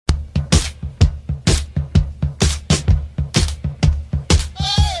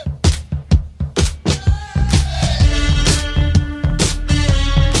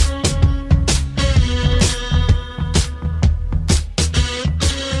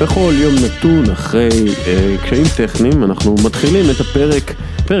בכל יום נתון אחרי קשיים טכניים אנחנו מתחילים את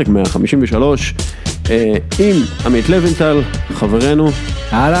פרק 153 עם עמית לוינטל, חברנו.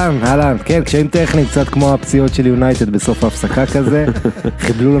 אהלן, כן, קשיים טכניים, קצת כמו הפציעות של יונייטד בסוף ההפסקה כזה,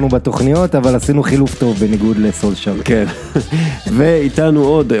 חיבלו לנו בתוכניות, אבל עשינו חילוף טוב בניגוד לסולשר. כן, ואיתנו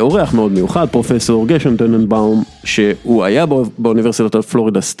עוד אורח מאוד מיוחד, פרופסור גרשון טננבאום, שהוא היה באוניברסיטת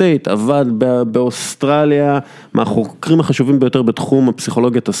פלורידה סטייט, עבד באוסטרליה, מהחוקרים החשובים ביותר בתחום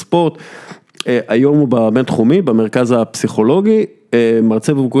הפסיכולוגיית הספורט, היום הוא בתחומי, במרכז הפסיכולוגי,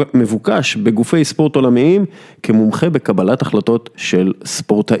 מרצה מבוקש בגופי ספורט עולמיים, כמומחה בקבלת החלטות של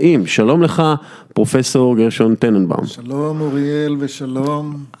ספורטאים. שלום לך, פרופסור גרשון טננבאום. שלום אוריאל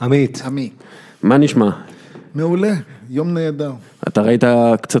ושלום. עמית. מה נשמע? מעולה, יום נהדר. אתה ראית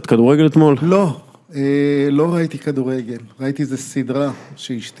קצת כדורגל אתמול? לא ראיתי כדורגל, ראיתי איזה סדרה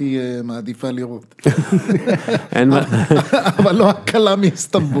שאשתי מעדיפה לראות. אבל לא הקלה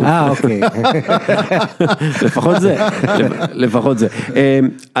מאיסטנבול. אוקיי. לפחות זה.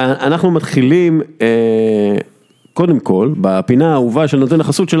 אנחנו מתחילים, קודם כל, בפינה האהובה של נותן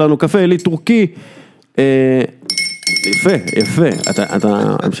החסות שלנו, קפה אלי טורקי. יפה,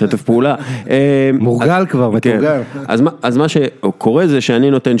 אתה משתף פעולה. מורגל כבר, מתורגל. אז מה שקורה זה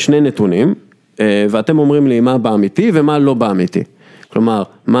שאני נותן שני נתונים, ואתם אומרים לי מה באמיתי ומה לא באמיתי. כלומר,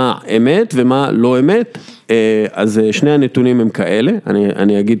 מה אמת ומה לא אמת, אז שני הנתונים הם כאלה,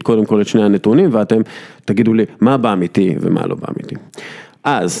 אני אגיד קודם כל את שני הנתונים, ואתם תגידו לי מה באמיתי ומה לא באמיתי.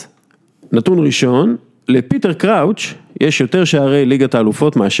 אז, נתון ראשון, לפיטר קראוץ' יש יותר שערי ליגת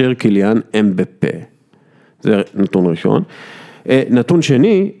האלופות מאשר קיליאן אמבפה. זה נתון ראשון. נתון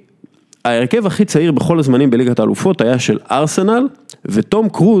שני, ההרכב הכי צעיר בכל הזמנים בליגת האלופות היה של ארסנל, וטום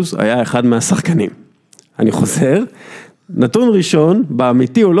קרוז היה אחד מהשחקנים. אני חוזר, נתון ראשון,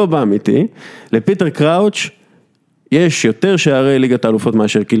 באמיתי או לא באמיתי, לפיטר קראוץ' יש יותר שערי ליגת האלופות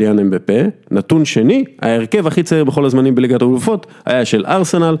מאשר קיליאן אמבפה. נתון שני, ההרכב הכי צעיר בכל הזמנים בליגת האלופות היה של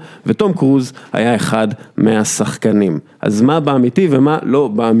ארסנל, וטום קרוז היה אחד מהשחקנים. אז מה באמיתי ומה לא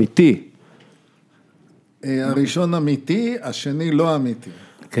באמיתי? הראשון אמיתי, השני לא אמיתי.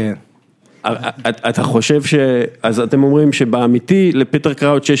 כן. אתה חושב אז אתם אומרים שבאמיתי לפיטר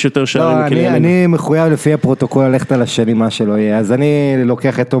קראוץ' יש יותר שערים מקיליאן? אני מחויב לפי הפרוטוקול ללכת על השני מה שלא יהיה, אז אני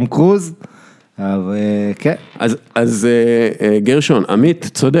לוקח את תום קרוז, אבל כן. אז גרשון, עמית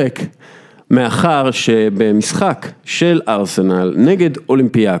צודק, מאחר שבמשחק של ארסנל נגד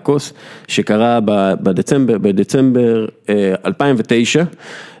אולימפיאקוס, שקרה בדצמבר 2009,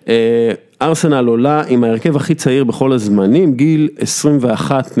 ארסנל עולה עם ההרכב הכי צעיר בכל הזמנים, גיל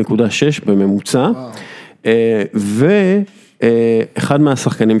 21.6 בממוצע, ואחד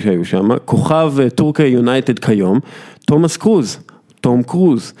מהשחקנים שהיו שם, כוכב טורקיה יונייטד כיום, תום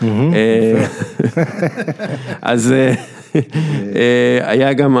קרוז. אז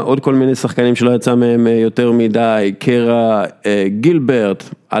היה גם עוד כל מיני שחקנים שלא יצא מהם יותר מדי, קרה גילברט,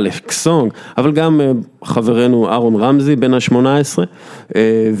 אלכסונג, אבל גם חברנו אהרון רמזי בן ה-18,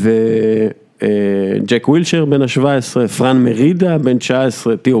 וג'ק ווילשר בן ה-17, פרן מרידה בן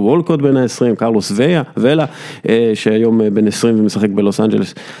 19, תיאו וולקוט בן ה-20, קרלוס וולה, שהיום בן 20 ומשחק בלוס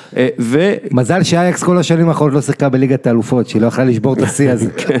אנג'לס. מזל שאייקס כל השנים האחרונות לא שיחקה בליגת האלופות, שהיא לא יכלה לשבור את השיא הזה.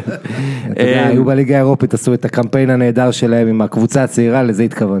 אתה יודע, היו בליגה האירופית, עשו את הקמפיין הנהדר שלהם עם הקבוצה הצעירה, לזה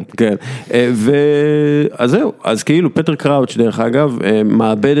התכוונתי. כן, אז זהו, אז כאילו פטר קראוץ' דרך אגב,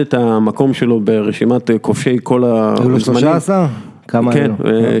 מאבד את המקום שלו ברשימת כובשי כל הזמנים. היו לו 13? כן,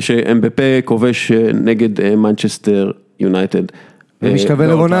 שאמבפה כובש נגד מנצ'סטר יונייטד. ומשתווה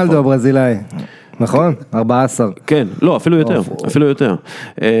לרונלדו הברזילאי, נכון? 14. כן, לא, אפילו יותר.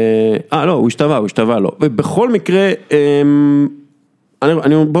 לא, הוא השתווה לו. ובכל מקרה,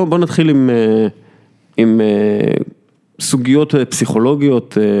 בוא נתחיל עם סוגיות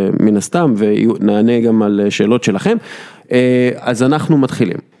פסיכולוגיות מן הסתם, ונענה גם על שאלות שלכם. אז אנחנו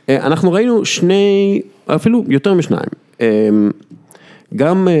מתחילים. אנחנו ראינו אפילו יותר משניים.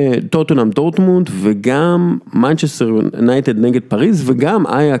 גם טוטנהאם דורטמונד וגם מנצ'סטר יונייטד נגד פריז וגם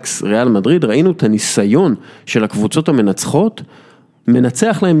אייקס ריאל מדריד, ראינו את הניסיון של הקבוצות המנצחות,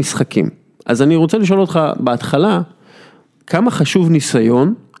 מנצח להם משחקים. אז אני רוצה לשאול אותך בהתחלה, כמה חשוב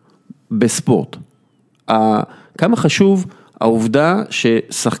ניסיון בספורט? כמה חשוב העובדה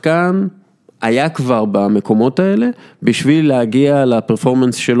ששחקן היה כבר במקומות האלה, בשביל להגיע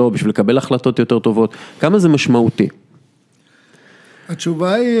לפרפורמנס שלו, בשביל לקבל החלטות יותר טובות, כמה זה משמעותי?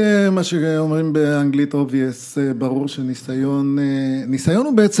 התשובה היא מה שאומרים באנגלית obvious, ברור שניסיון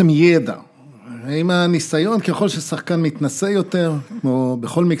הוא בעצם ידע. עם הניסיון, ככל ששחקן מתנסה יותר, כמו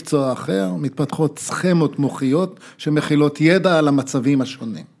בכל מקצוע אחר, מתפתחות סכמות מוחיות שמכילות ידע על המצבים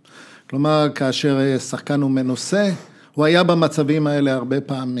השונים. כלומר, כאשר שחקן הוא מנוסה, הוא היה במצבים האלה הרבה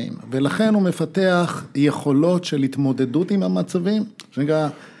פעמים, ולכן הוא מפתח יכולות של התמודדות עם המצבים, שנקרא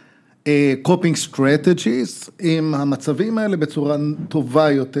coping strategies, עם המצבים האלה בצורה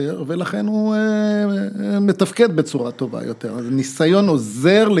טובה יותר, ולכן הוא מתפקד בצורה טובה יותר. ניסיון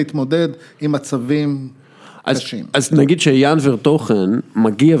עוזר להתמודד עם מצבים קשים. אז נגיד שיאן ורטוכן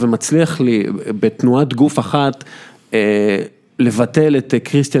מגיע ומצליח לי בתנועת גוף אחת, לבטל את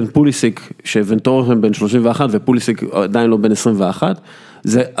קריסטיאן פוליסיק, שוונטורן בן 31 ופוליסיק עדיין לא בן 21,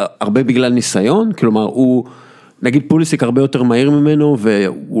 זה הרבה בגלל ניסיון, כלומר הוא, נגיד פוליסיק הרבה יותר מהיר ממנו,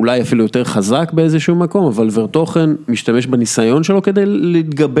 ואולי אפילו יותר חזק באיזשהו מקום, אבל ורטוכן משתמש בניסיון שלו כדי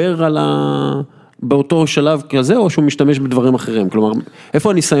להתגבר על באותו שלב כזה, או שהוא משתמש בדברים אחרים, כלומר,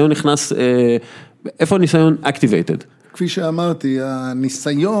 איפה הניסיון נכנס, איפה הניסיון activated? כפי שאמרתי,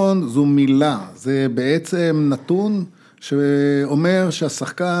 הניסיון זו מילה, זה בעצם נתון, שאומר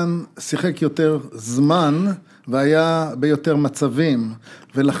שהשחקן שיחק יותר זמן והיה ביותר מצבים,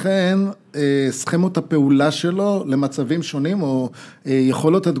 ולכן סכמות הפעולה שלו למצבים שונים, או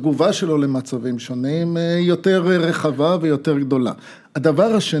יכולות התגובה שלו למצבים שונים, יותר רחבה ויותר גדולה.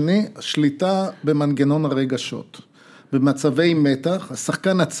 הדבר השני, שליטה במנגנון הרגשות. במצבי מתח,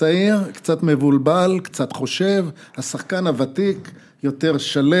 השחקן הצעיר קצת מבולבל, קצת חושב, השחקן הוותיק יותר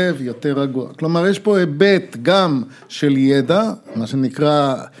שלב, יותר רגוע. כלומר, יש פה היבט גם של ידע, מה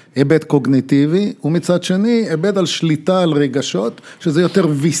שנקרא היבט קוגניטיבי, ומצד שני, היבט על שליטה על רגשות, שזה יותר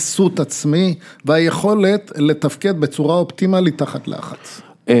ויסות עצמי, והיכולת לתפקד בצורה אופטימלית תחת לחץ.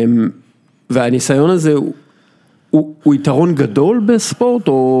 והניסיון הזה הוא יתרון גדול בספורט,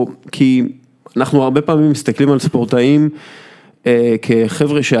 או כי אנחנו הרבה פעמים מסתכלים על ספורטאים,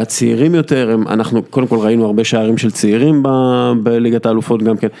 כחבר'ה שהצעירים יותר, אנחנו קודם כל ראינו הרבה שערים של צעירים בליגת האלופות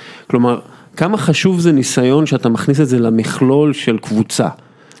גם כן, כלומר, כמה חשוב זה ניסיון שאתה מכניס את זה למכלול של קבוצה,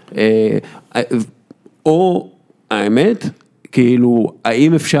 או האמת, כאילו,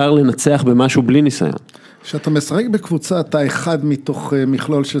 האם אפשר לנצח במשהו בלי ניסיון? כשאתה משחק בקבוצה, אתה אחד מתוך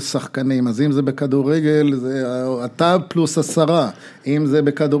מכלול של שחקנים, אז אם זה בכדורגל, זה אתה פלוס 10, אם זה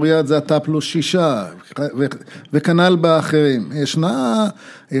בכדוריית, זה אתה פלוס 6, וכנ"ל באחרים.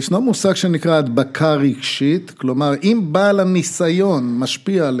 ישנו מושג שנקרא הדבקה רגשית, כלומר, אם בעל הניסיון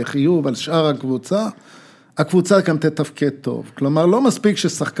משפיע לחיוב על שאר הקבוצה, הקבוצה גם תתפקד טוב. כלומר, לא מספיק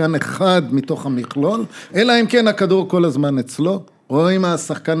ששחקן אחד מתוך המכלול, אלא אם כן הכדור כל הזמן אצלו, רואים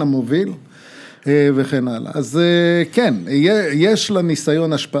השחקן המוביל, וכן הלאה. אז כן, יש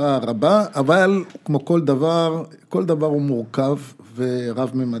לניסיון השפעה רבה, אבל כמו כל דבר הוא מורכב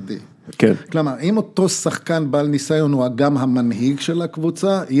ורב ממדי. כן. כלומר, אם אותו שחקן בעל ניסיון הוא גם המנהיג של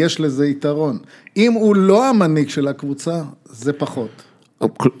הקבוצה, יש לזה יתרון. אם הוא לא המנהיג של הקבוצה, זה פחות.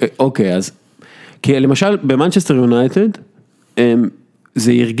 אוקיי, אז, כי למשל במנצ'סטר יונייטד,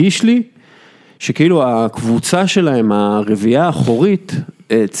 זה הרגיש לי, שכאילו הקבוצה שלהם, הרביעייה האחורית,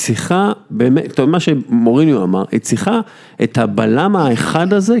 צריכה, באמת, מה שמוריניו אמר, היא צריכה את הבלם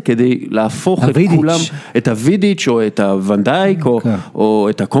האחד הזה, כדי להפוך את כולם, את הוידיץ' או את הוונדייק, או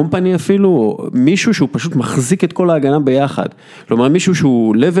את הקומפני אפילו, או מישהו שהוא פשוט מחזיק את כל ההגנה ביחד. כלומר, מישהו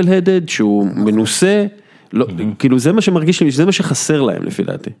שהוא level-headed, שהוא מנוסה, כאילו זה מה שמרגיש לי, זה מה שחסר להם לפי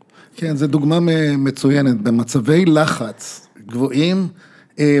דעתי. כן, זו דוגמה מצוינת, במצבי לחץ גבוהים,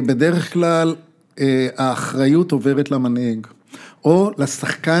 בדרך כלל האחריות עוברת למנהיג, או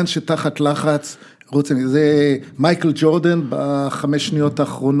לשחקן שתחת לחץ, זה מייקל ג'ורדן בחמש שניות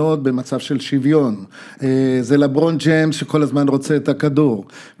האחרונות במצב של שוויון, זה לברון ג'יימס שכל הזמן רוצה את הכדור,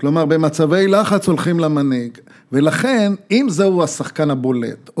 כלומר במצבי לחץ הולכים למנהיג, ולכן אם זהו השחקן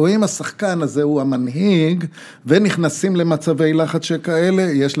הבולט, או אם השחקן הזה הוא המנהיג, ונכנסים למצבי לחץ שכאלה,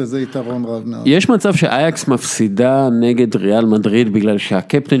 יש לזה יתרון רב מאוד. יש מצב שאייקס מפסידה נגד ריאל מדריד, בגלל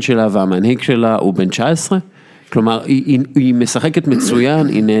שהקפטן שלה והמנהיג שלה הוא בן 19? כלומר, היא משחקת מצוין,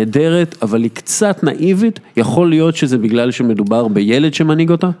 היא נהדרת, אבל היא קצת נאיבית, יכול להיות שזה בגלל שמדובר בילד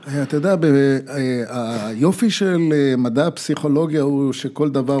שמנהיג אותה? אתה יודע, היופי של מדע הפסיכולוגיה הוא שכל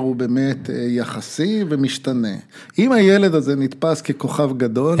דבר הוא באמת יחסי ומשתנה. אם הילד הזה נתפס ככוכב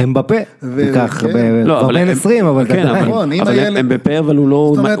גדול... הם בפה, כך, בין 20, אבל... הם בפה, אבל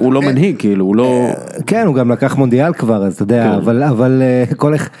הוא לא מנהיג, כאילו, הוא לא... כן, הוא גם לקח מונדיאל כבר, אז אתה יודע, אבל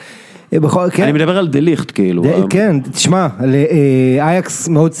כל... אני מדבר על דליכט כאילו. כן, תשמע, אייקס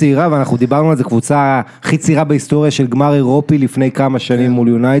מאוד צעירה, ואנחנו דיברנו על זה, קבוצה הכי צעירה בהיסטוריה של גמר אירופי לפני כמה שנים מול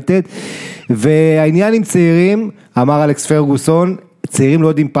יונייטד, והעניין עם צעירים, אמר אלכס פרגוסון, צעירים לא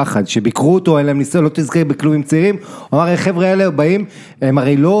יודעים פחד, שביקרו אותו, אין להם ניסיון, לא תזכר בכלום עם צעירים, הוא אמר, החבר'ה האלה באים, הם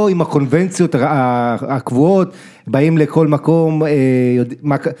הרי לא עם הקונבנציות הקבועות, באים לכל מקום,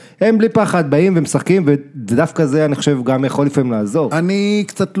 הם בלי פחד, באים ומשחקים, ודווקא זה אני חושב גם יכול לפעמים לעזור. אני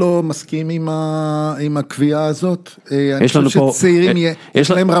קצת לא מסכים עם הקביעה הזאת, אני חושב שצעירים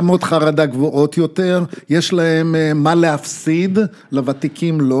יש להם רמות חרדה גבוהות יותר, יש להם מה להפסיד,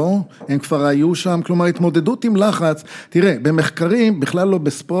 לוותיקים לא, הם כבר היו שם, כלומר התמודדות עם לחץ, תראה, במחקרים, בכלל לא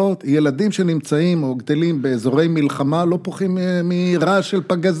בספורט, ילדים שנמצאים או גדלים באזורי מלחמה, לא פוחים מרעש של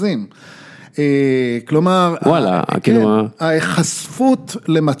פגזים. כלומר, החשפות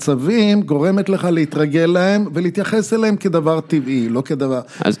למצבים גורמת לך להתרגל להם ולהתייחס אליהם כדבר טבעי, לא כדבר...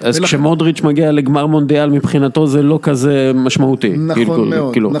 אז כשמודריץ' מגיע לגמר מונדיאל מבחינתו זה לא כזה משמעותי. נכון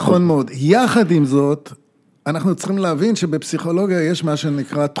מאוד, נכון מאוד. יחד עם זאת, אנחנו צריכים להבין שבפסיכולוגיה יש מה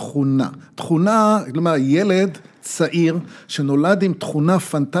שנקרא תכונה. תכונה, כלומר, ילד צעיר שנולד עם תכונה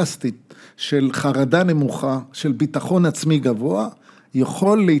פנטסטית של חרדה נמוכה, של ביטחון עצמי גבוה,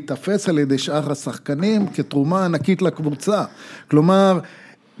 יכול להתאפס על ידי שאר השחקנים כתרומה ענקית לקבוצה. כלומר,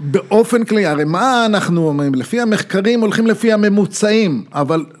 באופן כללי, הרי מה אנחנו אומרים? לפי המחקרים הולכים לפי הממוצעים,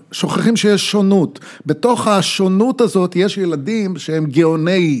 אבל שוכחים שיש שונות. בתוך השונות הזאת יש ילדים שהם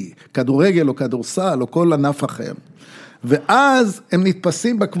גאוני כדורגל או כדורסל או כל ענף אחר. ואז הם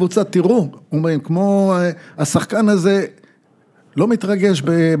נתפסים בקבוצה, תראו, אומרים, כמו השחקן הזה, לא מתרגש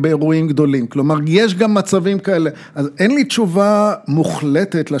באירועים גדולים, כלומר, יש גם מצבים כאלה, אז אין לי תשובה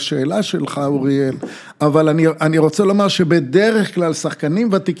מוחלטת לשאלה שלך, אוריאל, אבל אני רוצה לומר שבדרך כלל שחקנים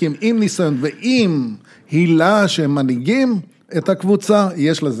ותיקים, עם ניסיון ועם הילה שהם מנהיגים את הקבוצה,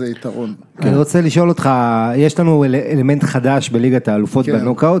 יש לזה יתרון. אני רוצה לשאול אותך, יש לנו אלמנט חדש בליגת האלופות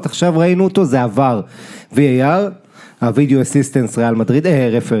בנוקאוט, עכשיו ראינו אותו, זה ה-VAR, VAR, ה-Video Assistance Real Madrid,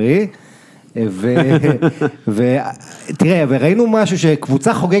 רפרי, ותראה, וראינו משהו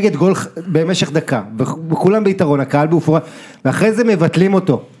שקבוצה חוגגת גול במשך דקה, וכולם ביתרון, הקהל בהופעה, ואחרי זה מבטלים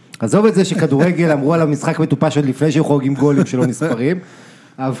אותו. עזוב את זה שכדורגל אמרו על המשחק מטופש עוד לפני שהוא חוגגים גולים שלא נספרים,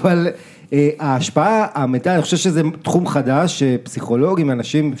 אבל ההשפעה המנטלית, אני חושב שזה תחום חדש, שפסיכולוגים,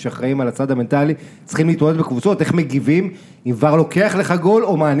 אנשים שאחראים על הצד המנטלי, צריכים להתמודד בקבוצות, איך מגיבים, אם כבר לוקח לך גול,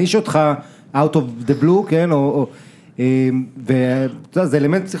 או מעניש אותך out of the blue, כן, וזה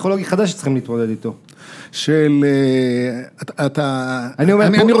אלמנט פסיכולוגי חדש שצריכים להתמודד איתו.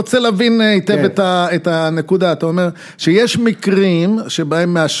 אני רוצה להבין היטב את הנקודה, אתה אומר שיש מקרים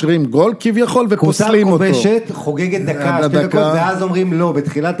שבהם מאשרים גול כביכול ופוסלים אותו. קבוצה כובשת, חוגגת דקה, שתי דקות, ואז אומרים לא,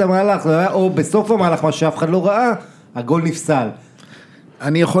 בתחילת המהלך, או בסוף המהלך, מה שאף אחד לא ראה, הגול נפסל.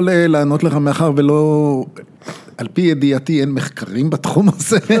 אני יכול לענות לך מאחר ולא... על פי ידיעתי אין מחקרים בתחום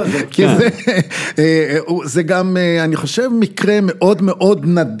הזה, כי זה גם, אני חושב, מקרה מאוד מאוד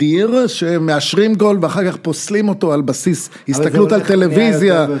נדיר, שמאשרים גול ואחר כך פוסלים אותו על בסיס הסתכלות על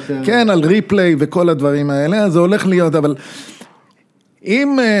טלוויזיה, כן, על ריפליי וכל הדברים האלה, אז זה הולך להיות, אבל...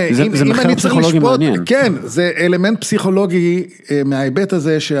 אם אני צריך לשפוט, כן, זה אלמנט פסיכולוגי מההיבט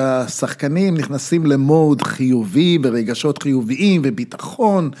הזה שהשחקנים נכנסים למוד חיובי ורגשות חיוביים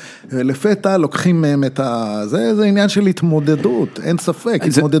וביטחון, לפתע לוקחים מהם את זה, זה עניין של התמודדות, אין ספק,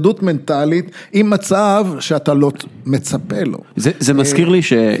 התמודדות מנטלית עם מצב שאתה לא מצפה לו. זה מזכיר לי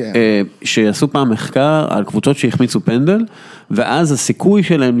שעשו פעם מחקר על קבוצות שהחמיצו פנדל, ואז הסיכוי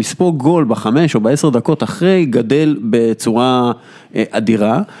שלהם לספוג גול ב5 או ב10 דקות אחרי גדל בצורה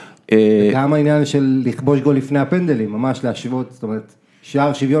אדירה. גם העניין של לכבוש גול לפני הפנדלים, ממש להשוות, זאת אומרת,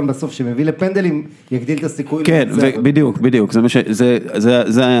 שער שוויון בסוף שמביא לפנדלים, יגדיל את הסיכוי. כן, בדיוק,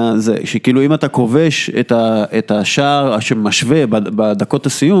 זה שכאילו אם אתה כובש את השער שמשווה בדקות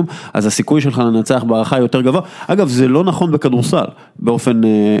הסיום, אז הסיכוי שלך לנצח בהערכה יותר גבוה. אגב, זה לא נכון בכדורסל, באופן,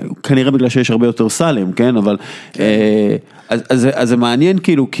 כנראה בגלל שיש הרבה יותר סלים, כן, אבל... אז זה מעניין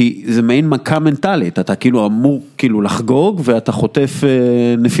כאילו, כי זה מעין מכה מנטלית, אתה כאילו אמור כאילו לחגוג, ואתה חוטף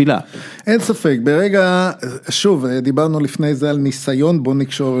נפילה. אין ספק, ברגע, שוב, דיברנו לפני זה על ניסיון, בוא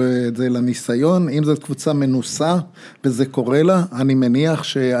נקשור את זה לניסיון, אם זאת קבוצה מנוסה, וזה קורה לה, אני מניח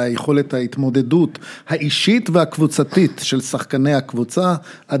שהיכולת ההתמודדות האישית והקבוצתית של שחקני הקבוצה,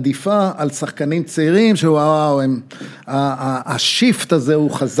 עדיפה על שחקנים צעירים, שוואו, השיפט הזה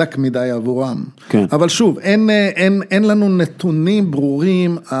הוא חזק מדי עבורם. כן. אבל שוב, אין לנו נתונים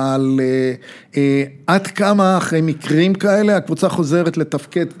ברורים על עד כמה אחרי מקרים כאלה, הקבוצה חוזרת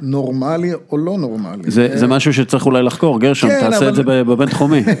לתפקד נורמלי או לא נורמלי. זה משהו שצריך אולי לחקור, גרשון, תעשה את זה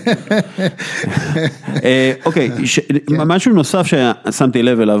בבינתחומי. אוקיי, משהו נוסף ששמתי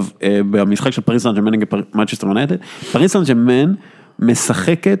לב אליו במשחק של פריס סן ז'רמן נגד מנצ'סטר יונייטד, פריס סן ז'רמן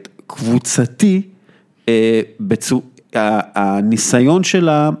משחקת קבוצתי, הניסיון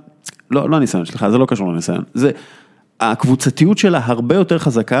שלה, לא הניסיון, סליחה, זה לא קשור לניסיון, זה הקבוצתיות שלה הרבה יותר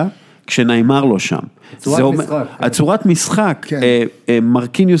חזקה, כשניימר לו שם. צורת משחק. הצורת משחק,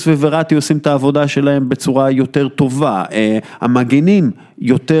 מרקיניוס ווראטי עושים את העבודה שלהם בצורה יותר טובה, המגנים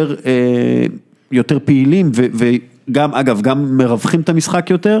יותר פעילים, וגם, אגב, גם מרווחים את המשחק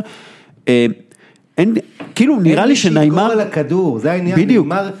יותר, כאילו נראה לי שניימר... אין מי שיגור על הכדור, זה העניין, בדיוק.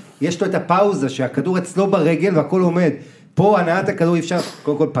 ניימר, יש לו את הפאוזה, שהכדור אצלו ברגל והכל עומד, פה הנעת הכדור אפשר,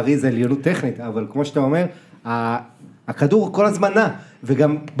 קודם כל פריז זה עליונות טכנית, אבל כמו שאתה אומר, הכדור כל הזמן נע,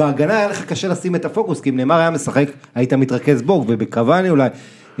 וגם בהגנה היה לך קשה לשים את הפוקוס, כי אם ניימר היה משחק, היית מתרכז בו, ובקוואני אולי,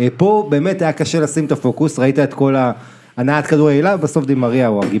 פה באמת היה קשה לשים את הפוקוס, ראית את כל הנעת כדור העילה, ובסוף די מריה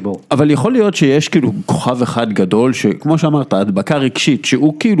הוא הגיבור. אבל יכול להיות שיש כאילו כוכב אחד גדול, שכמו שאמרת, הדבקה רגשית,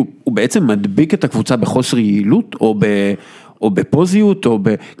 שהוא כאילו, הוא בעצם מדביק את הקבוצה בחוסר יעילות, או בפוזיות,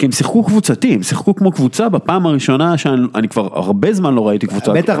 כי הם שיחקו קבוצתי, הם שיחקו כמו קבוצה בפעם הראשונה, שאני כבר הרבה זמן לא ראיתי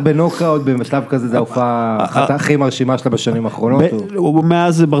קבוצה. בטח בנוקאוט, בשלב כזה, זה ההופעה אחת הכי מרשימה שלה בשנים האחרונות.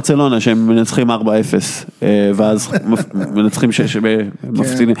 מאז ברצלונה, שהם מנצחים 4-0, ואז מנצחים 6,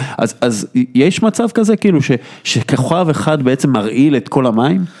 מפסידים. אז יש מצב כזה, כאילו, שכוכב אחד בעצם מרעיל את כל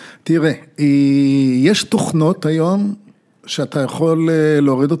המים? תראה, יש תוכנות היום, שאתה יכול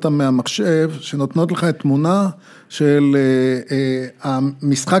להוריד אותם מהמחשב, שנותנות לך את תמונה של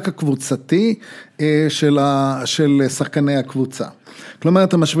המשחק הקבוצתי של שחקני הקבוצה. כלומר,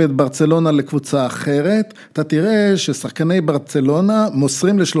 אתה משווה את ברצלונה לקבוצה אחרת, אתה תראה ששחקני ברצלונה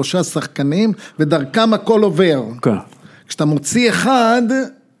מוסרים ל3 שחקנים, ודרכם הכל עובר. כן. כשאתה מוציא אחד,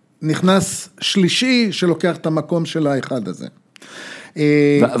 נכנס שלישי שלוקח את המקום של האחד הזה.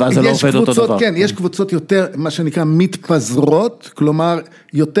 ואז זה לא עובד אותו דבר. כן, יש קבוצות יותר, מה שנקרא, מתפזרות, כלומר,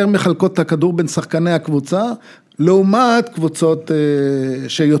 יותר מחלקות את הכדור בין שחקני הקבוצה, לעומת קבוצות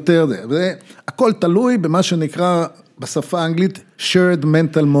שיותר זה. הכל תלוי במה שנקרא בשפה האנגלית shared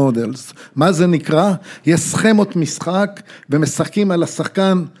mental models. מה זה נקרא? יש סכמות משחק ומשחקים על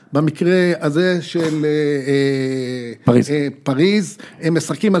השחקן במקרה הזה של פריז, הם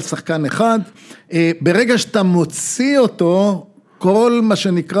משחקים על שחקן אחד. ברגע שאתה מוציא אותו, כל מה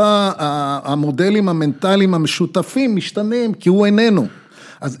שנקרא המודלים המנטליים המשותפים משתנים כי הוא איננו.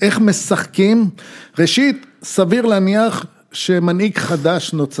 אז איך משחקים? ראשית, סביר להניח שמנהיג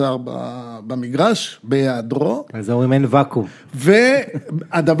חדש נוצר במגרש, בהיעדרו. אז אומרים אין ואקום.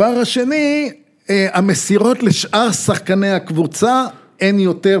 והדבר השני, המסירות לשאר שחקני הקבוצה, הן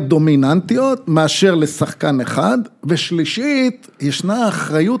יותר דומיננטיות מאשר לשחקן אחד, ושלישית, ישנה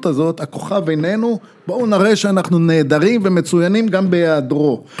האחריות הזאת, הכוכב איננו, בואו נראה שאנחנו נהדרים ומצוינים גם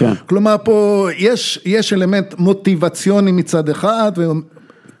בהיעדרו. כן. כלומר, פה יש אלמנט מוטיבציוני מצד אחד,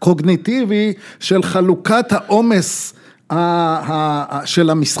 וקוגניטיבי של חלוקת העומס של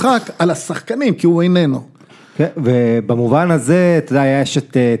המשחק על השחקנים, כי הוא איננו. כן, ובמובן הזה, אתה יודע, יש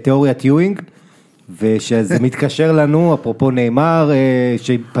את תיאוריית יואינג, ושזה מתקשר לנו, אפרופו ניימר,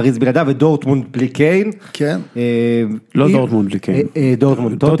 שפריז בלעדיו ודורטמונד בלי קיין. כן. לא דורטמונד בלי קיין.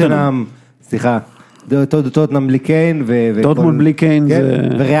 דורטמונד, טוטנהאם, סליחה, טוטנהאם בלי קיין. דורטמונד בלי קיין זה...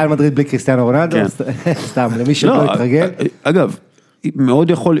 וריאל מדריד בלי קריסטיאנו רונלדו, סתם, למי שלא יתרגל. אגב, מאוד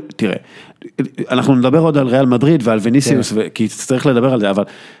יכול, תראה, אנחנו נדבר עוד על ריאל מדריד ועל וניסיוס, כי צריך לדבר על זה, אבל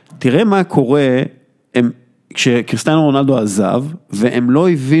תראה מה קורה, כשקריסטיאנו רונלדו עזב, והם לא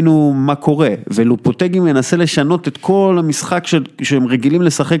הבינו מה קורה, ולופוטגי מנסה לשנות את כל המשחק שהם רגילים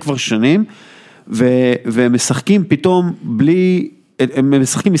לשחק כבר שנים, והם משחקים פתאום בלי, הם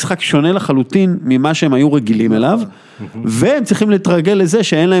משחקים משחק שונה לחלוטין ממה שהם היו רגילים אליו, והם צריכים להתרגל לזה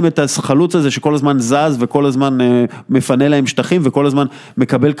שאין להם את החלוץ הזה שכל הזמן זז וכל הזמן מפנה להם שטחים וכל הזמן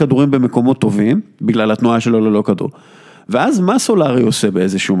מקבל כדורים במקומות טובים, בגלל התנועה שלו ללא כדור. ואז מה סולארי עושה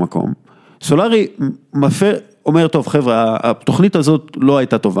באיזשהו מקום? סולארי אומר, טוב חבר'ה, התוכנית הזאת לא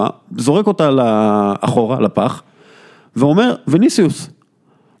הייתה טובה, זורק אותה לאחורה, לפח, ואומר, וניסיוס,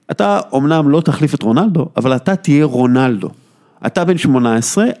 אתה אומנם לא תחליף את רונלדו, אבל אתה תהיה רונלדו. אתה בן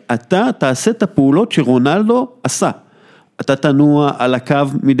 18, אתה תעשה את הפעולות שרונלדו עשה. אתה תנוע על הקו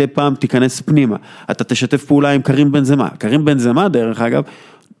מדי פעם, תיכנס פנימה. אתה תשתף פעולה עם קרים בנזמה. קרים בנזמה, דרך אגב,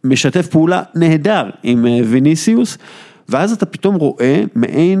 משתף פעולה נהדר עם ויניסיוס, ואז אתה פתאום רואה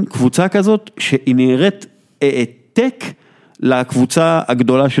מעין קבוצה כזאת, שהיא נראית העתק לקבוצה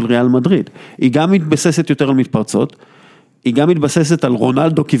הגדולה של ריאל מדריד. היא גם מתבססת יותר על מתפרצות, היא גם מתבססת על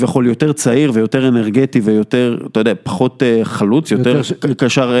רונלדו כביכול יותר צעיר ויותר אנרגטי ויותר, אתה יודע, פחות חלוץ, יותר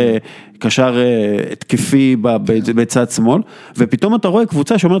קשר התקפי בצד שמאל, ופתאום אתה רואה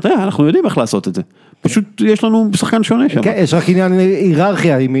קבוצה שאומרת, אנחנו יודעים איך לעשות את זה. פשוט יש לנו שחקן שונה שם. כן, יש רק עניין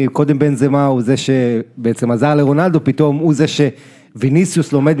היררכיה, אם קודם בנזמה הוא זה שבעצם עזר לרונלדו, פתאום הוא זה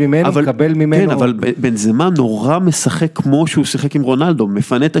וויניסיוס לומד ממנו, מקבל ממנו. כן, אבל בנזמה נורא משחק כמו שהוא שיחק עם רונלדו,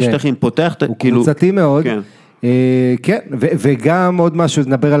 מפנה את השטחים, פותח את... הוא קבוצתי מאוד. כן, וגם עוד משהו,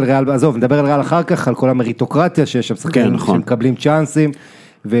 נדבר על ריאל, עזוב, נדבר על ריאל אחר כך, על כל המריטוקרטיה שיש שם שחקנים שמקבלים צ'אנסים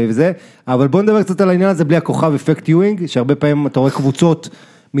וזה, אבל בוא נדבר קצת על העניין הזה בלי הכוכב אפקט יואינג, שהרבה פעמים אתה רואה קבוצות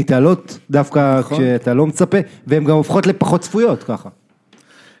מתעלות, דווקא כשאתה לא מצפה, והן גם הופכות לפחות צפויות ככה.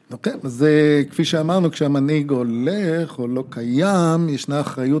 אוקיי, אז כפי שאמרנו, כשהמנהיג הולך או לא קיים, ישנה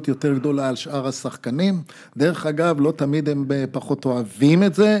אחריות יותר גדולה על שאר השחקנים. דרך אגב, לא תמיד הם פחות אוהבים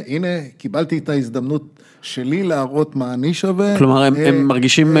את זה. הנה, קיבלתי את ההזדמנות שלי להראות מה אני שווה. כלומר, הם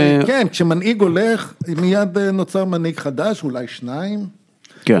מרגישים... כן, כשמנהיג הולך, מיד נוצר מנהיג חדש, אולי שניים.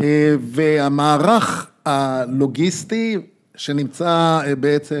 כן. והמערך הלוגיסטי שנמצא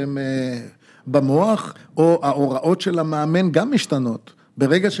בעצם במוח, או ההוראות של המאמן גם משתנות.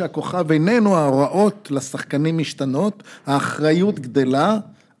 ברגע שהכוכב איננו, ההוראות לשחקנים משתנות, האחריות גדלה,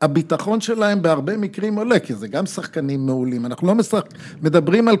 הביטחון שלהם בהרבה מקרים עולה, כי זה גם שחקנים מעולים. אנחנו לא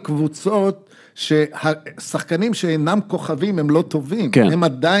מדברים על קבוצות שהשחקנים שאינם כוכבים הם לא טובים, כן. הם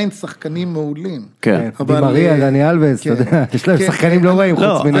עדיין שחקנים מעולים. כן, דימריה, דני אלבס, כן, אתה יודע, יש להם כן, שחקנים לא רעים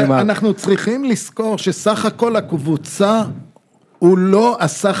חוץ מנאמר. אנחנו צריכים לזכור שסך הכל הקבוצה, הוא לא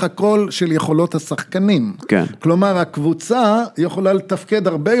הסך הכל של יכולות השחקנים. כן. כלומר, הקבוצה יכולה לתפקד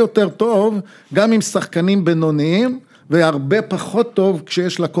הרבה יותר טוב, גם עם שחקנים בינוניים, והרבה פחות טוב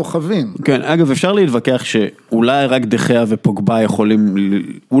כשיש לה כוכבים. כן, אגב, אפשר להתווכח שאולי רק דחיה ופוגבה יכולים,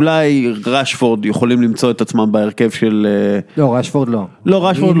 אולי רשפורד יכולים למצוא את עצמם בהרכב של... לא, רשפורד לא. לא,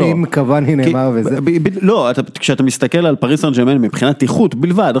 רשפורד לא. אם קוואני נאמר וזה. לא, כשאתה מסתכל על פריס סן ז'רמן מבחינת איכות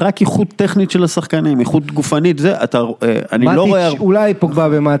בלבד, רק איכות טכנית של השחקנים, איכות גופנית, זה, אני לא רואה... מטיץ', אולי פוגבה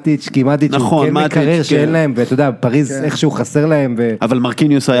ומטיץ', כי מטיץ' הוא כן מקרר שאין להם, ואתה יודע, פריז איכשהו חסר להם. אבל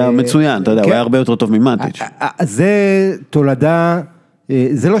מרקיניוס היה מצוין, אתה יודע, הוא היה הרבה יותר טוב ממטיץ'. זה תולדה,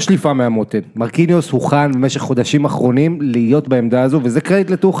 זה לא שליפה מהמותן, מרקיניוס הוכן במשך חודשים אחרונים להיות בעמדה הזו, וזה קרדיט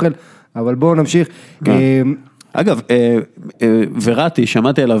לטוחל, אבל בואו נמשיך. אגב, וראטי,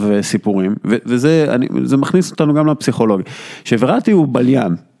 שמעתי עליו סיפורים, וזה מכניס אותנו גם לפסיכולוגי, שוראטי הוא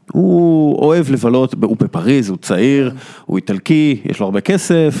בליין, הוא אוהב לבלות, הוא בפריז, הוא צעיר, הוא איטלקי, יש לו הרבה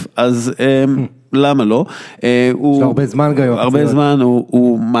כסף, אז למה לא? יש לו הרבה זמן גיון. הרבה זמן,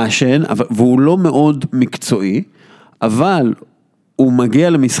 הוא מעשן, והוא לא מאוד מקצועי, אבל הוא מגיע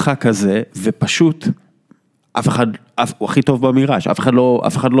למשחק הזה, ופשוט, אף אחד, הוא הכי טוב במגרש, אף אחד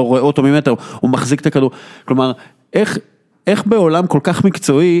לא רואה אותו ממטר, הוא מחזיק את הכדור, כלומר, איך בעולם כל כך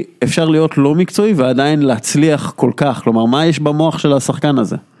מקצועי, אפשר להיות לא מקצועי, ועדיין להצליח כל כך, כלומר, מה יש במוח של השחקן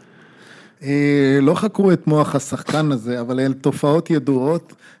הזה? לא חקרו את מוח השחקן הזה, אבל אלה תופעות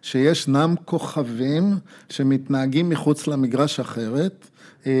ידועות, שישנם כוכבים, שמתנהגים מחוץ למגרש אחרת,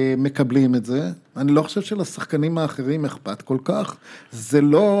 מקבלים את זה, אני לא חושב שלשחקנים האחרים אכפת כל כך, זה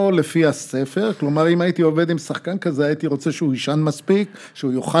לא לפי הספר, כלומר אם הייתי עובד עם שחקן כזה, הייתי רוצה שהוא יישן מספיק,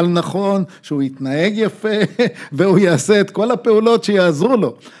 שהוא יאכל נכון, שהוא יתנהג יפה, והוא יעשה את כל הפעולות שיעזרו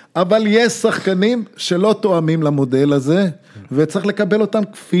לו, אבל יש שחקנים שלא תואמים למודל הזה, וצריך לקבל אותם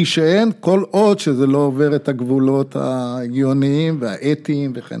כפי שהן, כל עוד שזה לא עובר את הגבולות ההגיוניים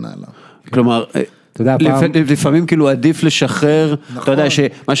והאתיים וכן הלאה. כלומר, לפעמים כאילו עדיף לשחרר, אתה יודע,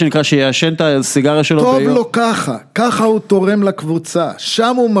 מה שנקרא שישן את הסיגריה שלו. טוב לו ככה הוא תורם לקבוצה,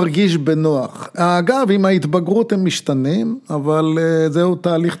 שם הוא מרגיש בנוח. אגב, עם ההתבגרות הם משתנים, אבל זהו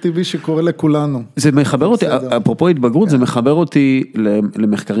תהליך טבעי שקורה לכולנו. זה מחבר אותי, אפרופו התבגרות, זה מחבר אותי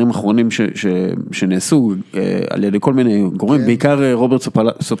למחקרים אחרונים שנעשו על ידי כל מיני גורמים, בעיקר רוברט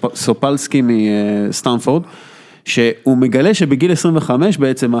סופלסקי מסטנפורד, שהוא מגלה שבגיל 25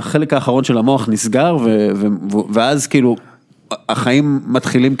 בעצם החלק האחרון של המוח נסגר, ואז כאילו החיים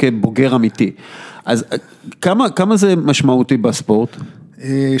מתחילים כבוגר אמיתי. אז כמה זה משמעותי בספורט?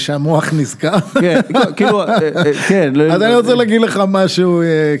 שהמוח נסגר? כן, כאילו, כן. אז אני רוצה להגיד לך משהו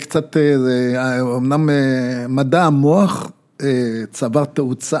קצת, אמנם מדע המוח, צבר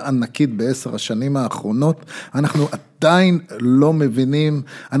תאוצה ענקית ב10 השנים האחרונות, אנחנו עדיין לא מבינים,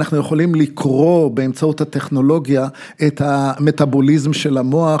 אנחנו יכולים לקרוא באמצעות הטכנולוגיה את המטאבוליזם של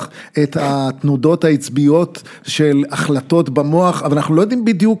המוח, את התנודות העצביות של החלטות במוח, אבל אנחנו לא יודעים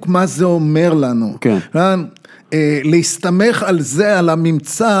בדיוק מה זה אומר לנו. כן. להסתמך על זה, על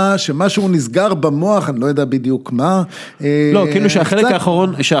הממצא, שמשהו נסגר במוח, אני לא יודע בדיוק מה. לא, כאילו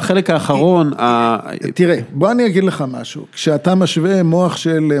שהחלק האחרון, תראה, בוא אני אגיד לך משהו, כשאתה משווה מוח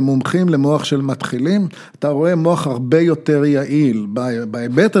של מומחים למוח של מתחילים, אתה רואה מוח הרבה יותר יעיל,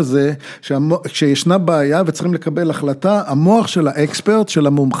 בהיבט הזה, כשישנה בעיה וצריכים לקבל החלטה, המוח של האקספרט, של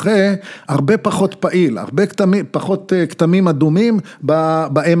המומחה, הרבה פחות פעיל, הרבה פחות כתמים אדומים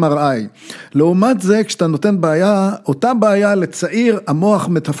ב-MRI. לעומת זה, כשאתה נותן בעיה, הבעיה, אותה בעיה לצעיר, המוח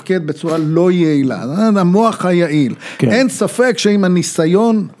מתפקד בצורה לא יעילה, המוח היעיל. כן. אין ספק שעם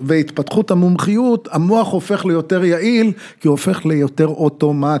הניסיון והתפתחות המומחיות, המוח הופך ליותר יעיל, כי הוא הופך ליותר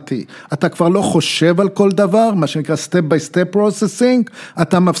אוטומטי. אתה כבר לא חושב על כל דבר, מה שנקרא step by step processing,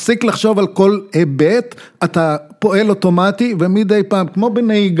 אתה מפסיק לחשוב על כל היבט, אתה פועל אוטומטי, ומדי פעם, כמו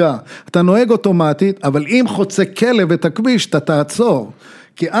בנהיגה, אתה נוהג אוטומטית, אבל אם חוצה כלב את הכביש, אתה תעצור.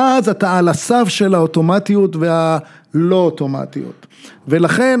 כי אז אתה על הסף של האוטומטיות והלא אוטומטיות.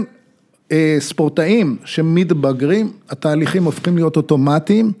 ולכן, ספורטאים שמתבגרים, התהליכים הופכים להיות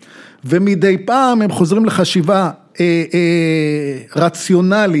אוטומטיים, ומדי פעם הם חוזרים לחשיבה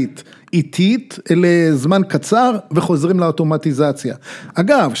רציונלית, איטית, לזמן קצר, וחוזרים לאוטומטיזציה.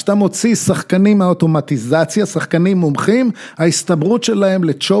 אגב, שאתה מוציא שחקנים מהאוטומטיזציה, שחקנים מומחים, ההסתברות שלהם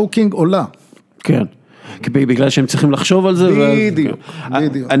לצ'וקינג עולה. כן. בגלל שהם צריכים לחשוב על זה. בדיוק,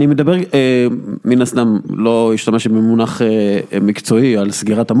 בדיוק. אני מדבר, מן הסתם, לא השתמש במונח מקצועי על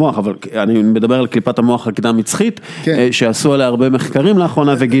סגירת המוח, אבל אני מדבר על קליפת המוח הקדם מצחית, שעשו עליה הרבה מחקרים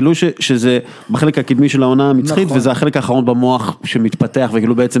לאחרונה, וגילו שזה בחלק הקדמי של העונה המצחית, וזה החלק האחרון במוח שמתפתח,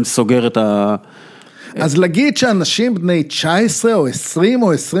 וגילו בעצם סוגר את ה... אז להגיד שאנשים בני 19 או 20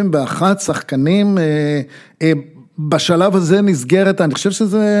 או 21 שחקנים בשלב הזה נסגרת, אני חושב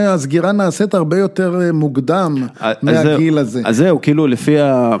שהסגירה נעשית הרבה יותר מוקדם מהגיל הזה. אז זהו, כאילו לפי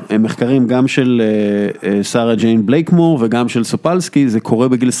המחקרים גם של שרה ג'יין בלייקמור וגם של סופלסקי, זה קורה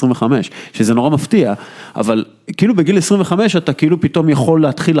בגיל 25, שזה נורא מפתיע, אבל כאילו בגיל 25 אתה כאילו פתאום יכול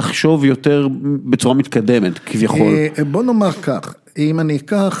להתחיל לחשוב יותר בצורה מתקדמת, כביכול. בוא נאמר כך, אם אני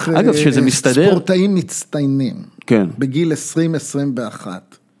אקח ספורטאים מצטיינים, בגיל 20-21,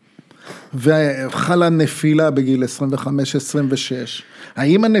 וחלה נפילה בגיל 25-26.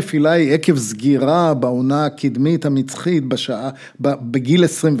 האם הנפילה היא עקב סגירה בעונה הקדמית המצחית בגיל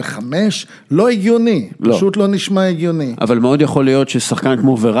 25? לא הגיוני, פשוט לא נשמע הגיוני. אבל מאוד יכול להיות ששחקן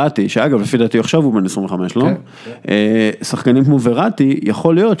כמו וראטי, שאגב לפי דעתי עכשיו הוא בן 25, לא? שחקנים כמו וראטי,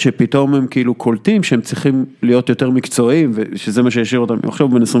 יכול להיות שפתאום הם כאילו קולטים שהם צריכים להיות יותר מקצועיים, ושזה מה שישאיר אותם, עכשיו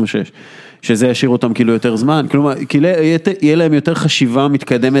הוא בן 26. שזה ישאיר אותם כאילו יותר זמן, כלומר, יהיה להם יותר חשיבה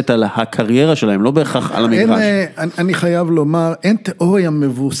מתקדמת על הקריירה שלהם, לא בהכרח על המגרש. אני חייב לומר, אין תיאוריה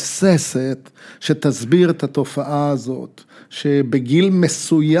מבוססת שתסביר את התופעה הזאת, שבגיל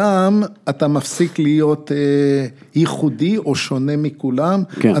מסוים אתה מפסיק להיות ייחודי או שונה מכולם,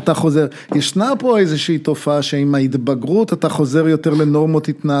 אתה חוזר, ישנה פה איזושהי תופעה שעם ההתבגרות אתה חוזר יותר לנורמות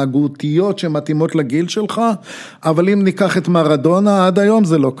התנהגותיות שמתאימות לגיל שלך, אבל אם ניקח את מרדונה, עד היום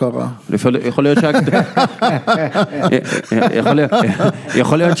זה לא קרה.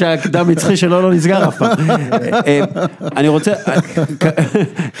 יכול להיות שהקדם מצחי שלו לא נסגר אף פעם. אני רוצה,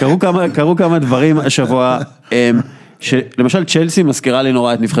 קראו כמה דברים השבוע, שלמשל צ'לסי מזכירה לי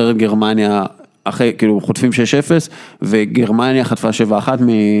נורא את נבחרת גרמניה, אחרי, כאילו, חוטפים 6-0, וגרמניה חטפה 7-1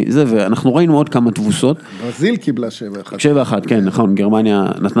 מזה, ואנחנו ראינו עוד כמה תבוסות. ברזיל קיבלה 7-1. 7-1, כן, נכון, גרמניה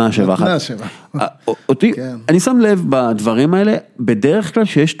נתנה 7-1. אותי, אני שם לב בדברים האלה, בדרך כלל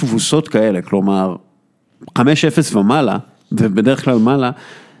שיש תבוסות כאלה, כלומר, 5-0 ומעלה, ובדרך כלל מעלה,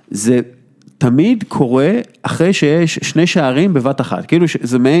 זה תמיד קורה אחרי שיש שני שערים בבת אחת, כאילו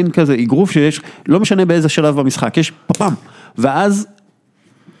זה מעין כזה אגרוף שיש, לא משנה באיזה שלב במשחק, יש פפם, ואז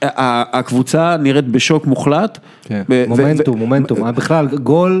הקבוצה נראית בשוק מוחלט. מומנטום. בכלל,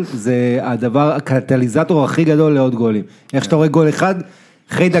 גול זה הדבר, הקטליזטור הכי גדול לעוד גולים. איך שאתה רואה גול אחד,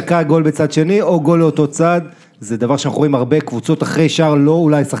 אחרי דקה גול בצד שני, או גול לאותו צד, זה דבר שאנחנו רואים הרבה קבוצות אחרי שער, לא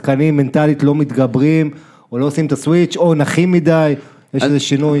אולי שחקנים מנטלית לא מתגברים, או לא עושים את הסוויץ', או נחים מדי, יש איזה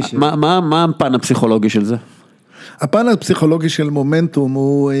שינוי. מה הפן הפסיכולוגי של זה? הפן הפסיכולוגי של מומנטום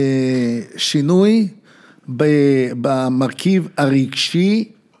הוא שינוי במרכיב הרגשי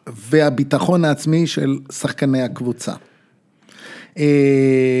והביטחון העצמי של שחקני הקבוצה.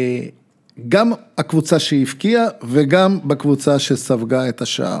 גם הקבוצה שהפקיעה וגם בקבוצה שספגה את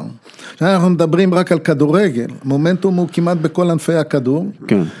השער. אנחנו מדברים רק על כדורגל, מומנטום הוא כמעט בכל ענפי הכדור,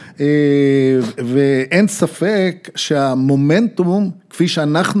 כן. ואין ספק שהמומנטום, כפי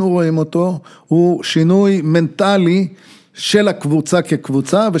שאנחנו רואים אותו, הוא שינוי מנטלי של הקבוצה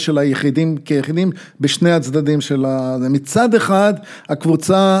כקבוצה ושל היחידים כיחידים בשני הצדדים של זה. מצד אחד,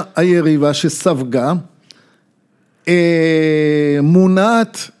 הקבוצה היריבה שספגה,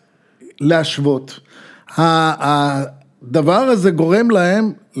 מונעת להשוות. הדבר הזה גורם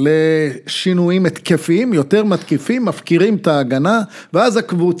להם לשינויים התקפיים, יותר מתקיפים, מפקירים את ההגנה, ואז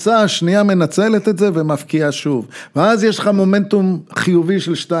הקבוצה השנייה מנצלת את זה ומפקיעה שוב. ואז יש לך מומנטום חיובי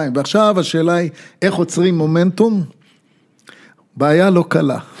של 2. ועכשיו השאלה היא, איך עוצרים מומנטום? בעיה לא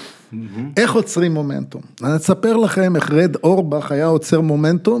קלה. איך עוצרים מומנטום? אני אספר לכם איך רד אורבך היה עוצר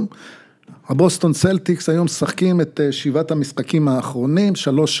מומנטום, הבוסטון סלטיקס היום משחקים את 7 המשחקים האחרונים,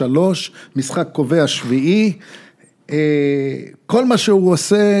 3-3, משחק קובע שביעי, כל מה שהוא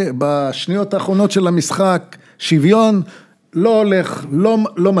עושה בשניות האחרונות של המשחק, שוויון, לא הולך,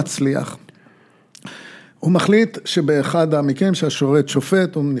 לא מצליח. הוא מחליט שבאחד המקרים שהשופט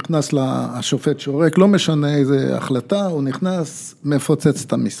שופט, הוא נכנס לשופט שורק, לא משנה איזה החלטה, הוא נכנס, מפוצץ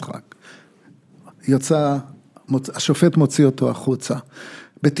את המשחק. השופט מוציא אותו החוצה.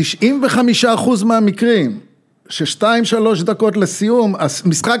 ב-95% מהמקרים, ש2-3 דקות לסיום,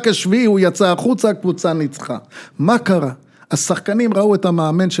 המשחק השביעי הוא יצא החוצה, הקבוצה ניצחה. מה קרה? השחקנים ראו את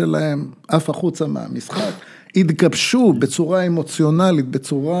המאמן שלהם, אף החוצה מהמשחק, התגבשו בצורה אמוציונלית,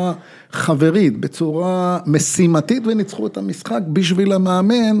 בצורה חברית, בצורה משימתית, וניצחו את המשחק בשביל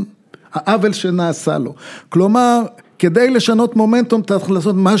המאמן, העוול שנעשה לו. כלומר, כדי לשנות מומנטום, אתה צריך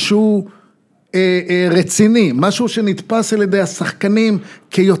לעשות משהו רציני, משהו שנתפס על ידי השחקנים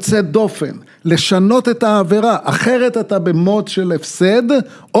כיוצא דופן, לשנות את העבירה, אחרת אתה במוד של הפסד,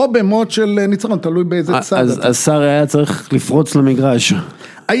 או במוד של ניצחון, תלוי באיזה צד. אז שר היה צריך לפרוץ למגרש.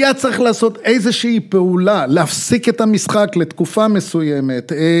 היה צריך לעשות איזושהי פעולה, להפסיק את המשחק לתקופה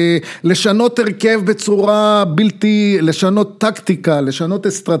מסוימת, לשנות הרכב בצורה בלתי, לשנות טקטיקה, לשנות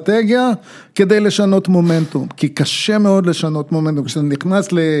אסטרטגיה, כדי לשנות מומנטום, כי קשה מאוד לשנות מומנטום, כשאתה נכנס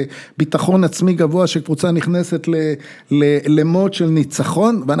לביטחון עצמי גבוה, שקבוצה נכנסת למוד של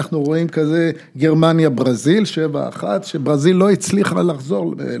ניצחון, ואנחנו רואים כזה גרמניה ברזיל, 7-1, שברזיל לא הצליחה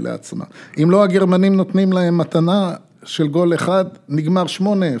לחזור לעצמה. אם לא הגרמנים נותנים להם מתנה, של גול אחד, נגמר 8-0.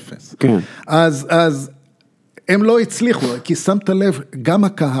 כן. אז הם לא הצליחו, כי שמת לב, גם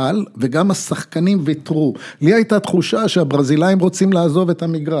הקהל וגם השחקנים ויתרו. לי הייתה תחושה שהברזילאים רוצים לעזוב את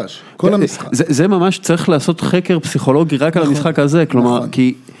המגרש. כל המשחק. זה ממש צריך לעשות חקר פסיכולוגי רק על המשחק הזה, כלומר,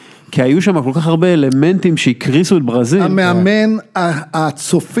 כי היו שם כל כך הרבה אלמנטים שהקריסו את ברזיל. המאמן,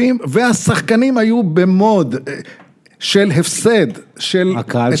 הצופים והשחקנים היו במוד של הפסד, של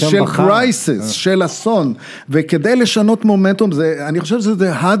קרייסיס, של אסון, וכדי לשנות מומנטום, אני חושב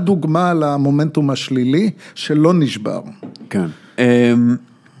שזה הדוגמה למומנטום השלילי, שלא נשבר. כן.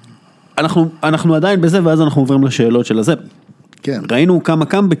 אנחנו עדיין בזה, ואז אנחנו עוברים לשאלות של הזה. כן. ראינו כמה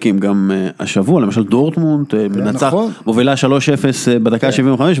קאמבקים גם השבוע, למשל דורטמונד, מנצח, מובילה 3-0 בדקה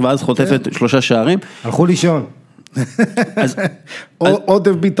 75, ואז חוטפת 3 שערים. הלכו לישון.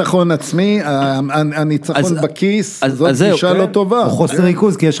 עודף ביטחון עצמי, הניצחון בכיס, זאת גישה לא טובה. או חוסר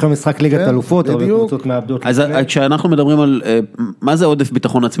ריכוז, כי יש לך משחק ליגת אלופות, הרבה קבוצות מאבדות. אז כשאנחנו מדברים על, מה זה עודף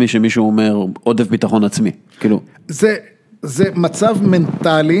ביטחון עצמי, שמישהו אומר עודף ביטחון עצמי? כאילו. זה מצב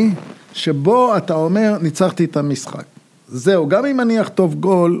מנטלי, שבו אתה אומר, ניצחתי את המשחק. זהו, גם אם אני אכתוב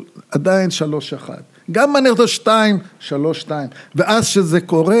גול, עדיין 3-1. גם אם אני אכתוב 2-3-2. ואז שזה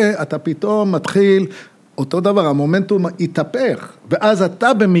קורה, אתה פתאום מתחיל אותו דבר, המומנטום יתהפך, ואז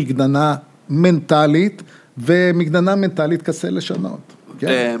אתה במגננה מנטלית, ומגננה מנטלית קשה לשנות.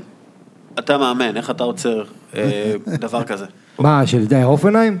 אתה מאמן, איך אתה עוצר דבר כזה? מה, של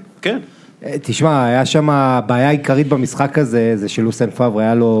אופנהיים? כן. תשמע, היה שם בעיה עיקרית במשחק הזה, זה שלוסן פאבר,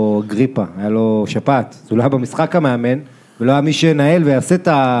 היה לו גריפה, היה לו שפעת, זה לא היה במשחק המאמן, ולא היה מי שנהל ויעשה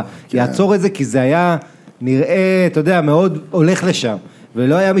יעצור את זה, כי זה היה נראה, אתה יודע, מאוד הולך לשם.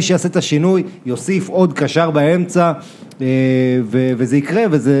 ולא היה מי שיעשה את השינוי, יוסיף עוד קשר באמצע, וזה יקרה,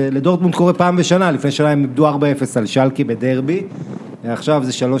 וזה לדורטמונד קורה פעם בשנה, לפני שנה הם איבדו 4-0 על שלקי בדרבי, עכשיו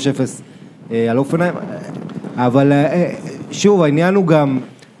זה 3-0 על אופנהיים, אבל שוב, העניין הוא גם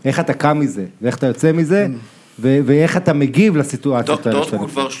איך אתה קם מזה, ואיך אתה יוצא מזה, ואיך אתה מגיב לסיטואציות האלה. דורטמונד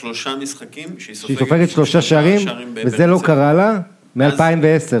כבר 3 משחקים, שהיא סופגת 3 שערים, וזה לא קרה לה,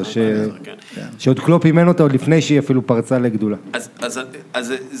 מ-2010, שעוד קלופ אימן אותה עוד לפני שהיא אפילו פרצה לגדולה.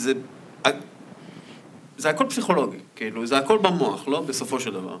 אז זה הכל פסיכולוגי, כאילו, זה הכל במוח, לא? בסופו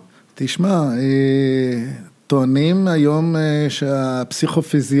של דבר. תשמע, טוענים היום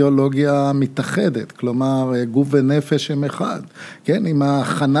שהפסיכופיזיולוגיה מתאחדת, כלומר גוף ונפש הם אחד, כן? עם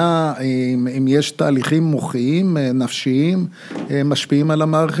ההכנה, אם יש תהליכים מוחיים, נפשיים, משפיעים על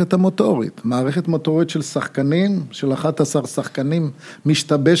המערכת המוטורית. מערכת מוטורית של שחקנים, של 11 שחקנים,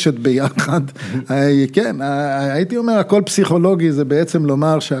 משתבשת ביחד. כן, הייתי אומר, הכל פסיכולוגי, זה בעצם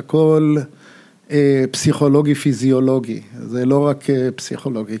לומר שהכל פסיכולוגי פיזיולוגי, זה לא רק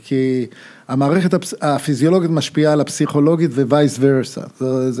פסיכולוגי, כי המערכת הפיזיולוגית משפיעה על הפסיכולוגית ווייס ורסה,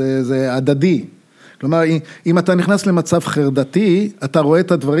 זה הדדי. כלומר, אם אתה נכנס למצב חרדתי, אתה רואה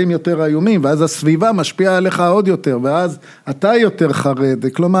את הדברים יותר איומים, ואז הסביבה משפיעה עליך עוד יותר, ואז אתה יותר חרד.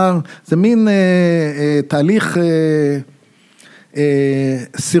 כלומר, זה מין תהליך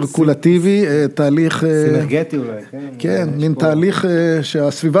סירקולטיבי, תהליך... סינרגטי אולי, כן? כן, מין תהליך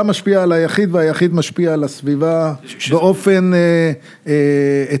שהסביבה משפיעה על היחיד והיחיד משפיע על הסביבה באופן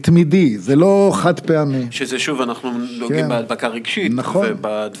תמידי, זה לא חד פעמי. שזה שוב אנחנו נוגעים בהדבקה רגשית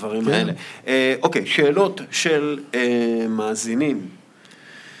ובדברים האלה. אוקיי, שאלות של מאזינים.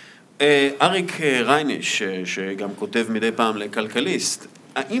 אריק רייניש, שגם כותב מדי פעם לכלכליסט,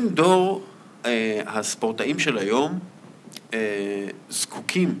 האם דור הספורטאים של היום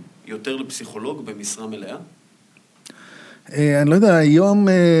זקוקים יותר לפסיכולוג במשרה מלאה? אני לא יודע,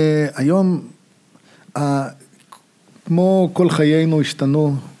 היום כמו כל חיינו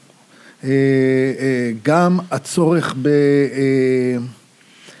השתנו, גם הצורך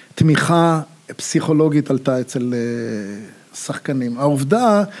בתמיכה פסיכולוגית עלתה אצל שחקנים.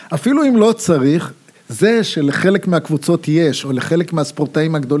 העובדה, אפילו אם לא צריך, זה שלחלק מהקבוצות יש, או לחלק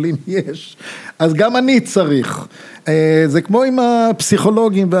מהספורטאים הגדולים יש, אז גם אני צריך. זה כמו עם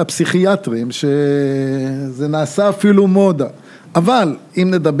הפסיכולוגים והפסיכיאטרים, שזה נעשה אפילו מודה. אבל אם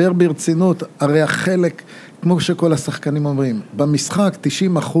נדבר ברצינות, הרי החלק, כמו שכל השחקנים אומרים, במשחק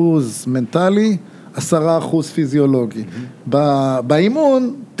 90% מנטלי, 10% פיזיולוגי.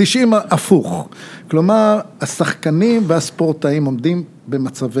 באימון 90 הפוך. כלומר, השחקנים והספורטאים עומדים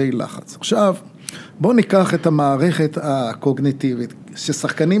במצבי לחץ. עכשיו, בואו ניקח את המערכת הקוגניטיבית,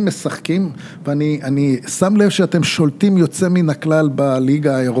 ששחקנים משחקים, ואני שם לב שאתם שולטים יוצא מן הכלל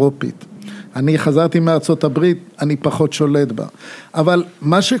בליגה האירופית. אני חזרתי מארצות הברית, אני פחות שולט בה. אבל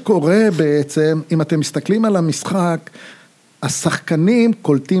מה שקורה בעצם, אם אתם מסתכלים על המשחק, השחקנים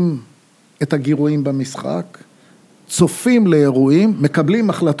קולטים את הגירויים במשחק, צופים לאירועים, מקבלים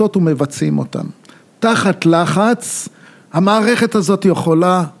החלטות ומבצעים אותם. תחת לחץ, המערכת הזאת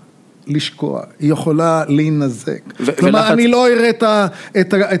יכולה לשקוע, היא יכולה להינזק. כלומר, אני לא אראה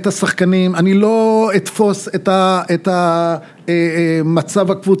את השחקנים, אני לא אתפוס את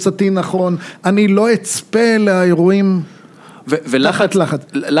המצב הקבוצתי נכון, אני לא אצפה לאירועים תחת לחץ.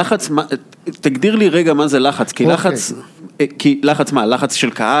 לחץ, תגדיר לי רגע מה זה לחץ, כי לחץ מה? לחץ של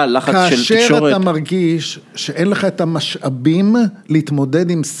קהל, לחץ של תקשורת? כאשר אתה מרגיש שאין לך את המשאבים להתמודד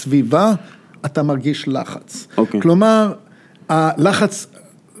עם סביבה, אתה מרגיש לחץ. כלומר, הלחץ,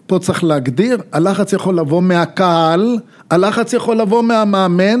 פה צריך להגדיר, הלחץ יכול לבוא מהקהל, הלחץ יכול לבוא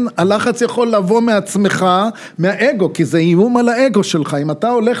מהמאמן, הלחץ יכול לבוא מעצמך, מהאגו, כי זה איום על האגו שלך, אם אתה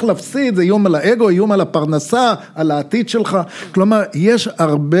הולך להפסיד, זה איום על האגו, איום על הפרנסה, על העתיד שלך, כלומר, יש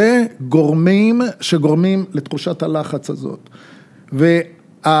הרבה גורמים שגורמים לתחושת הלחץ הזאת,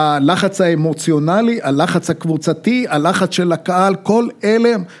 הלחץ האמוציונלי, הלחץ הקבוצתי, הלחץ של הקהל, כל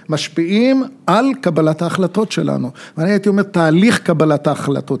אלה משפיעים על קבלת ההחלטות שלנו. ואני הייתי אומר, תהליך קבלת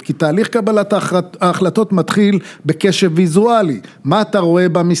ההחלטות, כי תהליך קבלת ההחלטות מתחיל בקשב ויזואלי. מה אתה רואה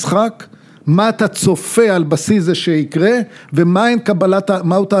במשחק? מה אתה צופה על בסיס זה שיקרה?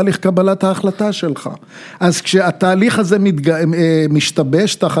 ומהו תהליך קבלת ההחלטה שלך? אז כשהתהליך הזה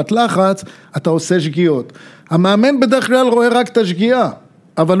משתבש תחת לחץ, אתה עושה שגיאות. המאמן בדרך כלל רואה רק את השגיאה.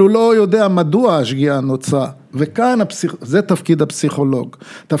 אבל הוא לא יודע מדוע השגיאה נוצרה, וכאן זה תפקיד הפסיכולוג.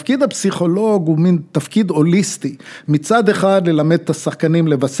 תפקיד הפסיכולוג הוא מין תפקיד הוליסטי, מצד אחד ללמד את השחקנים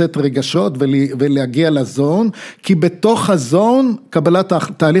לבסט רגשות ולהגיע לזון, כי בתוך הזון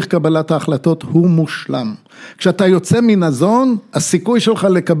תהליך קבלת ההחלטות הוא מושלם. כשאתה יוצא מן הזון, הסיכוי שלך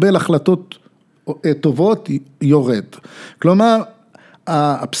לקבל החלטות טובות יורד. כלומר,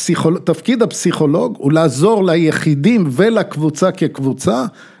 תפקיד הפסיכולוג הוא לעזור ליחידים ולקבוצה כקבוצה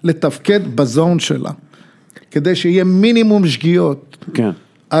לתפקד בזון שלה, כדי שיהיה מינימום שגיאות. כן.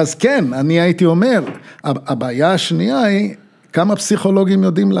 אז כן, אני הייתי אומר, הבעיה השנייה היא, כמה פסיכולוגים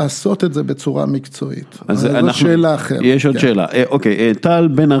יודעים לעשות את זה בצורה מקצועית? אז זו שאלה אחרת. יש עוד שאלה. אוקיי, טל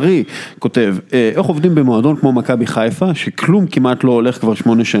בן ארי כותב, איך עובדים במועדון כמו מכבי חיפה, שכלום כמעט לא הולך כבר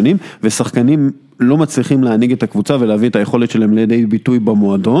 8 שנים, ושחקנים לא מצליחים להנהיג את הקבוצה ולהביא את היכולת שלהם לידי ביטוי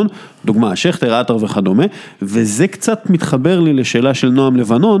במועדון, דוגמה, שכטר, עטר וכדומה, וזה קצת מתחבר לי לשאלה של נועם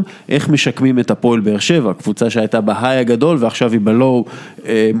לבנון, איך משקמים את הפועל באר שבע, קבוצה שהייתה בהיי הגדול ועכשיו היא בלואו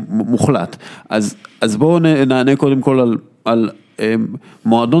מוחלט. אז בואו נענה קודם כל על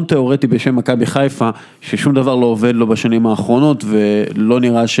מועדון תיאורטי בשם מכבי חיפה, ששום דבר לא עובד לו בשנים האחרונות, ולא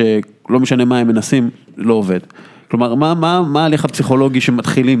נראה שלא משנה מה הם מנסים, לא עובד. כלומר, מה ההליך הפסיכולוגי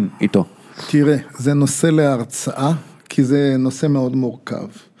שמתחילים איתו? תראה, זה נושא להרצאה, כי זה נושא מאוד מורכב.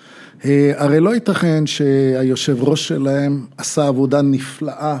 הרי לא ייתכן שהיושב ראש שלהם עשה עבודה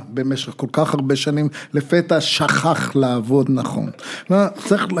נפלאה במשך כל כך הרבה שנים, לפתע שכח לעבוד נכון.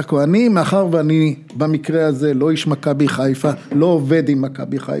 צריך לקרוא, אני מאחר ואני במקרה הזה לא איש מכבי חיפה, לא עובד עם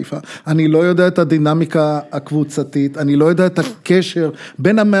מכבי חיפה, אני לא יודע את הדינמיקה הקבוצתית, אני לא יודע את הקשר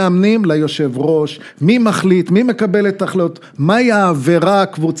בין המאמנים ליושב ראש, מי מחליט, מי מקבל את החלטות, מהי העבירה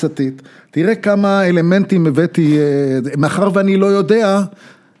הקבוצתית. תראה כמה אלמנטים הבאתי, מאחר ואני לא יודע,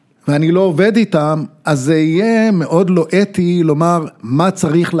 ואני לא עובד איתם, אז זה יהיה מאוד לא אתי לומר מה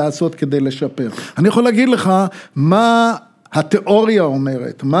צריך לעשות כדי לשפר. אני יכול להגיד לך מה התיאוריה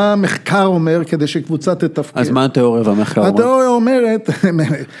אומרת, מה המחקר אומר כדי שקבוצה תתפקד. אז מה התיאוריה והמחקר אומר? התיאוריה אומרת,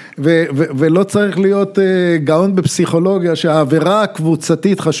 ולא צריך להיות גאון בפסיכולוגיה, שהעבירה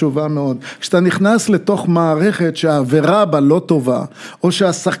הקבוצתית חשובה מאוד. כשאתה נכנס לתוך מערכת שהעבירה בה לא טובה, או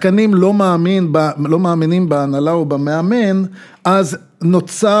שהשחקנים לא מאמינים בהנהלה או במאמן, אז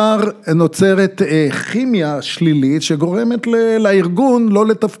נוצרת כימיה שלילית שגורמת לארגון לא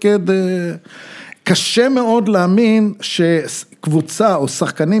לתפקד. קשה מאוד להאמין שקבוצה או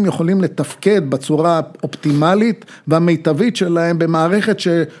שחקנים יכולים לתפקד בצורה אופטימלית והמיטבית שלהם במערכת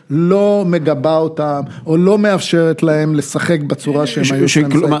שלא מגבה אותם או לא מאפשרת להם לשחק בצורה שהם היו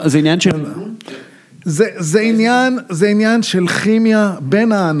שלהם. זה עניין של... זה עניין של כימיה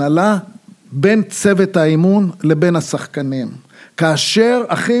בין ההנהלה, בין צוות האימון לבין השחקנים. כאשר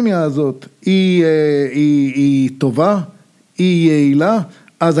הכימיה הזאת היא טובה, היא יעילה,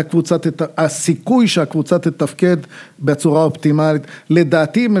 אז הסיכוי שהקבוצה תתפקד בצורה אופטימלית,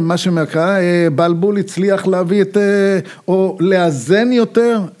 לדעתי ממה שמקרה, בלבול הצליח להביא או לאזן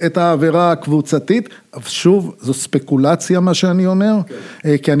יותר את העבירה הקבוצתית, שוב, זו ספקולציה מה שאני אומר,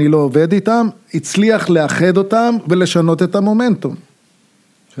 כי אני לא עובד איתם, הצליח לאחד אותם ולשנות את המומנטום.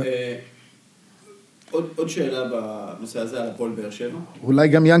 עוד שאלה בנושא הזה על הפועל באר שבע? אולי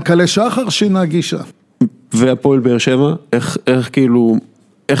גם ינקלה שחר שינה גישה. והפועל באר שבע, איך כאילו,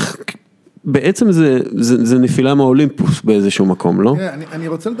 בעצם זה נפילה מהאולימפוס באיזשהו מקום, לא? אני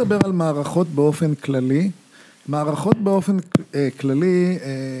רוצה לדבר על מערכות באופן כללי. מערכות באופן כללי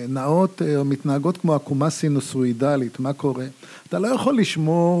נעות או מתנהגות כמו עקומה סינוסואידלית. מה קורה? אתה לא יכול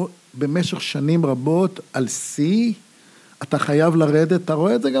לשמור במשך שנים רבות על שיא, אתה חייב לרדת, אתה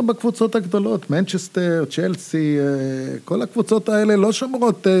רואה את זה גם בקבוצות הגדולות, מנצ'סטר, צ'לסי, כל הקבוצות האלה לא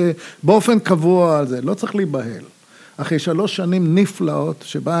שמרות באופן קבוע על זה, לא צריך להיבהל. אחרי 3 שנים נפלאות,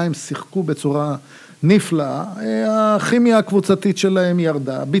 שבה הם שיחקו בצורה נפלאה, הכימיה הקבוצתית שלהם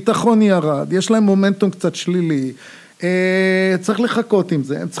ירדה, ביטחון ירד, יש להם מומנטום קצת שלילי, צריך לחכות עם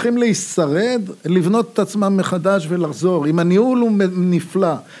זה, הם צריכים להישרד, לבנות את עצמם מחדש ולחזור, אם הניהול הוא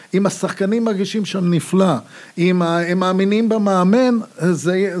נפלא, אם השחקנים מרגישים שם נפלא, אם הם מאמינים במאמן,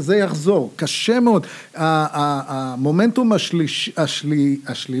 זה יחזור, קשה מאוד, המומנטום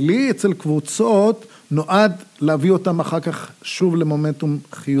השלילי אצל קבוצות, נועד להביא אותם אחר כך שוב למומנטום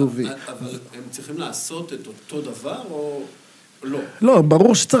חיובי. אבל הם צריכים לעשות את אותו דבר או לא? לא,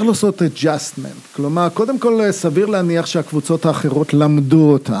 ברור שצריך לעשות adjustment. כלומר, קודם כל סביר להניח שהקבוצות האחרות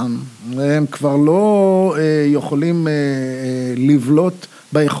למדו אותם. הם כבר לא יכולים לבלוט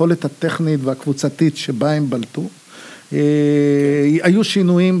ביכולת הטכנית והקבוצתית שבה הם בלטו. היו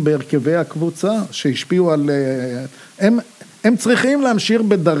שינויים בהרכבי הקבוצה שהשפיעו על... הם צריכים להמשיך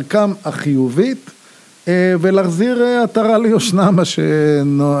בדרכם החיובית, ולהחזיר עטרה ליושנה, מה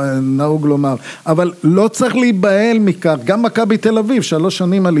שנהוג לומר. אבל לא צריך להיבהל מכך, גם מכבי תל אביב, 3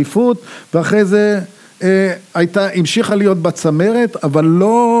 שנים אליפות, ואחרי זה המשיכה להיות בצמרת,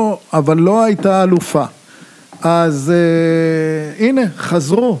 אבל לא הייתה אלופה. אז הנה,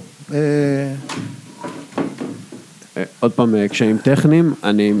 חזרו. עוד פעם, קשיים טכניים,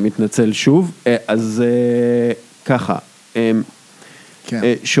 אני מתנצל שוב, אז ככה,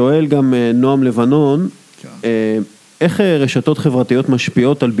 שואל גם נועם לבנון, איך רשתות חברתיות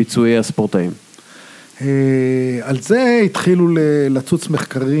משפיעות על ביצועי הספורטאים? על זה התחילו לצוץ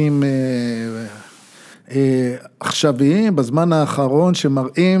מחקרים עכשוויים בזמן האחרון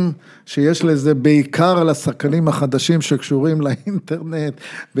שמראים שיש לזה בעיקר על השחקנים החדשים שקשורים לאינטרנט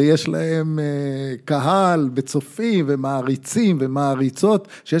ויש להם קהל וצופים ומעריצים ומעריצות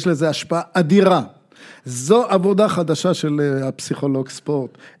שיש לזה השפעה אדירה. זו עבודה חדשה של הפסיכולוג ספורט.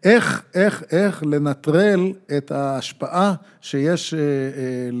 איך לנטרל את ההשפעה שיש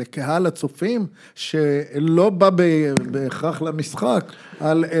לקהל הצופים, שלא בא בהכרח למשחק,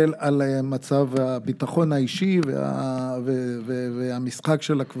 על מצב הביטחון האישי והמשחק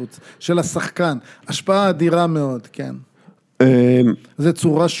של הקבוצה, של השחקן. השפעה אדירה מאוד, כן. זה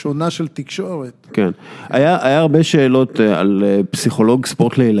צורה שונה של תקשורת. כן, היה הרבה שאלות על פסיכולוג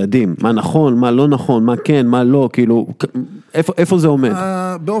ספורט לילדים, מה נכון, מה לא נכון, מה כן, מה לא, כאילו, איפה זה עומד?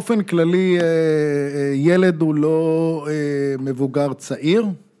 באופן כללי, ילד הוא לא מבוגר צעיר,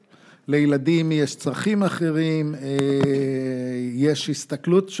 לילדים יש צרכים אחרים, יש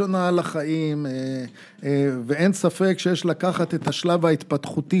הסתכלות שונה על החיים, ואין ספק שיש לקחת את השלב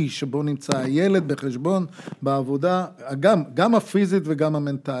ההתפתחותי שבו נמצא הילד בחשבון, בעבודה, גם הפיזית וגם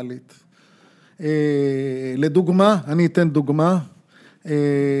המנטלית. לדוגמה, אני אתן דוגמה,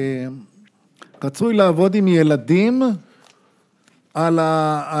 רצוי לעבוד עם ילדים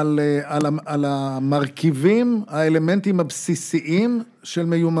על המרכיבים, האלמנטים הבסיסיים של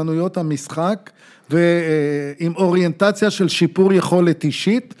מיומנויות המשחק, ועם אוריינטציה של שיפור יכולת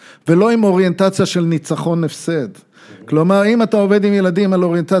אישית, ולא עם אוריינטציה של ניצחון הפסד. כלומר, אם אתה עובד עם ילדים על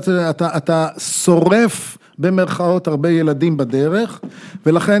אוריינטציה, אתה שורף במרכאות הרבה ילדים בדרך,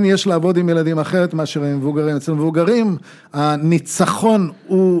 ולכן יש לעבוד עם ילדים אחרת מאשר עם מבוגרים. אצל מבוגרים, הניצחון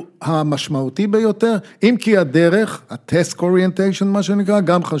הוא המשמעותי ביותר, אם כי הדרך, ה-task orientation, מה שנקרא,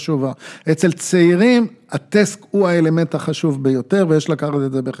 גם חשובה. אצל צעירים, ה-task הוא האלמנט החשוב ביותר, ויש לקחת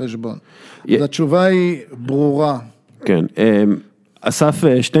את זה בחשבון. אז התשובה היא ברורה. כן, אסף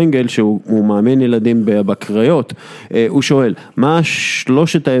שטנגל, שהוא מאמן ילדים בקריות, הוא שואל, מה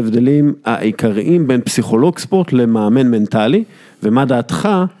שלושת ההבדלים העיקריים בין פסיכולוג ספורט למאמן מנטלי, ומה דעתך,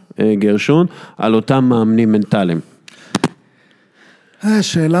 גרשון, על אותם מאמנים מנטליים?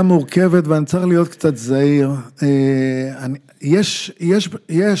 שאלה מורכבת, ואני צריך להיות קצת זהיר.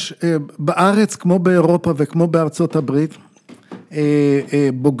 יש בארץ, כמו באירופה וכמו בארצות הברית,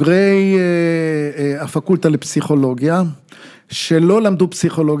 בוגרי הפקולטה לפסיכולוגיה, שלא למדו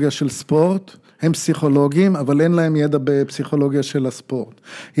פסיכולוגיה של ספורט, הם פסיכולוגים, אבל אין להם ידע בפסיכולוגיה של הספורט.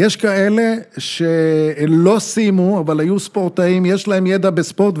 יש כאלה שלא סיימו, אבל היו ספורטאים, יש להם ידע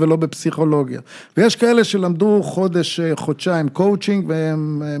בספורט ולא בפסיכולוגיה. ויש כאלה שלמדו חודשיים קואוצ'ינג,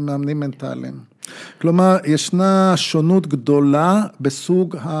 והם מאמנים מנטליים. כלומר, ישנה שונות גדולה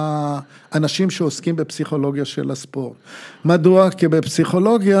בסוג האנשים שעוסקים בפסיכולוגיה של הספורט. מדוע? כי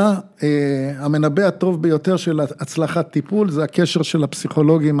בפסיכולוגיה, המנבא הטוב ביותר של הצלחת טיפול, זה הקשר של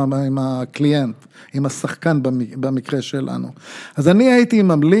הפסיכולוגי עם הקליינט, עם השחקן במקרה שלנו. אז אני הייתי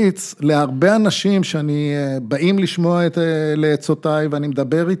ממליץ להרבה אנשים שאני באים לשמוע לעצותיי ואני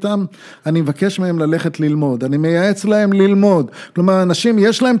מדבר איתם, אני מבקש מהם ללכת ללמוד, אני מייעץ להם ללמוד. כלומר, אנשים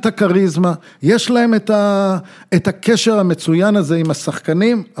יש להם את הקריזמה, יש להם את הקשר המצוין הזה עם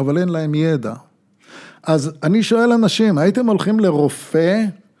השחקנים, אבל אין להם ידע. אז אני שואל אנשים, הייתם הולכים לרופא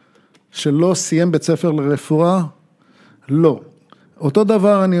שלא סיים בית ספר לרפואה? לא. אותו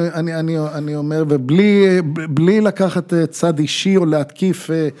דבר אני אומר, ובלי לקחת צד אישי או להתקיף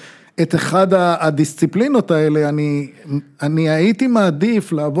את אחד הדיסציפלינות האלה, אני הייתי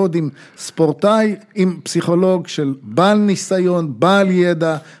מעדיף לעבוד עם ספורטאי, עם פסיכולוג של בעל ניסיון, בעל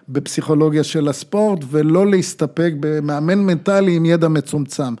ידע בפסיכולוגיה של הספורט, ולא להסתפק במאמן מנטלי עם ידע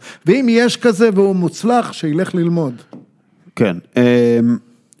מצומצם. ואם יש כזה והוא מוצלח, שילך ללמוד. כן,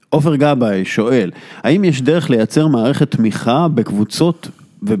 עופר גבאי שואל, האם יש דרך לייצר מערכת תמיכה בקבוצות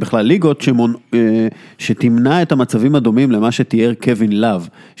ובכלל ליגות שתמנע את המצבים הדומים למה שתיאר קווין לב,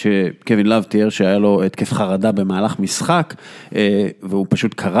 שקווין לב תיאר שהיה לו התקף חרדה במהלך משחק, והוא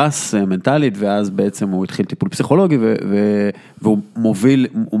פשוט קרס מנטלית, ואז בעצם הוא התחיל טיפול פסיכולוגי, והוא מוביל,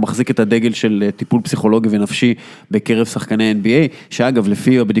 הוא מחזיק את הדגל של טיפול פסיכולוגי ונפשי בקרב שחקני NBA, שאגב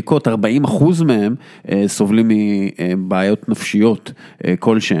לפי הבדיקות 40% מהם סובלים מבעיות נפשיות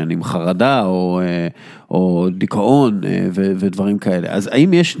כלשהן, עם חרדה או דיכאון ודברים כאלה. אז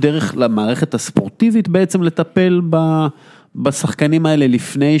האם יש דרך למערכת הספורטיבית בעצם לטפל בשחקנים האלה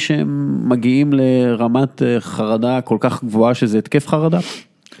לפני שהם מגיעים לרמת חרדה כל כך גבוהה שזה התקף חרדה?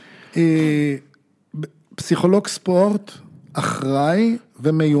 פסיכולוג ספורט אחראי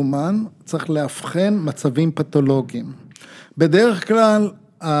ומיומן צריך להבחן מצבים פתולוגיים. בדרך כלל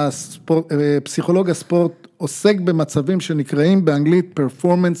פסיכולוג הספורט עוסק במצבים שנקראים באנגלית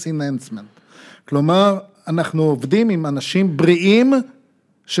performance enhancement. כלומר, אנחנו עובדים עם אנשים בריאים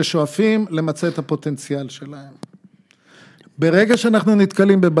ששואפים למצא את הפוטנציאל שלהם. ברגע שאנחנו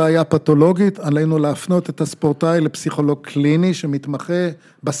נתקלים בבעיה פתולוגית, עלינו להפנות את הספורטאי לפסיכולוג קליני שמתמחה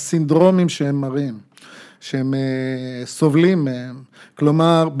בסינדרומים שהם מראים, שהם סובלים מהם.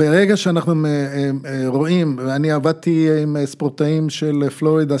 כלומר, ברגע שאנחנו רואים, ואני עבדתי עם ספורטאים של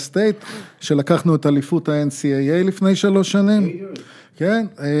פלורידה סטייט, שלקחנו את אליפות ה-NCAA לפני 3 שנים, כן,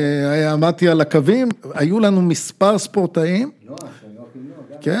 עמדתי על הקווים, היו לנו מספר ספורטאים,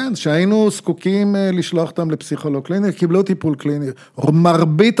 כן, שהיינו זקוקים לשלוח אותם לפסיכולוג קליני, קיבלו טיפול קליני.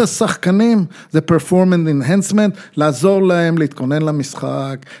 מרבית השחקנים זה performance enhancement, לעזור להם להתכונן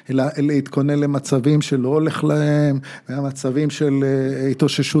למשחק, להתכונן למצבים שלא הולך להם, מצבים של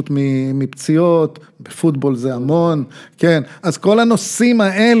התאוששות מפציעות, בפוטבול זה המון, כן. אז כל הנושאים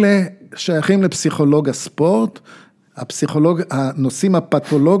האלה שייכים לפסיכולוג הספורט, הנושאים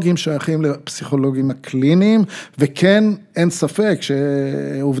הפתולוגיים שייכים לפסיכולוגים הקליניים, וכן, אין ספק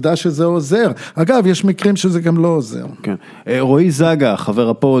שעובדה שזה עוזר. אגב, יש מקרים שזה גם לא עוזר. כן. רועי זגה, חבר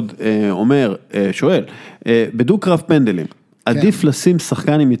הפוד, אומר, שואל, בדו-קרב פנדלים, עדיף לשים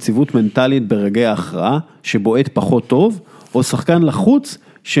שחקן עם יציבות מנטלית ברגעי ההכרעה, שבועט פחות טוב, או שחקן לחוץ,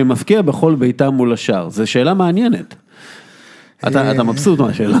 שמפקיע בכל ביתה מול השאר? זו שאלה מעניינת. אתה מבסוט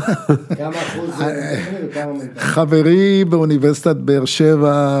מהשאלה. כמה אחוז וכמה מנטלית? חברי באוניברסיטת באר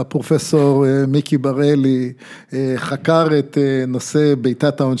שבע, פרופסור מיקי ברלי, חקר את נושא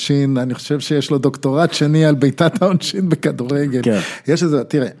ביתת העונשין, אני חושב שיש לו דוקטורט שני על ביתת העונשין בכדורגל. יש איזה,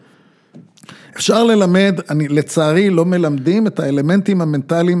 תראה, אפשר ללמד, לצערי לא מלמדים את האלמנטים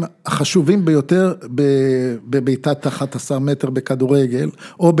המנטליים החשובים ביותר בביתת 11 מטר בכדורגל,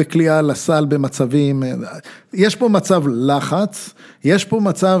 או בקליעה לסל במצבים, יש פה מצב לחץ, יש פה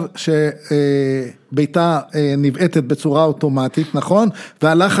מצב שביתה נבעטת בצורה אוטומטית, נכון?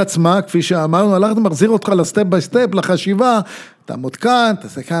 והלחץ מה? כפי שאמרנו, הלחץ מחזיר אותך לסטפ ביי סטפ, לחשיבה, אתה מותקן,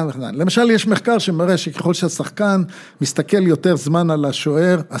 תעשה כאן וכן. למשל, יש מחקר שמראה שככל שהשחקן מסתכל יותר זמן על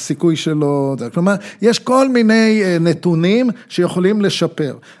השוער, הסיכוי שלו, כלומר, יש כל מיני נתונים שיכולים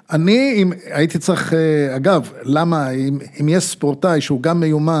לשפר. אני, הייתי צריך, אגב, למה, אם יש ספורטאי שהוא גם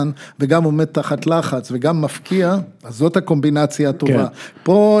מיומן, וגם עומד תחת לחץ, וגם מפקיע, אז זאת הקומבינציה הטובה. כן.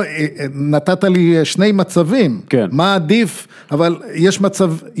 פה נתת לי שני מצבים, כן. מה עדיף, אבל יש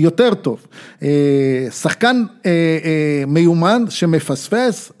מצב יותר טוב. שחקן מיומן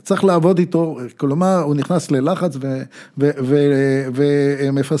שמפספס, צריך לעבוד איתו, כלומר, הוא נכנס ללחץ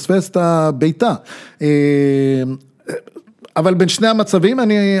ומפספס את הביתה. אבל בין שני המצבים,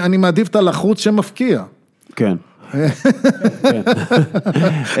 אני מעדיף את הלחוץ שמפקיע. כן.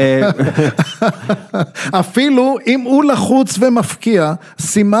 אפילו אם הוא לחוץ ומפקיע,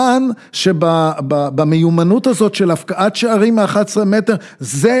 סימן שבמיומנות הזאת של הפקעת שערים מ-11 מטר,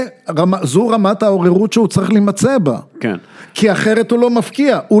 זו רמת העוררות שהוא צריך להימצא בה. כן. כי אחרת הוא לא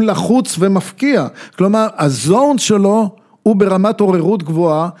מפקיע, הוא לחוץ ומפקיע. כלומר, הזון שלו הוא ברמת עוררות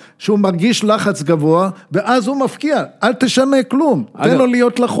גבוהה, שהוא מרגיש לחץ גבוה, ואז הוא מפקיע, אל תשנה כלום, תן לו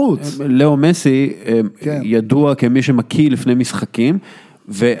להיות לחוץ. לאו מסי ידוע כמי שמקיא לפני משחקים,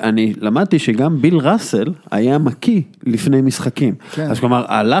 ואני למדתי שגם ביל ראסל היה מקיא לפני משחקים. אז כלומר,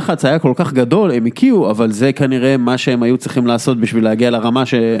 הלחץ היה כל כך גדול, הם הקיעו, אבל זה כנראה מה שהם היו צריכים לעשות בשביל להגיע לרמה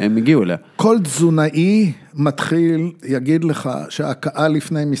שהם הגיעו אליה. כל תזונאי מתחיל, יגיד לך שההקאה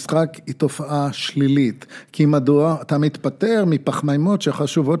לפני משחק היא תופעה שלילית. כי מדוע אתה מתפטר מפחמימות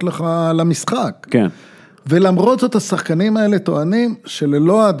שחשובות לך למשחק. כן. ולמרות זאת השחקנים האלה טוענים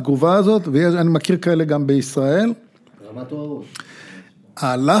שללא התגובה הזאת, ואני מכיר כאלה גם בישראל, רמת עוררות.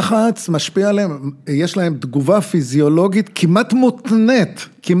 הלחץ משפיע עליהם, יש להם תגובה פיזיולוגית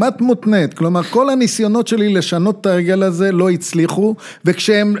כמעט מותנית, כלומר כל הניסיונות שלי לשנות את ההרגל הזה לא הצליחו,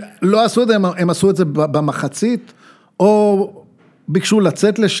 וכשהם לא עשו את זה, הם עשו את זה במחצית, או ביקשו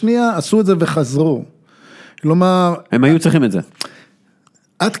לצאת לשנייה, עשו את זה וחזרו. כלומר... הם היו צריכים את זה.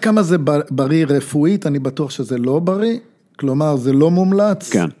 עד כמה זה בריא רפואית, אני בטוח שזה לא בריא, כלומר, זה לא מומלץ,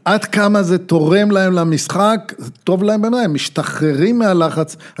 כן. עד כמה זה תורם להם למשחק, זה טוב להם באמת, הם משתחררים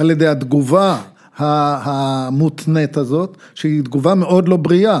מהלחץ על ידי התגובה המותנית הזאת, שהיא תגובה מאוד לא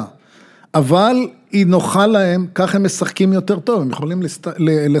בריאה, אבל היא נוחה להם, כך הם משחקים יותר טוב, הם יכולים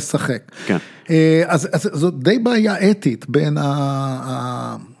לשחק. כן. אז זאת די בעיה אתית בין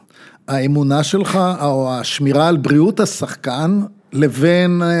האמונה שלך, או השמירה על בריאות השחקן,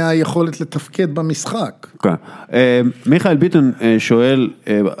 לבין היכולת לתפקד במשחק. כן. מיכאל ביטון שואל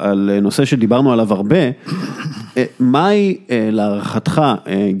על נושא שדיברנו עליו הרבה, מהי להערכתך,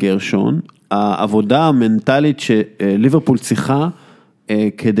 גרשון, העבודה המנטלית שליברפול צריכה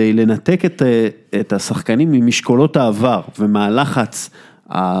כדי לנתק את השחקנים ממשקולות העבר ומהלחץ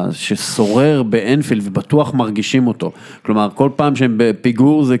ששורר באנפילד ובטוח מרגישים אותו. כלומר, כל פעם שהם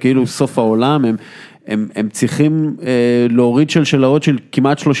בפיגור זה כאילו סוף העולם, הם צריכים להוריד שלשלאות של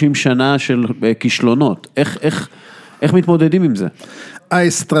כמעט 30 שנה של כישלונות. איך מתמודדים עם זה?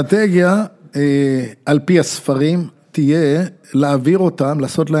 האסטרטגיה, על פי הספרים, תהיה להעביר אותם,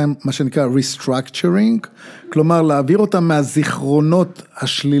 לעשות להם מה שנקרא restructuring, כלומר להעביר אותם מהזיכרונות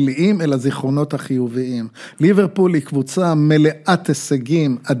השליליים אל הזיכרונות החיוביים. ליברפול היא קבוצה מלאת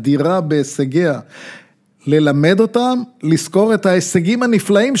הישגים, אדירה בהישגיה, ללמד אותם, לזכור את ההישגים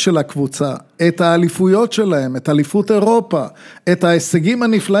הנפלאים של הקבוצה, את האליפויות שלהם, את אליפות אירופה, את ההישגים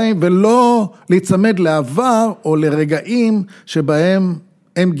הנפלאים, ולא להצמד לעבר או לרגעים שבהם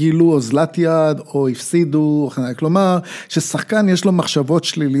הם גילו אוזלת יד או הפסידו, כלומר, ששחקן יש לו מחשבות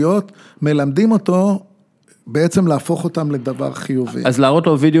שליליות, מלמדים אותו בעצם להפוך אותם לדבר חיובי. אז להראות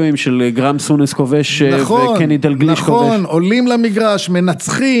לו וידאוים של גרם סונס כובש וקני דלגליש כובש. נכון, עולים למגרש,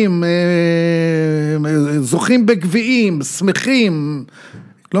 מנצחים, זוכים בגביעים, שמחים,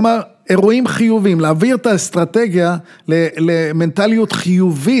 כלומר, אירועים חיוביים, להעביר את האסטרטגיה למנטליות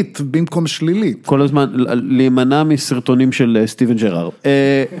חיובית במקום שלילית. כל הזמן, להימנע מסרטונים של סטיבן ג'רארד.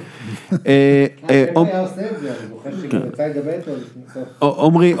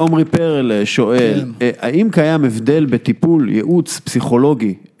 עומרי פרל שואל, האם קיים הבדל בטיפול, ייעוץ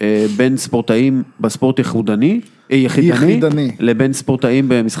פסיכולוגי בין ספורטאים בספורט יחידני לבין ספורטאים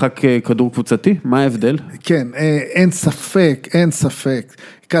במשחק כדור קבוצתי? מה ההבדל? כן, אין ספק, אין ספק.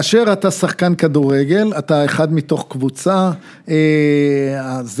 כאשר אתה שחקן כדורגל, אתה אחד מתוך קבוצה,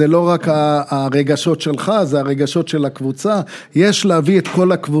 זה לא רק הרגשות שלך, זה הרגשות של הקבוצה, יש להביא את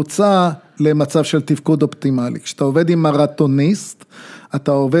כל הקבוצה למצב של תפקוד אופטימלי. כשאתה עובד עם מרתוניסט,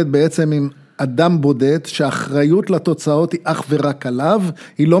 אתה עובד בעצם עם אדם בודד, שהאחריות לתוצאות היא אך ורק עליו,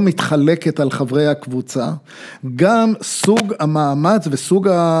 היא לא מתחלקת על חברי הקבוצה, גם סוג המאמץ וסוג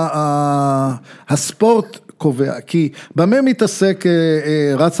הספורט קובע, כי במה מתעסק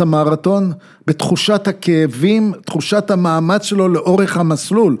רץ המרתון? בתחושת הכאבים, תחושת המאמץ שלו לאורך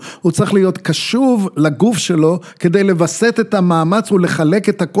המסלול, הוא צריך להיות קשוב לגוף שלו, כדי לבסט את המאמץ ולחלק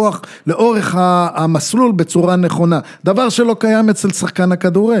את הכוח לאורך המסלול בצורה נכונה, דבר שלא קיים אצל שחקן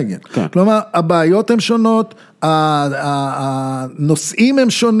הכדורגל, כן. כלומר הבעיות הן שונות, הנושאים הם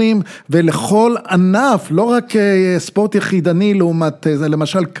שונים, ולכל ענף, לא רק ספורט יחידני לעומת,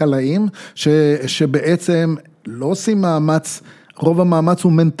 למשל קלעים, שבעצם לא עושים מאמץ, רוב המאמץ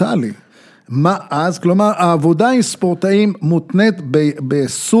הוא מנטלי. מה אז? כלומר, העבודה עם ספורטאים מותנית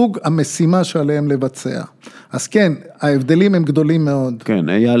בסוג המשימה שעליהם לבצע. אז כן, ההבדלים הם גדולים מאוד. כן,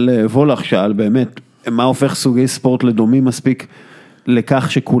 אייל וולך שאל באמת, מה הופך סוגי ספורט לדומים מספיק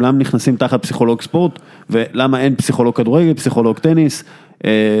לכך שכולם נכנסים תחת פסיכולוג ספורט, ולמה אין פסיכולוג כדורגל, פסיכולוג טניס,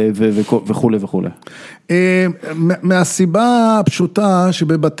 וכו' וכו'. מהסיבה הפשוטה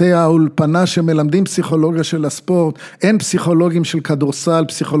שבבתי האולפנה שמלמדים פסיכולוגיה של הספורט, אין פסיכולוגים של כדורסל,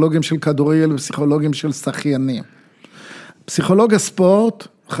 פסיכולוגים של כדורגל ופסיכולוגים של שחיינים. פסיכולוג הספורט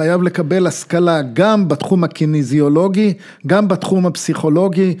חייב לקבל השכלה גם בתחום הקיניזיולוגי, גם בתחום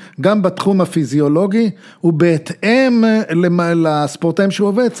הפסיכולוגי, גם בתחום הפיזיולוגי, ובהתאם לספורטאים שהוא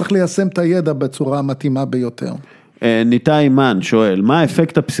עובד, צריך ליישם את הידע בצורה המתאימה ביותר. ניתאי אימן שואל, מה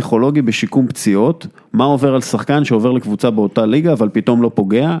האפקט הפסיכולוגי בשיקום פציעות? מה עובר על שחקן שעובר לקבוצה באותה ליגה, אבל פתאום לא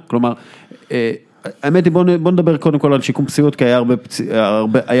פוגע? כלומר, האמת היא, בוא נדבר קודם כל על שיקום פציעות, כי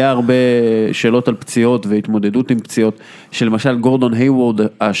היה הרבה שאלות על פציעות והתמודדות עם פציעות, שלמשל גורדון היוורד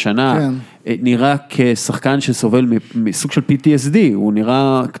השנה, נראה כשחקן שסובל מסוג של PTSD, הוא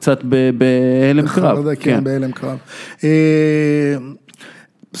נראה קצת בהלם קרב. כן, בהלם קרב.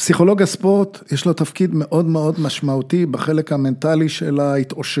 פסיכולוג הספורט יש לו תפקיד מאוד מאוד משמעותי בחלק המנטלי של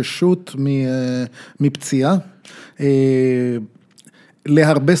ההתאוששות מפציעה.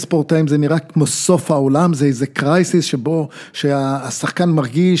 להרבה ספורטאים זה נראה כמו סוף העולם, זה איזה קרייסיס שבו שהשחקן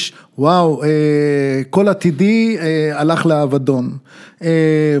מרגיש, וואו, כל עתידי הלך לאבדון.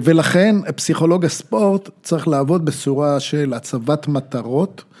 ולכן פסיכולוג הספורט צריך לעבוד בצורה של הצבת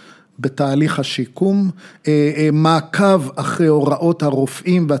מטרות, בתהליך השיקום, מעקב אחרי הוראות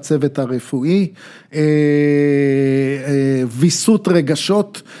הרופאים והצוות הרפואי, ויסות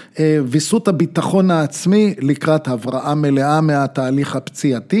רגשות, ויסות הביטחון העצמי לקראת הבראה מלאה מהתהליך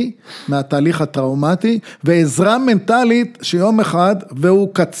הפציעתי, מהתהליך הטראומטי, ועזרה מנטלית שיום אחד, והוא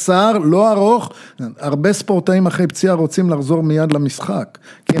קצר, לא ארוך, הרבה ספורטאים אחרי פציעה רוצים לחזור מיד למשחק,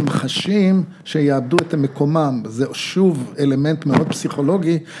 כי הם חשים שיאבדו את מקומם, זה שוב אלמנט מאוד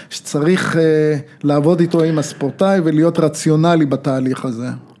פסיכולוגי, שצריך לעבוד איתו עם הספורטאי ולהיות רציונלי בתהליך הזה.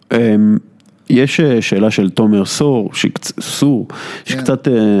 יש שאלה של תומר סור, שקצת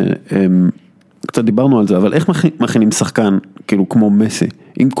דיברנו על זה, אבל איך מכינים שחקן, כאילו כמו מסי,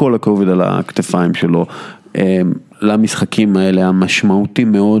 עם כל הכובד על הכתפיים שלו, למשחקים האלה,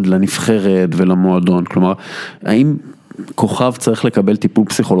 המשמעותיים מאוד לנבחרת ולמועדון, כלומר, האם כוכב צריך לקבל טיפול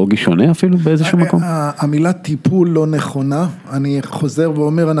פסיכולוגי שונה אפילו באיזשהו מקום? המילה טיפול לא נכונה, אני חוזר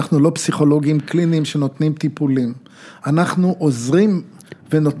ואומר, אנחנו לא פסיכולוגים קליניים שנותנים טיפולים, אנחנו עוזרים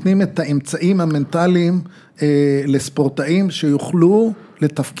ונותנים את האמצעים המנטליים לספורטאים שיוכלו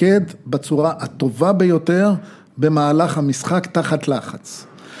לתפקד בצורה הטובה ביותר במהלך המשחק תחת לחץ.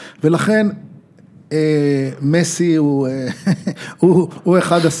 ולכן מסי הוא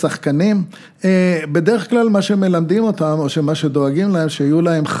אחד השחקנים, בדרך כלל מה שמלמדים אותם, או שמה שדואגים להם, שיהיו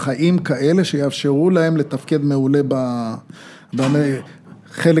להם חיים כאלה, שיאפשרו להם לתפקד מעולה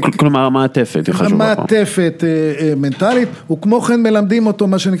חלק... כלומר, המעטפת היא חשובה. המעטפת מנטלית, וכמו כן מלמדים אותו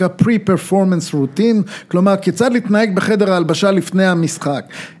מה שנקרא pre-performance routine, כלומר, כיצד להתנהג בחדר ההלבשה לפני המשחק.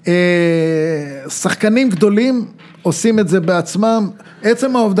 שחקנים גדולים עושים את זה בעצמם,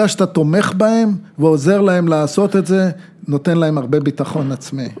 עצם העובדה שאתה תומך בהם, ועוזר להם לעשות את זה, נותן להם הרבה ביטחון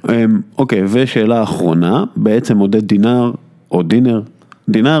עצמי. אוקיי, ושאלה אחרונה, בעצם עודד דינר, או דינר,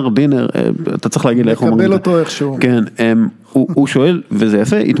 אתה צריך להגיד איך אומרים את זה. לקבל אותו איכשהו. כן, הוא שואל, וזה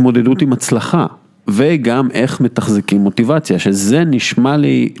יפה, התמודדות עם הצלחה, וגם איך מתחזקים מוטיבציה, שזה נשמע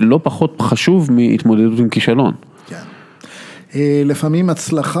לי לא פחות חשוב מהתמודדות עם כישלון. כן. לפעמים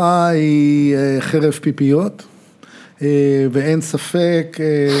הצלחה היא חרב פיפיות, ואין ספק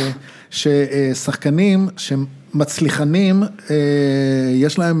ששחקנים מצליחנים,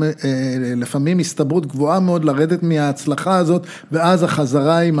 יש להם לפעמים הסתברות גבוהה מאוד לרדת מההצלחה הזאת, ואז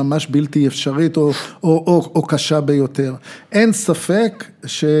החזרה היא ממש בלתי אפשרית או קשה ביותר. אין ספק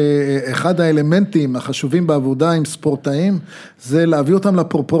שאחד האלמנטים החשובים בעבודה עם ספורטאים, זה להביא אותם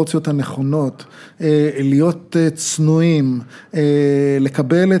לפרופורציות הנכונות, להיות צנועים,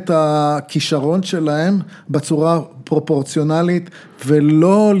 לקבל את הכישרון שלהם בצורה פרופורציונלית,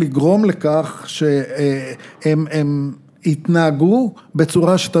 ולא לגרום לכך שהם התנהגו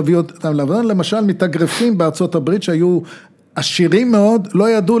בצורה שתביא אותם לבן. למשל, מתאגרפים בארצות הברית שהיו עשירים מאוד, לא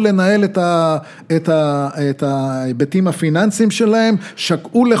ידעו לנהל את ההיבטים הפיננסיים שלהם,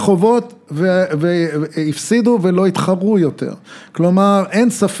 שקעו לחובות והפסידו ולא התחרו יותר. כלומר, אין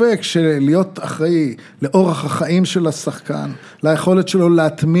ספק שלהיות אחראי לאורח החיים של השחקן, ליכולת שלו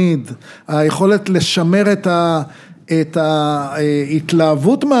להתמיד, היכולת לשמר את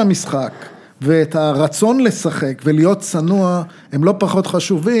ההתלהבות מהמשחק, ואת הרצון לשחק ולהיות צנוע, הם לא פחות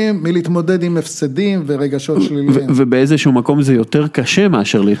חשובים מלהתמודד עם הפסדים ורגשות שליליים. ובאיזשהו מקום זה יותר קשה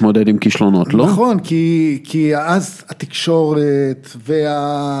מאשר להתמודד עם כישלונות, לא? נכון, כי אז התקשורת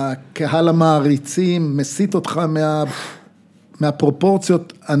והקהל המעריצים מסית אותך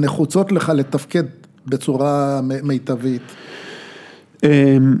מהפרופורציות הנחוצות לך לתפקד בצורה מיטבית.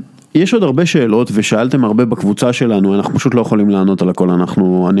 יש עוד הרבה שאלות, ושאלתם הרבה בקבוצה שלנו, אנחנו פשוט לא יכולים לענות על הכל,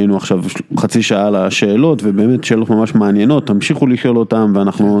 אנחנו ענינו עכשיו חצי שעה על השאלות, ובאמת שאלות ממש מעניינות, תמשיכו לשאול אותם,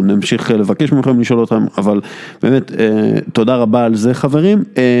 ואנחנו נמשיך לבקש מכם לשאול אותם, אבל באמת, תודה רבה על זה חברים.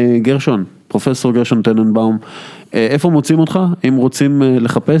 גרשון, פרופסור גרשון טננבאום, איפה מוצאים אותך? אם רוצים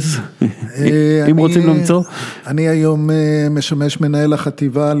לחפש? אם רוצים למצוא? אני היום משמש מנהל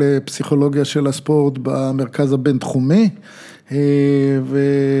החטיבה לפסיכולוגיה של הספורט במרכז הבינתחומי,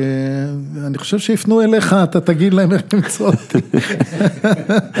 ואני חושב שיפנו אליך, אתה תגיד להם איך למצוא אותי.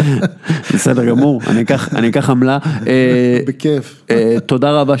 בסדר גמור, אני אקח עמלה. בכיף.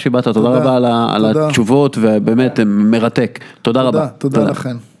 תודה רבה שבאת, תודה רבה על התשובות, ובאמת מרתק. תודה רבה. תודה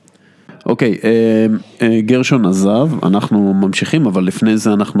לכם. אוקיי, גרשון עזב, אנחנו ממשיכים, אבל לפני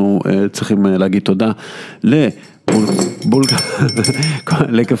זה אנחנו צריכים להגיד תודה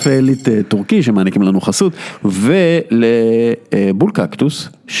לקפה אליט טורקי שמעניקים לנו חסות, ולבול קקטוס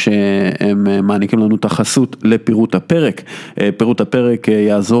שהם מעניקים לנו את החסות לפירוט הפרק. פירוט הפרק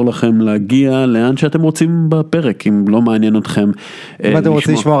יעזור לכם להגיע לאן שאתם רוצים בפרק, אם לא מעניין אתכם. אם אתם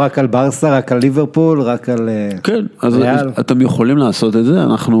רוצים לשמוע רק על ברסה, רק על ליברפול, רק על... כן, אז אתם יכולים לעשות את זה,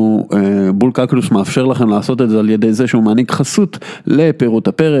 בול קקטוס מאפשר לכם לעשות את זה על ידי זה שהוא מעניק חסות לפירוט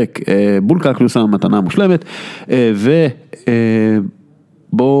הפרק, בול קקטוס המתנה המושלמת,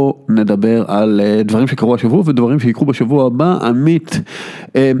 ובואו נדבר על דברים שקרו השבוע ודברים שיקרו בשבוע הבא. עמית,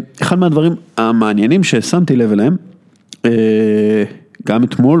 אחד מהדברים המעניינים ששמתי לב אליהם, גם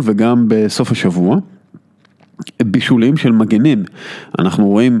אתמול וגם בסוף השבוע, בישולים של מגנים. אנחנו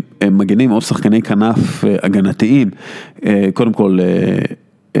רואים מגנים או שחקני כנף הגנתיים, קודם כל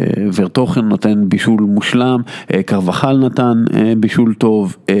ורטוכן נותן בישול מושלם, קרבחל נתן בישול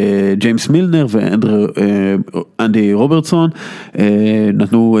טוב, ג'יימס מילנר ואנדי רוברטסון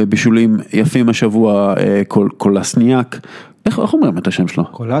נתנו בישולים יפים השבוע, קולסניאק, איך אומרים את השם שלו?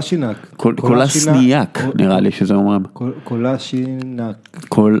 קולסניאק, נראה לי שזה אומרים.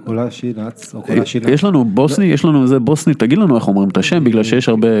 קולשינץ. יש לנו בוסני, יש לנו זה בוסני, תגיד לנו איך אומרים את השם, בגלל שיש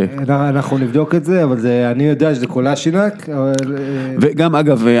הרבה... אנחנו נבדוק את זה, אבל אני יודע שזה קולשינק. וגם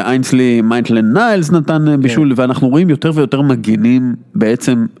אגב, אינסלי מיינטלן ניילס נתן בישול, ואנחנו רואים יותר ויותר מגינים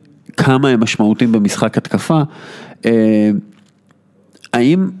בעצם כמה הם משמעותיים במשחק התקפה.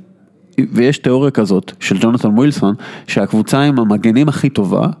 האם... ויש תיאוריה כזאת של ג'ונתן ווילסון, שהקבוצה עם המגנים הכי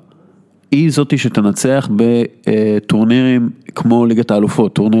טובה, היא זאתי שתנצח בטורנירים כמו ליגת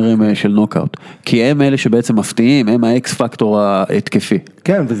האלופות, טורנירים של נוקאוט, כי הם אלה שבעצם מפתיעים, הם האקס פקטור ההתקפי.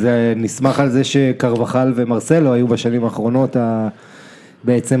 כן, וזה נסמך על זה שקרבחל ומרסלו היו בשנים האחרונות,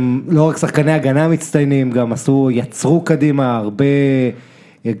 בעצם לא רק שחקני הגנה מצטיינים, גם יצרו קדימה הרבה,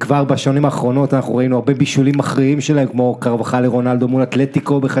 כבר בשנים האחרונות אנחנו ראינו הרבה בישולים מכריעים שלהם, כמו קרבחל לרונלדו מול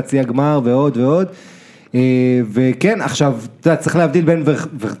אתלטיקו בחצי הגמר ועוד ועוד, וכן, עכשיו צריך להבדיל בין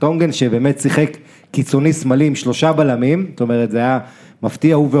ורטונגן שבאמת שיחק קיצוני שמאלי עם 3 בלמים, זאת אומרת זה היה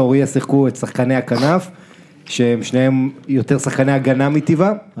מפתיע, הוא ואוריה שיחקו את שחקני הכנף, שהם שניהם יותר שחקני הגנה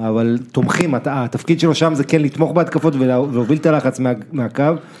מטבע, אבל תומכים, התפקיד שלו שם זה כן לתמוך בהתקפות ולהוביל את הלחץ מהקו,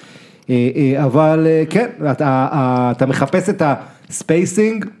 אבל כן, אתה מחפש את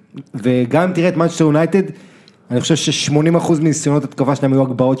הספייסינג, וגם אם תראה את מנצ'סטר יונייטד, אני חושב ש80% מניסיונות התקפה שלהם היו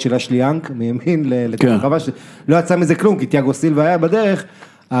הגבהות של אשלי יאנג, מימין לתקפה, לא יצא מזה כלום, כי תיאגו סילבה היה בדרך,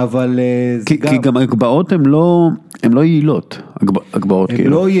 אבל כי גם הגבהות הן לא יעילות, הגבהות הן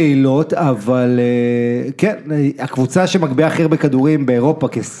לא יעילות, אבל כן, הקבוצה שמגביה הכי הרבה בכדורים באירופה,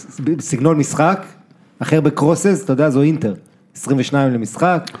 כסגנון משחק, הכי הרבה קרוסס, אתה יודע, זו אינטר, 22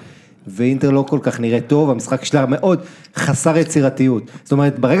 למשחק, ואינטר לא כל כך נראה טוב, המשחק שלה מאוד חסר יצירתיות, זאת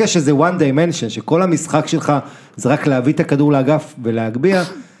אומרת, ברגע שזה one dimension, שכל המשחק שלך זה רק להביא את הכדור לאגף ולהגביה,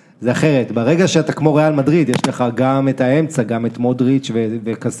 זה אחרת, ברגע שאתה כמו ריאל מדריד, יש לך גם את האמצע, גם את מודריץ'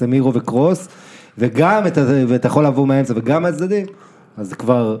 וקסמירו וקרוס, וגם ואתה יכול לבוא מהאמצע וגם מהצדדים, אז זה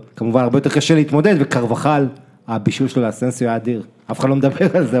כבר כמובן הרבה יותר קשה להתמודד, וקרבחל, הבישול שלו לאסנסיו היה אדיר, אף אחד לא מדבר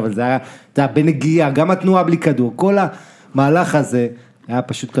על זה, אבל זה היה בנגיעה, גם התנועה בלי כדור, כל המהלך הזה היה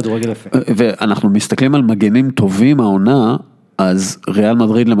פשוט כדורגל יפה. ואנחנו מסתכלים על מגנים טובים העונה, אז ריאל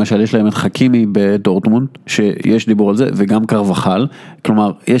מדריד למשל יש להם את חכימי בדורטמונד, שיש דיבור על זה, וגם קרבחל,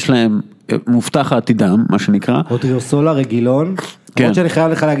 כלומר יש להם מובטח העתידם, מה שנקרא. אודריוסולה, רגילון, עוד שאני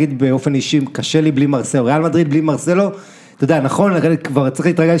חייב לך להגיד באופן אישי, קשה לי בלי מרסלו, ריאל מדריד בלי מרסלו, אתה יודע, נכון, כבר צריך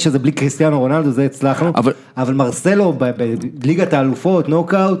להתרגל שזה בלי קריסטיאנו רונלדו, זה הצלחנו, אבל מרסלו בליגת האלופות,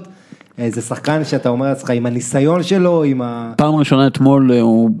 נוקאוט, זה שחקן שאתה אומר לעצמך, עם הניסיון שלו, עם פעם ראשונה אתמול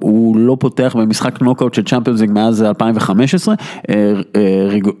הוא לא פותח במשחק נוקאוט של צ'אמפיונס ליג מאז 2015,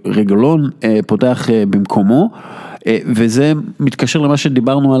 רגולון פותח במקומו, וזה מתקשר למה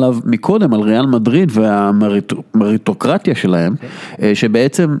שדיברנו עליו מקודם, על ריאל מדריד והמריטוקרטיה שלהם,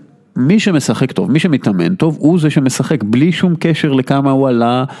 שבעצם מי שמשחק טוב, מי שמתאמן טוב, הוא זה שמשחק בלי שום קשר לכמה הוא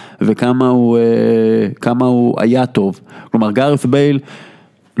עלה וכמה הוא היה טוב. כלומר, גארת בייל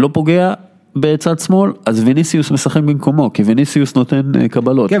לא פוגע בצד שמאל, אז ויניסיוס משחק במקומו, כי ויניסיוס נותן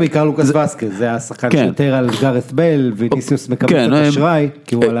קבלות. כן, בעיקר לוקאס וסקז, זה השחקן שיותר על גארת בייל, ויניסיוס מקבל את אשראי,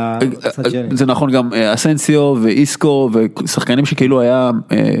 כי הוא על הצד שני. זה נכון גם אסנסיו ואיסקו, ושחקנים שכאילו היה,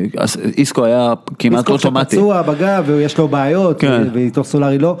 איסקו היה כמעט אוטומטי. איסקו שפצוע בגב, ויש לו בעיות, ואיתו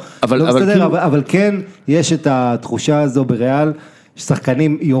סולארי לא מסתדר, אבל כן, יש את התחושה הזו בריאל,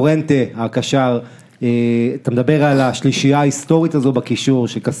 ששחקנים יורנטה, הקשר, אתה מדבר על השלישייה ההיסטורית הזו בקישור,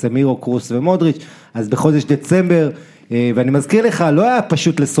 שקסמירו, קרוס ומודריץ', אז בחודש דצמבר, ואני מזכיר לך, לא היה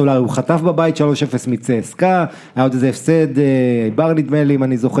פשוט לסולארי, הוא חטף בבית 3-0 מצסקה, היה עוד איזה הפסד, בר נדמה לי אם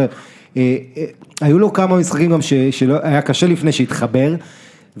אני זוכר, היו לו כמה משחקים גם שהיה קשה לפני שהתחבר,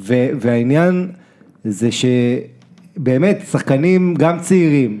 והעניין זה שבאמת שחקנים גם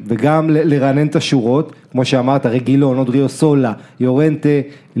צעירים, וגם לרענן את השורות, כמו שאמרת, רגילון, אודריוסולה, יורנטה,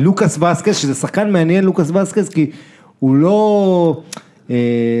 לוקאס וסקס, שזה שחקן מעניין לוקאס וסקס, כי הוא לא,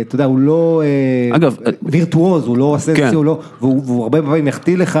 אתה יודע, הוא לא וירטואוז, הוא לא אסנסיו, והוא הרבה פעמים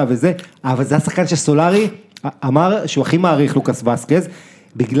יחטיא לך וזה, אבל זה השחקן שסולארי אמר שהוא הכי מעריך לוקאס וסקס,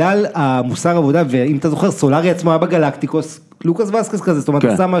 בגלל המוסר עבודה, ואם אתה זוכר, סולארי עצמו היה בגלקטיקוס, לוקאס וסקס כזה, זאת אומרת,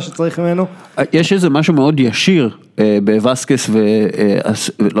 עשה מה שצריך ממנו. יש איזה משהו מאוד ישיר בווסקס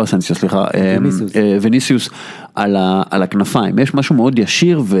לא אסנסיו, סליחה, ויניסיוס על הכנפיים. יש משהו מאוד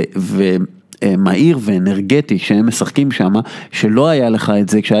ישיר ומהיר ואנרגטי שהם משחקים שם, שלא היה לך את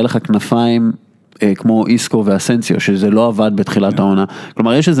זה כשהיה לך כנפיים כמו איסקו ואסנסיו, שזה לא עבד בתחילת העונה.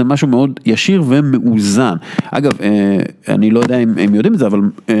 כלומר, יש איזה משהו מאוד ישיר ומאוזן. אגב, אני לא יודע אם הם יודעים את זה, אבל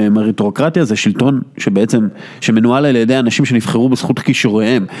מריטוקרטיה זה שלטון שבעצם, שמנוהל על ידי אנשים שנבחרו בזכות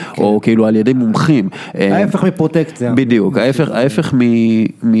כישוריהם, או כאילו על ידי מומחים. ההפך מפרוטקציה. בדיוק, ההפך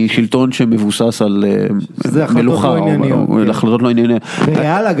משלטון שמבוסס על מלוכה, או החלטות לא ענייניות.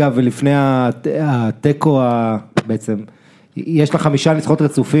 וריאל אגב, ולפני הטקו בעצם, יש לה 5 ניצחונות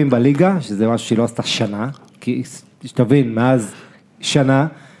רצופים בליגה, שזה משהו שהיא לא עשתה שנה, כי שתבין, מאז שנה,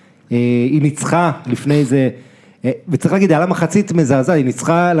 היא ניצחה לפני זה, וצריך להגיד, היה לה מחצית מזעזעת, היא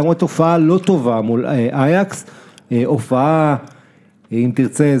ניצחה למרות הופעה לא טובה מול אייקס, הופעה, אם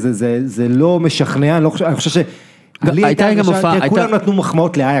תרצה, זה לא משכנע, אני חושב הייתה גם הופעה, כולם נתנו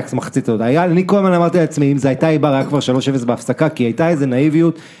מחמאות לאייקס מחצית עוד, אני כל הזמן אמרתי לעצמי, אם זה הייתה איבר, היה כבר 3-0 בהפסקה, כי הייתה איזה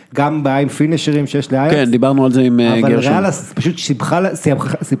נאיביות, גם בעין פינשרים שיש לאייקס. כן, דיברנו על זה עם גרשון. אבל ריאל פשוט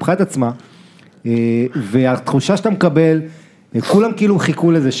סיפחה את עצמה, והתחושה שאתה מקבל, כולם כאילו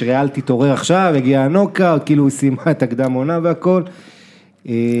חיכו לזה, שריאל תתעורר עכשיו, הגיע הנוקה, כאילו היא סיימה את הקדם עונה והכל,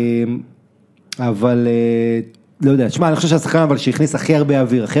 אבל לא יודע, תשמע, אני חושב שהשחקן אבל שהכניס הכי הרבה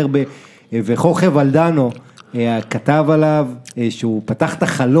אוויר, הכי הרבה, וחוכב ולדנו, כתב עליו, שהוא פתח את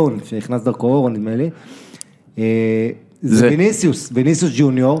החלון, שהכנס דרכו אורו, נדמה לי, זה ויניסיוס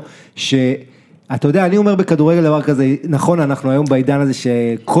ג'וניור, שאתה יודע, אני אומר בכדורגל דבר כזה, נכון, אנחנו היום בעידן הזה,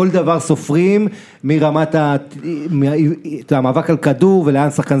 שכל דבר סופרים, מרמת המאבק על כדור, ולאן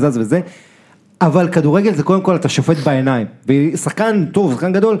שחקן זז וזה, אבל כדורגל זה קודם כל אתה שופט בעיניים, ושחקן טוב,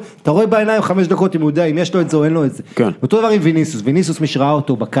 שחקן גדול, אתה רואה בעיניים 5 דקות אם הוא יודע, אם יש לו את זה או אין לו את זה. כן. אותו דבר עם ויניסיוס מי שראה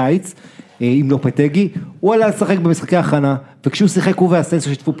אותו בקיץ, עם לופטגי, הוא עלה לשחק במשחקי הכנה, וכשהוא שיחק הוא והסטנסו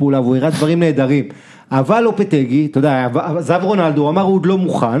שתפו פעולה, והוא הראה דברים נהדרים, אבל לופטגי, אתה יודע, זב רונלדו, אמר הוא עוד לא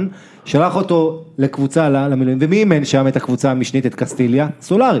מוכן, שלח אותו לקבוצה למילואים, ומי אימן שם את הקבוצה המשנית, את קסטיליה?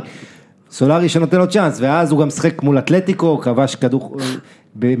 סולארי שנותן לו צ'אנס, ואז הוא גם שחק מול אתלטיקו, כבש כדור,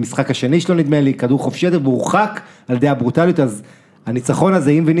 במשחק השני שלו נדמה לי, כדור חופשי יותר, והוא הורחק על ידי הברוטליות, אז הניצחון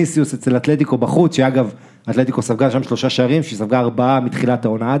הזה עם ויניסיוס אצל אתלטיקו בחוץ, שאגב, אתלטיקו ספגה שם 3 שערים, שהיא ספגה 4 מתחילת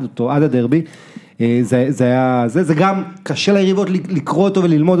העונה, עד הדרבי, זה גם קשה ליריבות לקרוא אותו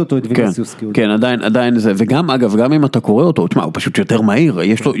וללמוד אותו, את ויניסיוס. כן, עדיין זה, וגם אגב, גם אם אתה קורא אותו, תשמע, הוא פשוט יותר מהיר,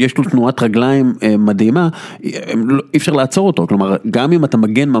 יש לו תנועת רגליים מדהימה, אי אפשר לעצור אותו, כלומר, גם אם אתה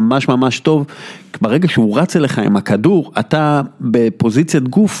מגן ממש ממש טוב, ברגע שהוא רץ אליך עם הכדור, אתה בפוזיציית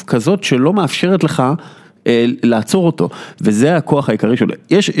גוף כזאת שלא מאפשרת לך, לעצור אותו, וזה הכוח העיקרי שלו.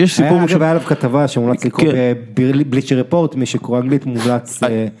 יש סיפור... היה עליו כתבה שמומלץ לקרוא בבליצ'ר רפורט, מי שקורא אנגלית מומלץ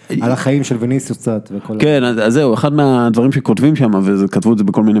על החיים של ויניסיוס קצת. כן, אז זהו, אחד מהדברים שכותבים שם, וכתבו את זה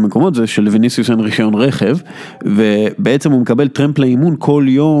בכל מיני מקומות, זה שלוויניסיוס אין רישיון רכב, ובעצם הוא מקבל טרמפ לאימון כל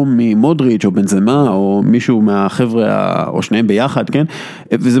יום ממודריץ' או בנזמה, או מישהו מהחבר'ה, או שניהם ביחד, כן?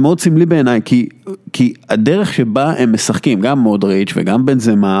 וזה מאוד סמלי בעיניי, כי הדרך שבה הם משחקים, גם מודריץ' וגם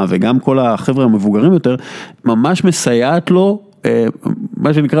בנזמה, וגם כל החבר'ה המבוגרים יותר, ממש מסייעת לו,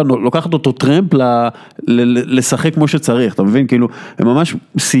 מה שנקרא, לוקחת אותו טרמפ לשחק כמו שצריך, אתה מבין? כאילו, הם ממש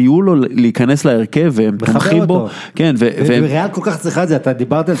סייעו לו להיכנס להרכב, והם תומכים בו. כן, וריאל כל כך צריכה את זה, אתה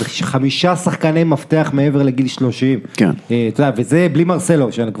דיברת על זה, 5 שחקני מפתח מעבר לגיל 30. כן. אתה יודע, וזה בלי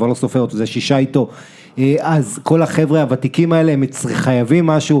מרסלו, שאני כבר לא סופר אותו, זה 6 איתו. אז כל החבר'ה הוותיקים האלה, הם חייבים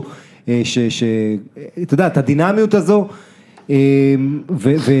משהו, אתה יודע, את הדינמיות הזו,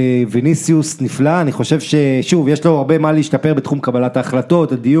 וויניסיוס נפלא, אני חושב ששוב, יש לו הרבה מה להשתפר בתחום קבלת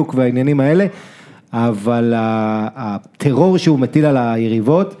ההחלטות, הדיוק והעניינים האלה, אבל הטרור שהוא מטיל על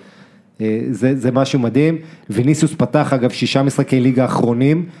היריבות, זה משהו מדהים. ויניסיוס פתח אגב 6 משחקי ליגה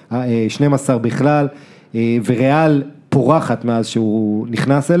האחרונים, 12 בכלל, וריאל פורחת מאז שהוא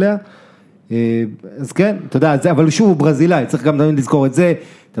נכנס אליה, אז כן, אתה יודע, אבל שוב הוא ברזילאי, צריך גם לזכור את זה,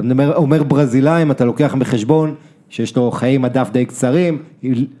 אתה אומר ברזילאים, אתה לוקח בחשבון, שיש לו חיי מדף די קצרים,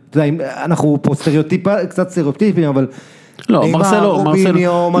 אנחנו פה קצת סטריאוטיפים, אבל לא, מרסלו,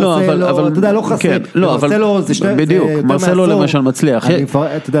 אתה יודע, לא חסר, מרסלו זה שני, בדיוק, מרסלו למשל מצליח,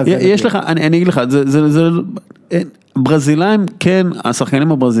 יש לך, אני אגיד לך, ברזילאים, כן,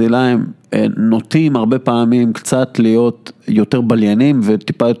 השחקנים הברזילאים נוטים הרבה פעמים קצת להיות יותר בליינים,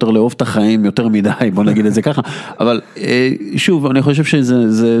 וטיפה יותר לאהוב את החיים יותר מדי, בוא נגיד את זה ככה, אבל שוב, אני חושב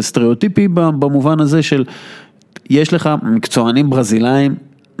שזה סטריאוטיפי במובן הזה של, יש לך מקצוענים ברזילאים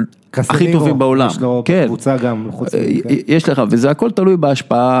הכי טובים בעולם. יש לו קבוצה גם. יש לך, וזה הכל תלוי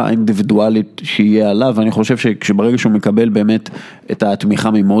בהשפעה האינדיבידואלית שיהיה עליו, ואני חושב שכשברגע שהוא מקבל באמת את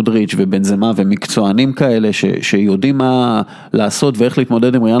התמיכה ממודריץ' ובנזמה ומקצוענים כאלה שיודעים מה לעשות ואיך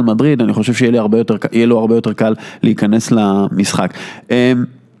להתמודד עם ריאל מדריד, אני חושב שיהיה לו הרבה יותר קל להיכנס למשחק.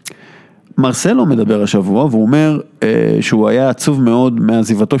 מרסלו מדבר השבוע, והוא אומר שהוא היה עצוב מאוד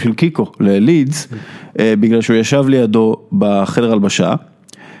מעזיבתו של קיקו ללידס, בגלל שהוא ישב לידו בחדר הלבשה,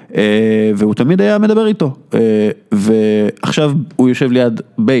 והוא תמיד היה מדבר איתו, ועכשיו הוא יושב ליד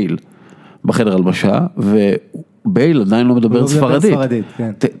בייל בחדר הלבשה, ובייל עדיין לא מדבר ספרדית.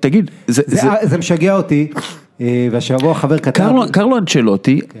 תגיד, זה משגע אותי, והשבוע חבר כתב. קרלו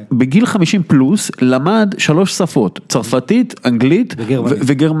אנצ'לוטי, בגיל 50 פלוס, למד 3 שפות, צרפתית, אנגלית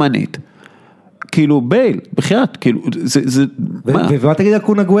וגרמנית. כאילו בייל, בחייאת, כאילו, זה, מה? ומה תגיד על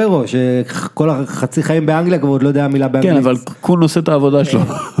קון אגוארו, שכל החצי חיים באנגליה, כבר עוד לא יודע מילה באנגלית. כן, אבל קון עושה את העבודה שלו.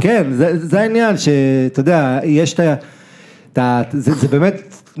 כן, זה העניין, שאתה יודע, יש את זה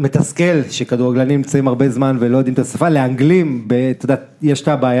באמת מתסכל שכדורגלנים נמצאים הרבה זמן ולא יודעים את השפה, לאנגלים, אתה יודע, יש את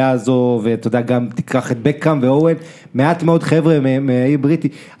הבעיה הזו, ואתה יודע, גם תיקח את בקאם ואורן, מעט מאוד חבר'ה מהאי בריטי,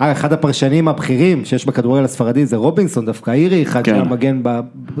 אחד הפרשנים הבכירים שיש בכדורגל הספרדי, זה רובינסון דווקא, אירי, אחד שמגן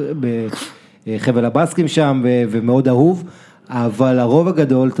בחבל הבסקים שם, ומאוד אהוב, אבל הרוב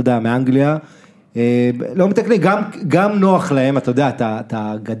הגדול, אתה יודע, מאנגליה, לא מתקני, גם נוח להם, אתה יודע,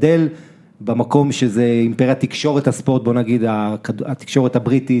 אתה גדל, במקום שזה אימפריה תקשורת הספורט, בוא נגיד, התקשורת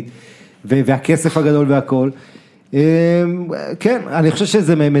הבריטית, והכסף הגדול והכל. כן, אני חושב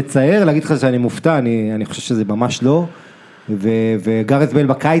שזה מצער, להגיד לך שאני מופתע, אני חושב שזה ממש לא, וגארת' בייל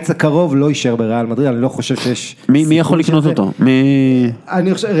בקיץ הקרוב לא יישאר בריאל מדריד, אני לא חושב שיש... מי יכול לקנות אותו?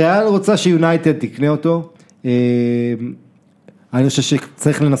 אני חושב, ריאל רוצה שיונייטד תקנה אותו, אני חושב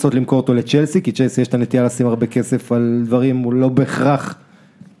שצריך לנסות למכור אותו לצ'לסי, כי צ'לסי יש את הנטייה לשים הרבה כסף על דברים, לא בהכרח,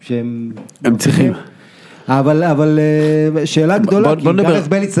 שהם צריכים. אבל שאלה גדולה, כי גארת'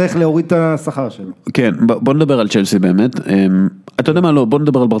 בייל צריך להוריד את השכר שלו. כן, בוא נדבר על צ'לסי באמת. אתה יודע מה, לא, בוא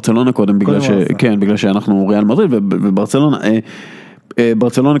נדבר על ברצלונה קודם, בגלל שאנחנו ריאל מדריד, וברצלונה,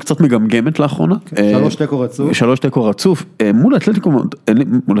 ברצלונה קצת מגמגמת לאחרונה. 3 תיקו רצוף. 3 תיקו רצוף. מול אתלטיק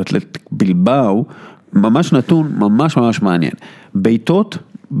בלבאו, ממש נתון, ממש מעניין. בעיטות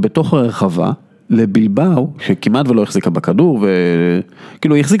בתוך הרחבה, לבלבאו, שכמעט ולא החזיקה בכדור,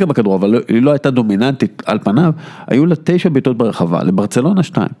 וכאילו היא החזיקה בכדור, אבל היא לא הייתה דומיננטית על פניו, היו לה 9 בעיטות ברחבה, לברצלונה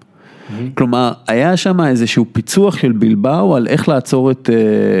 2. כלומר, היה שם איזשהו פיצוח של בלבאו, על איך לעצור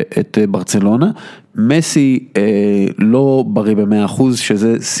את ברצלונה, מסי לא בריא ב100%,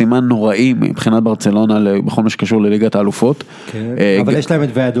 שזה סימן נוראי מבחינת ברצלונה, בכל מה שקשור לליגת האלופות. אבל יש להם את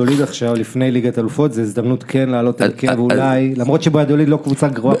ועדוליד עכשיו, לפני ליגת האלופות, זה הזדמנות כן לעלות על כן, ואולי, למרות שבועדוליד לא קבוצה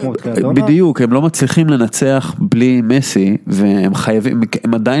גרועה כמו קרדונה. בדיוק, הם לא מצליחים לנצח בלי מסי, והם חייבים,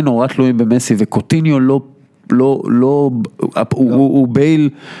 הם עדיין נורא תלויים במסי, וקוטיניו הוא בייל,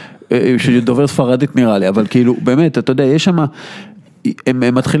 שדובר ספרדית נראה לי, אבל כאילו, באמת, אתה יודע, יש שם,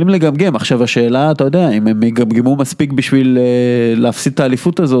 הם מתחילים לגמגם, עכשיו השאלה, אתה יודע, אם הם יגמגמו מספיק בשביל להפסיד את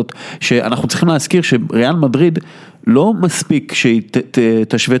האליפות הזאת, שאנחנו צריכים להזכיר שריאל מדריד לא מספיק שהיא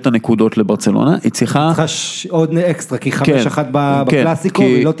תשווה את הנקודות לברצלונה, היא צריכה... עוד אקסטרה, כי 5-1 בקלאסיקו,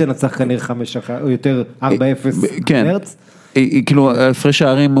 היא לא תנצח כנראה 5-1, או יותר 4-0 מרץ. כאילו, הפרש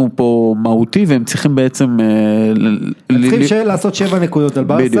הערים הוא פה מהותי, והם צריכים בעצם... צריכים לעשות 7 נקודות על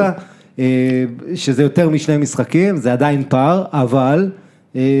ברסה, שזה יותר משני משחקים, זה עדיין פער, אבל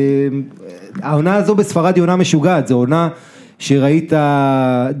העונה הזו בספרד היא עונה משוגעת, זו עונה שראית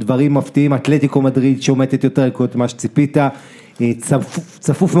דברים מפתיעים, אתלטיקו מדריד שעומדת יותר נקודות מה שציפית,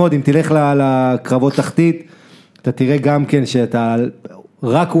 צפוף מאוד, אם תלך לקרבות תחתית, אתה תראה גם כן שאתה...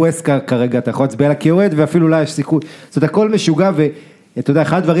 רק ווסקה כרגע, אתה יכול להצביע לה כיורד, ואפילו לה יש סיכוי. זאת אומרת, הכל משוגע, ואתה יודע,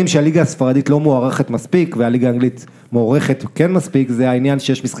 אחד הדברים שהליגה הספרדית לא מוערכת מספיק, והליגה האנגלית מוערכת כן מספיק, זה העניין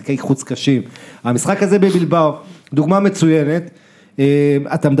שיש משחקי חוץ קשים. המשחק הזה בבלבאו, דוגמה מצוינת,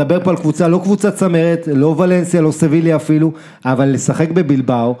 אתה מדבר פה על קבוצה, לא קבוצה צמרת, לא ולנסיה, לא סביליה אפילו, אבל לשחק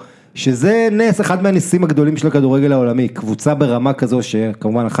בבלבאו, שזה נס, אחד מהניסים הגדולים של הכדורגל העולמי, קבוצה ברמה כזו,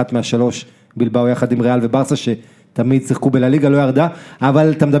 שכמובן אחת מהשלוש, בלבאו יחד עם ריאל וברסה, תמיד שיחקו בלליגה, לא ירדה,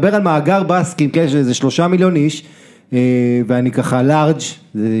 אבל אתה מדבר על מאגר בסקים, כן, שזה 3 מיליון איש, ואני ככה לארג',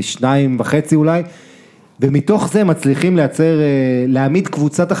 זה 2.5 אולי, ומתוך זה מצליחים להעמיד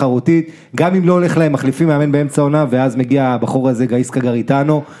קבוצה תחרותית, גם אם לא הולך להם מחליפים מאמן באמצע עונה, ואז מגיע הבחור הזה, גאיסקה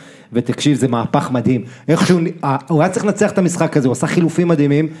גריטנו, ותקשיב, זה מהפך מדהים, איכשהו, הוא היה צריך לנצח את המשחק הזה, הוא עשה חילופים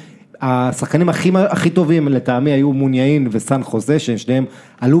מדהימים, השחקנים הכי טובים לטעמי היו מוניאין וסן חוזה, ששניהם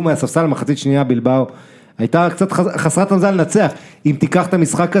עלו מהספסל למחצית שנייה בלבאו, הייתה קצת חסרת מזל לנצח, אם תיקח את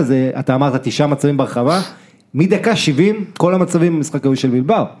המשחק הזה, אתה אמרת 9 מצבים ברחבה, מדקה 70, כל המצבים במשחק היו של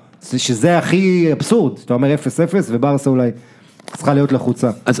בלבאו, שזה הכי אבסורד, אתה אומר 0-0, וברסה אולי צריכה להיות לחוצה.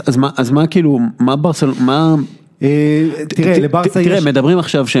 אז מה כאילו, מה ברסה, מה... תראה, לברסה יש... תראה, מדברים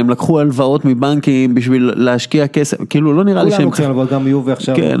עכשיו שהם לקחו הלוואות מבנקים בשביל להשקיע כסף, כאילו לא נראה לי שהם... כולם לוקחים הלוואות, גם יובי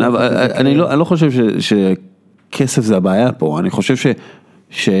עכשיו... כן, אבל אני לא חושב שכסף זה הבעיה פה, אני חושב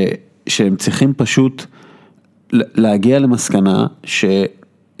שהם צריכים פשוט להגיע למסקנה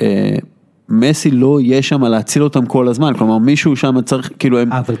שמסי לא יהיה שם להציל אותם כל הזמן, כלומר מישהו שם צריך, כאילו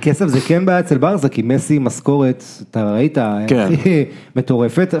הם... אבל כסף זה כן בעיה אצל ברסה, כי מסי משכורת, אתה ראית, הכי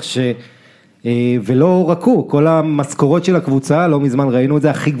מטורפת, ולא רכו, כל המשכורות של הקבוצה, לא מזמן ראינו את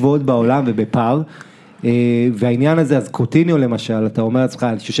זה, הכי גבוהות בעולם ובפאר, והעניין הזה, אז קוטיניו למשל, אתה אומר לעצמך,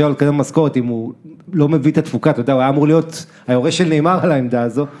 שיושב על קדם משכורת, אם הוא לא מביא את התפוקה, אתה יודע, הוא היה אמור להיות היורש של נאמר על העמדה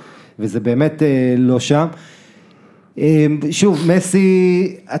הזו, וזה באמת לא שם. שוב,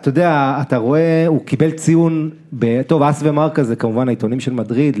 מסי, אתה יודע, אתה רואה, הוא קיבל ציון, טוב, אס ומרקה זה כמובן העיתונים של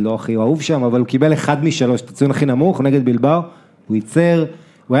מדריד, לא הכי אהוב שם, אבל הוא קיבל 1 מ-3, את הציון הכי נמוך, נגד בלבאו, הוא ייצר,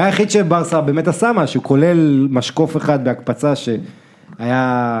 הוא היה היחיד שברסה באמת עשה משהו, כולל משקוף אחד בהקפצה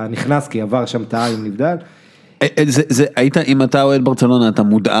שהיה נכנס, כי עבר שם תאה עם נבדל. היית, אם אתה אוהד ברצלונה, אתה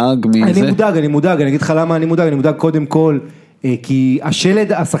מודאג מזה? אני מודאג, אני אגיד לך למה אני מודאג קודם כל, כי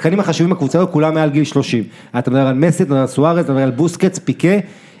השחקנים החשובים בקבוצה, כולם מעל גיל 30. אתה מדבר על מסי, אתה מדבר על סוארז, אתה מדבר על בוסקץ, פיקה,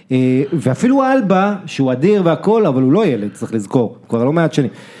 ואפילו אלבה, שהוא אדיר והכל, אבל הוא לא ילד, צריך לזכור, כבר לא מעט שנים.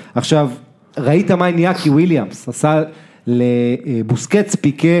 עכשיו, ראית מה ניאקי וויליאמס, עשה לבוסקץ,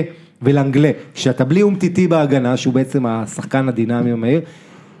 פיקה ולנגלה, שאתה בלי אומטיטי בהגנה, שהוא בעצם השחקן הדינמי המהיר,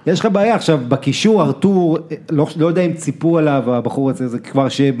 יש לך בעיה עכשיו, בקישור, ארתור, לא יודע אם ציפו עליו, הבחור הזה, זה כבר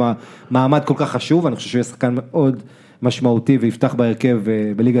שיהיה במעמד כל כך חשוב, אני חושב שהוא יהיה שחקן מאוד משמעותי, ויפתח בהרכב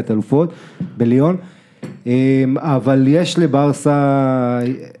בליגת אלופות, בליון, אבל יש לברסה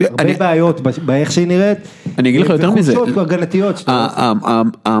הרבה בעיות באיך שהיא נראית, אני אגיד לך יותר מזה, וחולשות הגנתיות,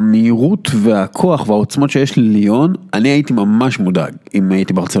 המהירות והכוח והעוצמות שיש לליון, אני הייתי ממש מודאג, אם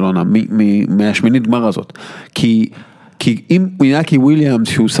הייתי ברצלונה, מהשמינית גמר הזאת, כי אם ניאקי וויליאמס,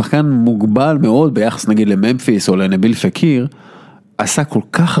 שהוא שחקן מוגבל מאוד ביחס נגיד לממפיס או לנביל פקיר, עשה כל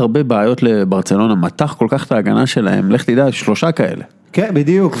כך הרבה בעיות לברצלונה, מתח כל כך את ההגנה שלהם, לך תדע, 3 כאלה. כן,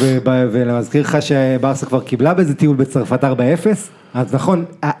 בדיוק, ולמזכיר לך שברסה כבר קיבלה באיזה טיול בצרפת 4-0, אז נכון,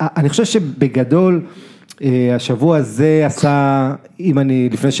 אני חושב שבגדול, השבוע הזה עשה,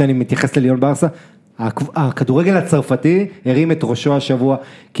 לפני שאני מתייחס לליון ברסה, הכדורגל הצרפתי הרים את ראשו השבוע,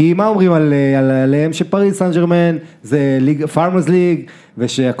 כי מה אומרים עליהם שפריז סן ז'רמן זה פארמרס ליג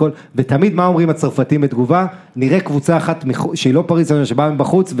ושהכל, ותמיד מה אומרים הצרפתים בתגובה, נראה קבוצה אחת שהיא לא פריז סן ז'רמן שבאה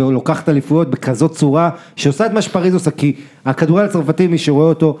מבחוץ ולוקחת אליפויות בכזאת צורה שעושה את מה שפריז עושה, כי הכדורגל הצרפתי מי שרואה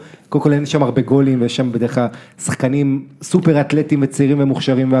אותו, קודם כל אין שם הרבה גולים ויש שם בדרך כלל שחקנים סופר אתלטים וצעירים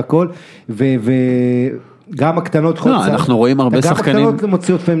ומוכשרים והכל, גם הקטנות חוצה. לא, אנחנו רואים הרבה שחקנים. גם הקטנות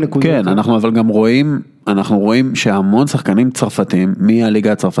מוציאות פעמים נקודות. כן, אנחנו אבל גם רואים שהמון שחקנים צרפתים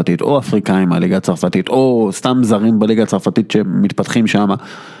מהליגה הצרפתית, או אפריקאים מהליגה הצרפתית, או סתם זרים בליגה הצרפתית שמתפתחים שם,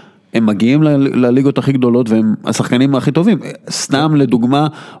 הם מגיעים לליגות הכי גדולות, והם השחקנים הכי טובים. סתם לדוגמה,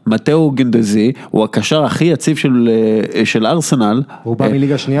 מתאו גנדזי, הוא הקשר הכי יציב של ארסנל. הוא בא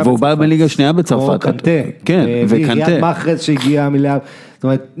מליגה שנייה בצרפת. והוא בא מליגה שנייה בצרפת. או קנטה. כן, וקנטה. ריאד מאחרז שהגיע מליאה. זאת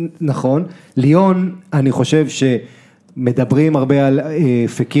אומרת, נכון. ליון, אני חושב שמדברים הרבה על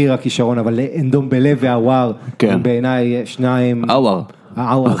פקיר הכישרון, אבל אנדומבלה והוואר, בעיניי שניים.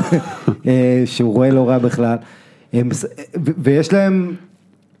 הוואר. שהוא רואה לא רע בכלל. ויש להם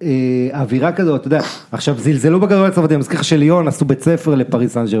האווירה כזאת, אתה יודע, עכשיו זלזלו בגדול הצרפתי, אני מזכיר לך שליון עשו בית ספר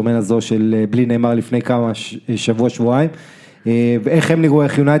לפריז סן ז'רמן הזו של בלי נאמר לפני כמה שבועיים, ואיך הם נראו,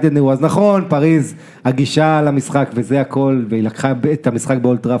 איך יונייטד נראו, אז נכון, פריז, הגישה למשחק וזה הכל, והיא לקחה את המשחק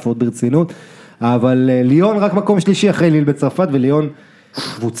באולד טראפורד ברצינות, אבל ליון רק מקום שלישי אחרי ליל בצרפת, וליון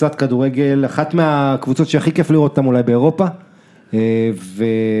קבוצת כדורגל, אחת מהקבוצות שהכי כיף לראות אותם אולי באירופה,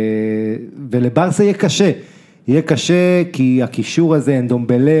 ולברסה יהיה קשה, כי הקישור הזה,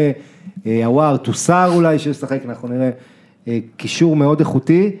 אנדומבלה, הוואר, טוסר אולי ששחק, אנחנו נראה, קישור מאוד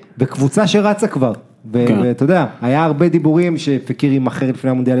איכותי, וקבוצה שרצה כבר, ואתה יודע, היה הרבה דיבורים שפקיר ימחר לפני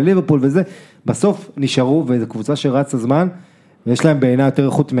המונדיאל לליברפול וזה, בסוף נשארו, וזו קבוצה שרצה זמן, ויש להם בעינה יותר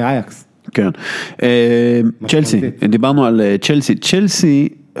איכות מאייקס. כן, צ'לסי, דיברנו על צ'לסי,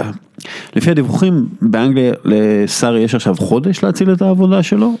 לפי הדיווחים באנגליה לסארי יש עכשיו חודש להציל את העבודה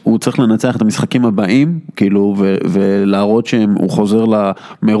שלו, הוא צריך לנצח את המשחקים הבאים, כאילו, ולהראות שהוא חוזר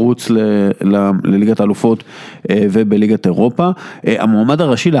למרוץ לליגת האלופות ובליגת אירופה. המועמד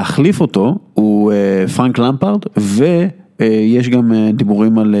הראשי להחליף אותו הוא פרנק למפרד, ויש גם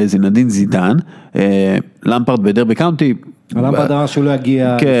דיבורים על זינדין זידן, למפרד בדרבי קאונטי. למפרד אמר שהוא לא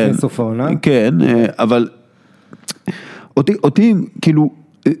יגיע לפני סוף העונה. כן, אבל אותי כאילו,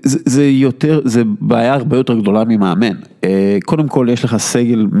 זה בעיה הרבה יותר גדולה ממאמן. קודם כל יש לך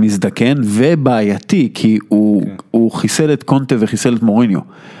סגל מזדקן ובעייתי, כי הוא חיסל את קונטה וחיסל את מוריניו,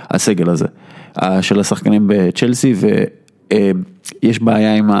 הסגל הזה, של השחקנים בצ'לסי, ויש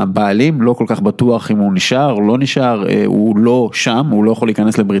בעיה עם הבעלים, לא כל כך בטוח אם הוא נשאר או לא נשאר, הוא לא שם, הוא לא יכול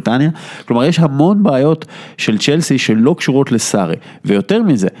להיכנס לבריטניה, כלומר יש המון בעיות של צ'לסי שלא קשורות לסארי, ויותר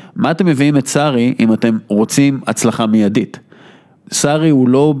מזה, מה אתם מביאים את סארי אם אתם רוצים הצלחה מיידית? סארי הוא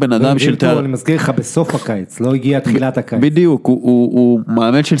לא בן אדם של תאר... אני מזכיר לך בסוף הקיץ, לא הגיע תחילת הקיץ. בדיוק, הוא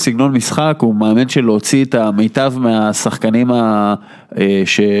מאמן של סגנון משחק, הוא מאמן של להוציא את המיטב מהשחקנים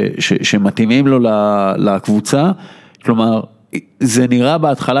שמתאימים לו לקבוצה, כלומר, זה נראה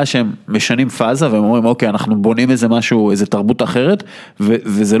בהתחלה שהם משנים פאזה, והם אומרים, אוקיי, אנחנו בונים איזה משהו, איזה תרבות אחרת,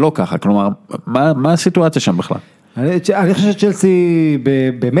 וזה לא ככה, כלומר, מה הסיטואציה שם בכלל? אני חושב שצ'לסי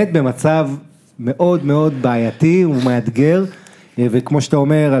באמת במצב מאוד מאוד בעייתי ומאתגר, וכמו שאתה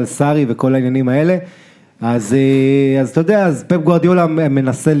אומר על סארי וכל העניינים האלה, אז אתה יודע, אז פפ גוארדיולה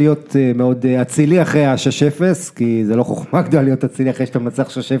מנסה להיות מאוד אצילי אחרי ה-6-0, כי זה לא חוכמה גדולה להיות אצילי אחרי שאתה מנצח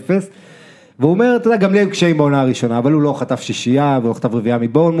 6-0, והוא אומר, אתה יודע, גם לי היו קשיים בעונה הראשונה, אבל הוא לא חטף שישייה, ולא חטף רביעייה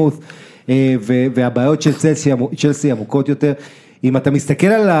מבורנמות', והבעיות של צ'לסי עמוקות יותר. אם אתה מסתכל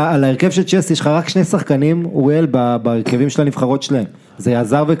על ההרכב של צ'לסי, יש לך רק 2 שחקנים, אוריאל, בהרכבים של הנבחרות שלהם, זה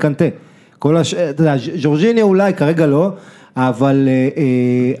עזר וקנטה. אתה יודע, ג'ורג'יניה אולי, כרגע לא, אבל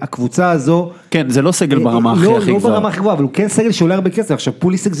הקבוצה הזו... כן, זה לא סגל ברמה הכי גבוהה. לא ברמה הכי גבוהה, אבל הוא כן סגל שעולה הרבה כסף. עכשיו,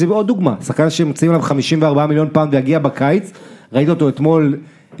 פוליסיק זה עוד דוגמה, שחקן שמציעים עליו 54 מיליון פאונד והגיע בקיץ, ראיתי אותו אתמול,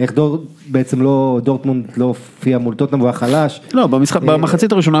 איך בעצם לא, דורטמונד לא הופיע מול טוטנהאם, הוא היה חלש. לא,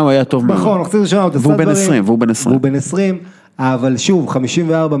 במחצית הראשונה הוא היה טוב מאוד. נכון, במחצית הראשונה הוא והוא בן 20. אבל שוב,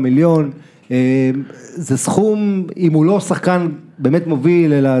 54 מיליון, זה סכום, אם הוא לא שחקן באמת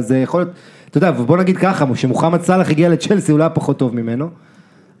מוביל, אלא זה יכול להיות, אתה יודע, ובוא נגיד ככה, שמוחמד סלאח הגיע לצ'לסי, אולי פחות טוב ממנו,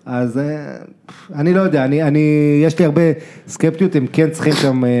 אז אני לא יודע, יש לי הרבה סקפטיות, הם כן צריכים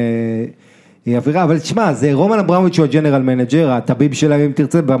שם אווירה, אבל תשמע, זה רומן אברמוביץ' הוא הג'נרל מנג'ר, הטביב שלהם אם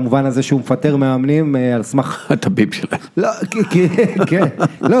תרצה, במובן הזה שהוא מפטר מאמנים על סמך... הטביב שלהם. לא, כן,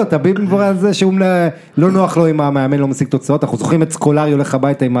 לא, טביב במובן הזה שהוא לא נוח לו אם המאמן לא משיג תוצאות, אנחנו זוכרים את סקולרי הולך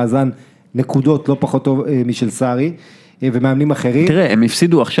הביתה עם מאזן נקודות לא פחות טוב משל סארי, ומאמנים אחרים. תראה, הם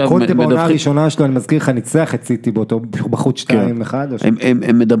הפסידו עכשיו... קונטה בעונה הראשונה שלו, אני מזכיר לך, ניצח את סיטי באותו בחוץ 2-1.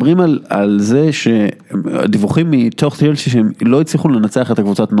 הם מדברים על זה שהדיווחים מתוך צ'לסי שהם לא הצליחו לנצח את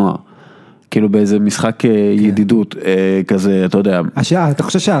הקבוצת נוער. כאילו באיזה משחק ידידות כזה, אתה יודע. אתה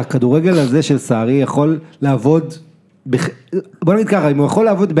חושב שהכדורגל הזה של סארי יכול לעבוד, בוא נגיד ככה, אם הוא יכול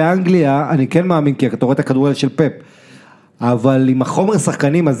לעבוד באנגליה, אני כן מאמין, כי אתה רואה את הכדורגל של פפ, אבל עם החומר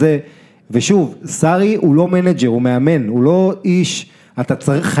השחקנים הזה, ושוב, סארי הוא לא מנג'ר, הוא מאמן, הוא לא איש, אתה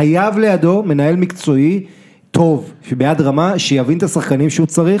חייב לידו מנהל מקצועי, טוב, שביד רמה, שיבין את השחקנים שהוא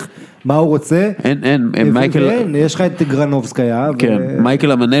צריך, מה הוא רוצה. אין, מייקל... יש לך את גרנובסקיה. כן,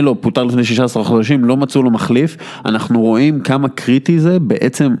 מייקל אמנלו פוטר לפני 16 חודשים, לא מצאו לו מחליף, אנחנו רואים כמה קריטי זה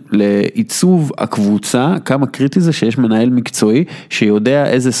בעצם לעיצוב הקבוצה, כמה קריטי זה שיש מנהל מקצועי, שיודע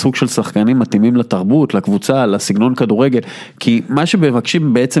איזה סוג של שחקנים מתאימים לתרבות, לקבוצה, לסגנון כדורגל, כי מה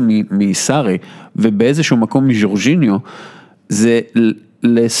שבבקשים בעצם מסארי, ובאיזשהו מקום מז'ורג'יניו, זה...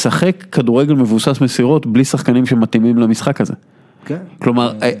 לשחק כדורגל מבוסס מסירות בלי שחקנים שמתאימים למשחק הזה. כן.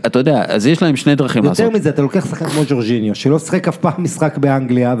 כלומר, אתה יודע, אז יש להם 2 דרכים לעשות. יותר מזה, אתה לוקח שחקן כמו ג'ורג'יניו, שלא שחק אף פעם משחק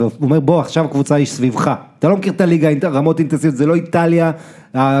באנגליה, והוא אומר, בוא, עכשיו הקבוצה היא סביבך. אתה לא מכיר את הליגה, רמות אינטנסיביות, זה לא איטליה,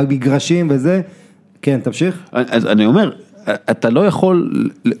 המגרשים וזה. כן, תמשיך. אז אני אומר, אתה לא יכול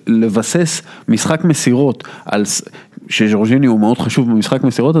לבסס משחק מסירות על... שג'ורג'יני הוא מאוד חשוב במשחק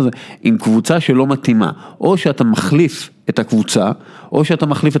מסירות הזה, עם קבוצה שלא מתאימה, או שאתה מחליף את הקבוצה, או שאתה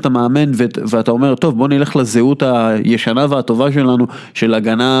מחליף את המאמן, ואתה אומר, טוב, בוא נלך לזהות הישנה והטובה שלנו, של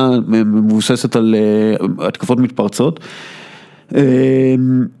הגנה מבוססת על התקפות מתפרצות.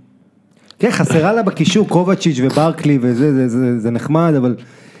 כן, חסרה לה בקישור, קובצ'יץ' וברקלי, וזה נחמד, אבל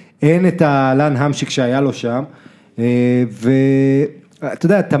אין את הלן המשיק שהיה לו שם, אתה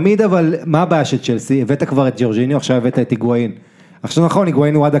יודע, תמיד אבל, מה הבעיה של צ'לסי? הבאת כבר את ג'ורג'יניו, עכשיו הבאת את היגואין. עכשיו נכון,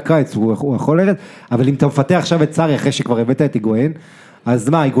 היגואין הוא עד הקיץ, הוא יכול לרד, אבל אם אתה מפתח עכשיו את סארי, אחרי שכבר הבאת את היגואין, אז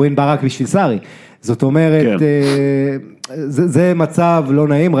מה, היגואין בא רק בשביל סארי. זאת אומרת, זה מצב לא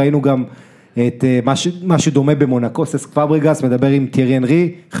נעים, ראינו גם את משהו דומה במונקו, ססק פאבריגס, מדבר עם טיירי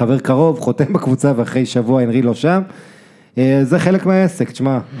אנרי, חבר קרוב, חותם בקבוצה, ואחרי שבוע אנרי לא שם. זה חלק מהעסק,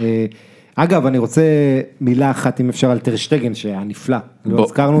 תשמע, אגב, אני רוצה מילה אחת, אם אפשר, על טרשטגן, שהיה נפלא, לא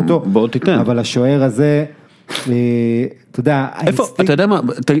הזכרנו אותו, בוא תיתן. אבל השוער הזה, אתה יודע, איפה, אתה יודע מה,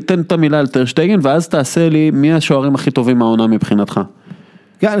 תיתן את המילה על טרשטגן, ואז תעשה לי מי השוערים הכי טובים מהעונה מבחינתך.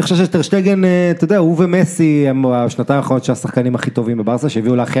 כן, אני חושב שטרשטגן, אתה יודע, הוא ומסי, הם השנתיים האחרונות שהשחקנים הכי טובים בברסה,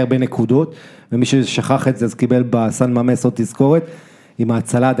 שהביאו לה הכי הרבה נקודות, ומי ששכח את זה, אז קיבל בסן ממס עוד תזכורת, עם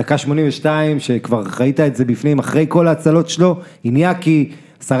ההצלה, דקה 82, שכבר ראית את זה בפנים, אחרי כל ההצלות שלו, איניאקי,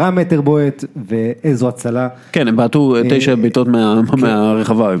 10 מטר בועט, ואיזו הצלה. כן, הם בעטו 9 בעיטות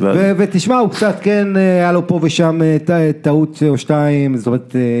מהרחבה. ותשמע, הוא קצת, כן, היה לו פה ושם טעות או 2, זאת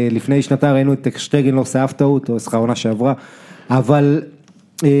אומרת, לפני שנתיים ראינו את טרשטגן לא עושה אף טעות, או עושה עונה שעברה, אבל,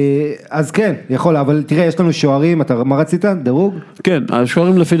 אז כן, יכול, אבל תראה, יש לנו שוערים, מה רצית? דירוג? כן,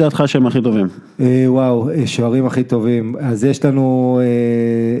 השוערים לפי דעתך שהם הכי טובים. וואו, שוערים הכי טובים, אז יש לנו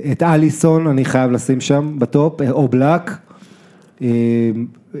את אליסון, אני חייב לשים שם בטופ, או בלק,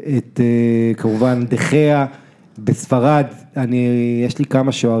 את כמובן דחיה, בספרד, יש לי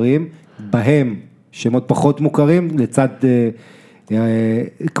כמה שוערים, בהם שמות פחות מוכרים, לצד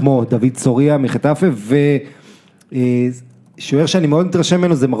כמו דוד סוריה מחטאפה, שוער שאני מאוד מתרשם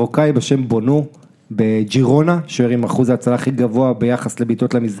ממנו זה מרוקאי בשם בונו, בג'ירונה, שוער עם אחוז ההצלה הכי גבוה ביחס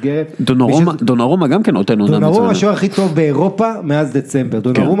לביטות למסגרת. דונרומה גם כן נותן עונה מצוינת. דונרומה השוער הכי טוב באירופה מאז דצמבר.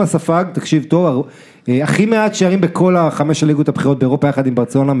 דונרומה ספג, תקשיב טוב, הכי מעט שערים בכל 5 הליגות הבחירות באירופה יחד עם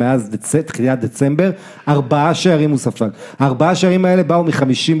ברצלונה מאז תחילת דצמבר, 4 שערים הוא ספג. 4 שערים האלה באו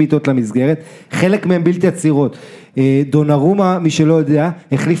מ50 ביטות למסגרת, חלק מהם בלתי עצירות. דונרומה, מי שלא יודע,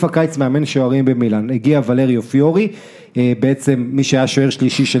 החליף הקיץ מאמן שוערים במילאן. הגיע ולריו פיורי, בעצם מי שהיה שוער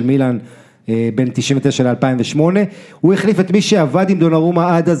שלישי של מילאן, בין 99 ל-2008, הוא החליף את מי שעבד עם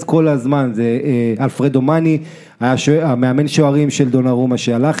דונרומה עד אז כל הזמן, זה אלפרדו מני, המאמן שוערים של דונרומה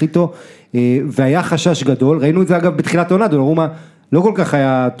שהלך איתו, והיה חשש גדול, ראינו את זה אגב בתחילת עונה, דונרומה לא כל כך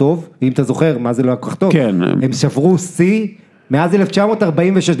היה טוב, אם אתה זוכר מה זה לא היה כל כך טוב, כן. הם שברו שיא, מאז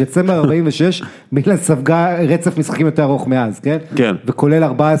 1946, דצמבר 46, מילאן ספגה רצף משחקים יותר ארוך מאז, כן? כן. וכולל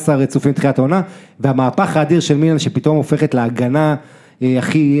 14 רצופים תחילת עונה, והמהפך האדיר של מילאן שפתאום הופכת להגנה,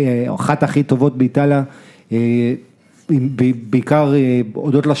 אחת הכי טובות באיטליה, בעיקר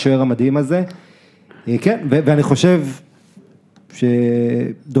הודות לשוער המדהים הזה, כן, ואני חושב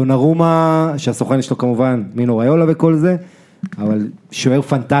שדונרומה, שהסוכן יש לו כמובן מינו ריולה וכל זה, אבל שוער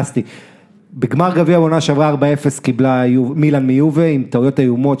פנטסטי, בגמר גביע העונה שעברה 4-0 קיבלה מילאן מיובה, עם טעויות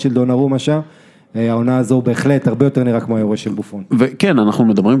איומות של דונרומה שם, העונה הזו בהחלט הרבה יותר נראה כמו היורש של בופון. וכן, אנחנו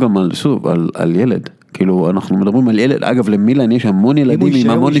מדברים גם על ילד, כאילו אנחנו מדברים על ילד, אגב למילאן יש המון ילדים עם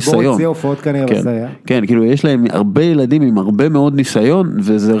המון ניסיון. כן, כאילו יש להם הרבה ילדים עם הרבה מאוד ניסיון,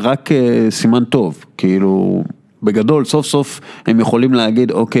 וזה רק סימן טוב, כאילו בגדול סוף סוף הם יכולים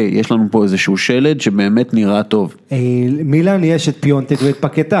להגיד, אוקיי, יש לנו פה איזשהו שלד שבאמת נראה טוב. מילאן יש את פיונטק ואת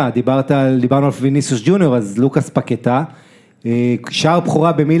פקטה, דיברנו על ויניסיוס ג'וניור, אז לוקאס פקטה, שער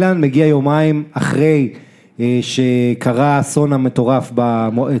בחורה במילאן מגיע יומיים אחרי שקרה אסון המטורף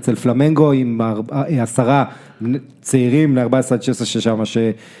אצל פלמנגו עם 10 צעירים ל-14-16 ששם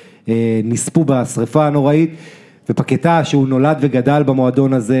שנספו בשריפה הנוראית, ופקטה שהוא נולד וגדל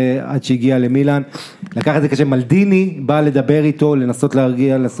במועדון הזה עד שהגיע למילאן, לקח את זה קשה, מלדיני בא לדבר איתו, לנסות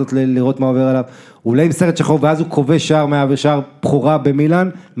להרגיע, לנסות לראות מה עובר עליו, הוא עולה עם סרט שחור ואז הוא כובש שער בחורה במילאן,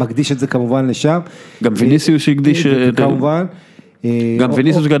 מקדיש את זה כמובן לשם. גם ויניסיוס הקדיש כמובן. גם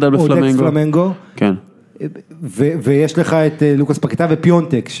ויניסיוס גדל בפלמנגו. כן. ויש לך את לוקאס פקטה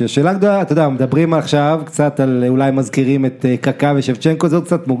ופיונטק, ששאלה גדולה, אתה יודע, מדברים עכשיו קצת על, אולי מזכירים את קקה ושבצ'נקו,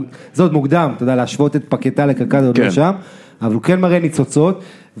 זה עוד מוקדם, אתה יודע, להשוות את פקטה לקקה, זה עוד לא שם, אבל הוא כן מראה ניצוצות,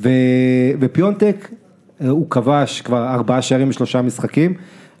 ופיונטק, הוא כבש כבר 4 שערים ב3 משחקים,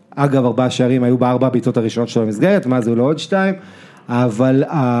 אגב 4 שערים היו ב4 בעיטות הראשונות של המסגרת, מה זה לא עוד 2, אבל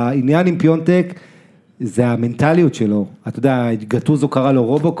העניין עם פיונטק, זה המנטליות שלו, אתה יודע, גטוזו קרא לו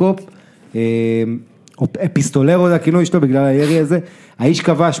רובוקופ, או פיסטולרו זה הכינוי שלו בגלל הירי הזה, האיש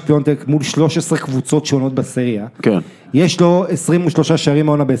כבש פיונטק מול 13 קבוצות שונות בסריה, כן. יש לו 23 שערים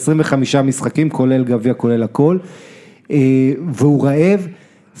העונה ב-25 משחקים, כולל גביע, כולל הכל, והוא רעב,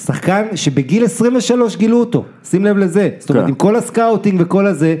 שחקן שבגיל 23 גילו אותו, שים לב לזה, זאת אומרת, עם כל הסקאוטינג וכל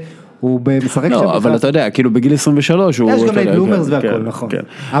הזה, הוא משחק שם. לא, אבל אתה יודע, כאילו בגיל 23 הוא... יש גם בלומרס והכל, נכון.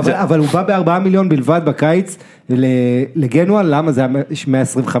 אבל הוא בא ב4 מיליון בלבד בקיץ לגנוע, למה זה היה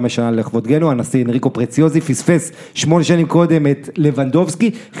 125 שנה לכבוד גנוע, הנשיא אנריקו פרציוזי פספס 8 שנים קודם את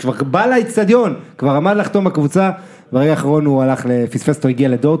לבנדובסקי, כבר בא לאצטדיון, כבר עמד לחתום בקבוצה, ברגע האחרון הוא הלך לפספס אותו, הגיע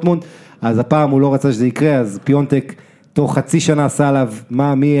לדורטמונד, אז הפעם הוא לא רצה שזה יקרה, אז פיונטק תוך חצי שנה עשה עליו,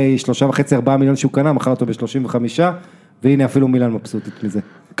 מ3.5-4 מיליון שהוא קנה, מכר אותו ב35, והנה אפילו מילאן מבסוטית מזה.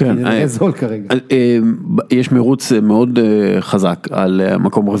 כן, זה זול כרגע. יש מירוץ מאוד חזק על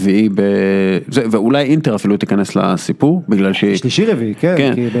מקום רביעי, ואולי אינטר אפילו תיכנס לסיפור, בגלל ש... שלישי רביעי,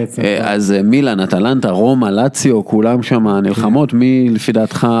 כן. אז מילאן, אטלנטה, רומא, לאציו, כולם שם נלחמות, מי לפי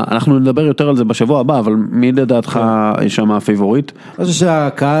דעתך, אנחנו נדבר יותר על זה בשבוע הבא, אבל מי לדעתך שם הפייבוריט? אני חושב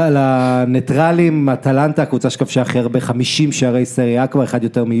שהקהל הניטרלים, אטלנטה, הקבוצה שכבשה הכי הרבה 50 שערי סריה, כבר אחד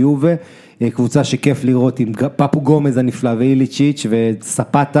יותר מיובה, קבוצה שכיף לראות עם פפו גומז הנפלא ואיליצ'יץ'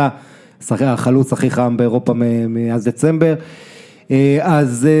 וספטה, החלוץ הכי חם באירופה מאז דצמבר,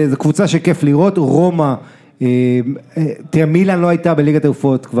 אז זו קבוצה שכיף לראות, רומא, תראה מילאן לא הייתה בליגת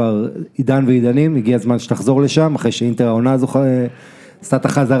האלופות כבר עידן ועידנים, הגיע הזמן שתחזור לשם, אחרי שאינטר העונה זו עשתה את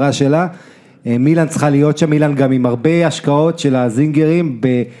החזרה שלה, מילאן צריכה להיות שם, מילאן גם עם הרבה השקעות של הזינגרים,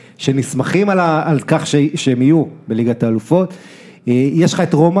 שנסמכים על כך שהם יהיו בליגת האלופות, יש לך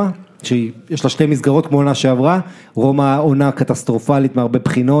את רומא, שיש לה 2 מסגרות כמו עונה שעברה, רומא עונה קטסטרופלית מהרבה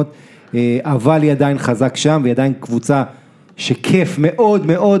בחינות, אבל היא עדיין חזק שם, והיא עדיין קבוצה שכיף מאוד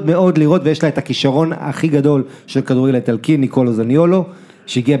מאוד מאוד לראות, ויש לה את הכישרון הכי גדול של כדורגל האיטלקי, ניקולו זניולו,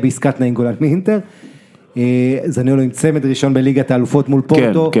 שהגיע בעסקת נאינגולן מאינטר, זניולו עם צמד ראשון בליגת האלופות מול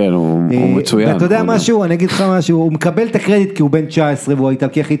פורטו. כן, הוא מצוין. ואתה יודע משהו, אני אגיד לך משהו, הוא מקבל את הקרדיט כי הוא בן 19 והוא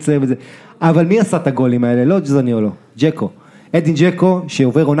האיטלקי הכי צעיר וזה, אבל מי עשה את הגולים האלה? לא זניולו, ג'קו. אדין ג'קו,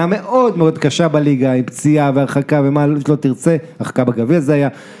 שעובר עונה מאוד מאוד קשה בליגה, עם פציעה והרחקה ומה לא תרצה, הרחקה בגביע זה היה,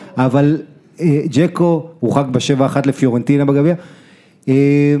 אבל ג'קו הורחק ב7-1 לפיורנטינה בגביע.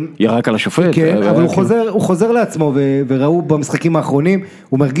 ירק על השופט. כן, אבל הוא חוזר לעצמו, וראו במשחקים האחרונים,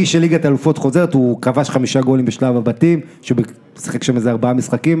 הוא מרגיש שליגת האלופות חוזרת, הוא כבש 5 גולים בשלב הבתים, שהוא משחק שם איזה 4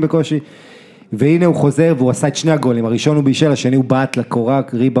 משחקים בקושי, והנה הוא חוזר והוא עשה את 2 הגולים, הראשון הוא בישל, השני הוא בעט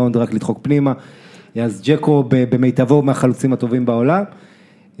לקורק, ריבאונד רק לדחוק פנימה, אז ג'קו במיטבו מהחלוצים הטובים בעולם,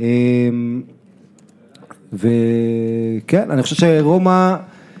 וכן, אני חושב שרומא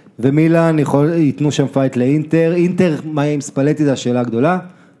ומילאן ייתנו שם פייט לאינטר, אינטר, מה עם ספלטי, זו השאלה הגדולה,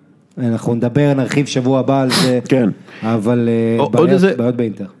 אנחנו נרחיב שבוע הבא על זה, כן. אבל בעיות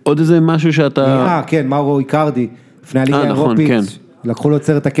באינטר. עוד איזה משהו שאתה... כן, מאורו איקרדי, לפני הליגה האירופית, כן. לקחו לו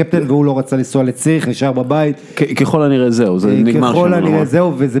צר את הקפטן והוא לא רצה לנסוע לציריך, נשאר בבית. ככל הנראה זהו, זה נגמר שם. ככל הנראה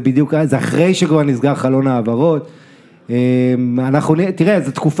זהו, וזה בדיוק, זה אחרי שכבר נסגר חלון העברות. תראה,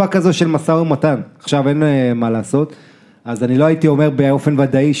 זו תקופה כזו של משא ומתן, עכשיו אין מה לעשות, אז אני לא הייתי אומר באופן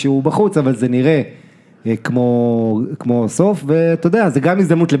ודאי שהוא בחוץ, אבל זה נראה כמו סוף, ואתה יודע, זה גם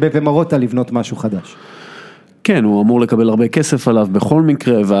הזדמנות לבפה מרוטה לבנות משהו חדש. כן, הוא אמור לקבל הרבה כסף עליו בכל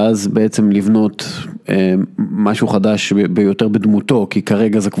מקרה, ואז בעצם לבנות משהו חדש ביותר בדמותו, כי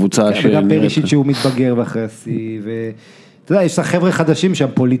כרגע זו קבוצה שנראית... וגם פרישיט שהוא מתבגר ואחרי השיא, ואתה יודע, יש לך חבר'ה חדשים שם,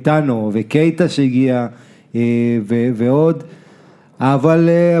 פוליטנו וקייטה שהגיע, ועוד, אבל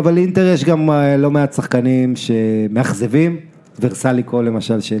אינטר יש גם לא מעט שחקנים שמאכזבים, ורסליקו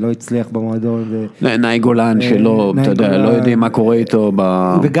למשל שלא הצליח במועדון. נאי גולן שלא, אתה יודע, לא יודעים מה קורה איתו.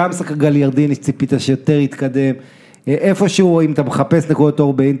 וגם שחק גליארדיני ציפית שיותר יתקדם. איפשהו, אם אתה מחפש נקודות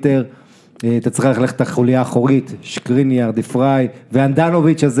אור באינטר, אתה צריך ללכת לחוליה האחורית, שקריניאר, דפראי,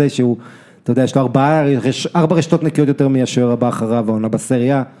 ואנדנוביץ' הזה שהוא, אתה יודע, יש לו 4 רשתות נקיות יותר מהשוער הבא אחריו, העונה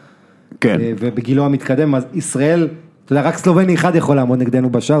בסריה. כן. ובגילו המתקדם, אז ישראל, אתה יודע, רק סלובני אחד יכול לעמוד נגדנו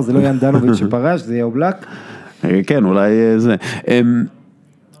בשער, זה לא יהיה אנדנוביץ' שפרש, זה יהיה אובלק. כן, אולי זה.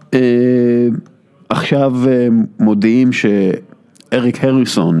 עכשיו מודיעים שאריק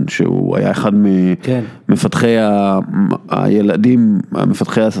הריסון, שהוא היה אחד ממפתחי הילדים,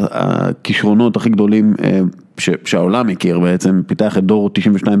 מפתחי הכישרונות הכי גדולים שהעולם מכיר בעצם, פיתח את דור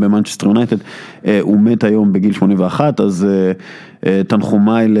 92 במנצ'סטר יונייטד, הוא מת היום בגיל 81, אז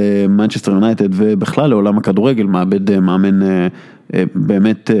תנחומיי למנצ'סטר יונייטד ובכלל לעולם הכדורגל, מאבד מאמן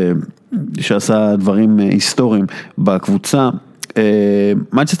באמת שעשה דברים היסטוריים בקבוצה.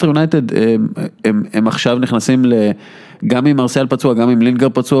 מנצ'סטר יונייטד הם עכשיו נכנסים גם עם מרצה פצוע, גם עם לינגר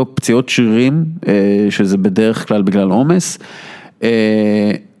פצוע, פציעות שרירים, שזה בדרך כלל בגלל עומס.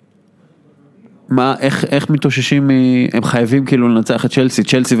 איך מתאוששים, הם חייבים כאילו לנצח את צ'לסי,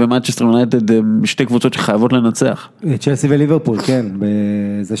 צ'לסי ומנצ'סטר יונייטד הם שתי קבוצות שחייבות לנצח. צ'לסי וליברפול, כן,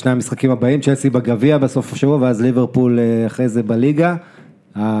 זה 2 המשחקים הבאים, צ'לסי בגביע בסוף השבוע, ואז ליברפול אחרי זה בליגה,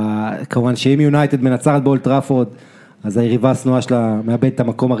 כמובן שאם יונייטד מנצחת באולד טראפורד, אז היריבה הסנועה שלה מאבד את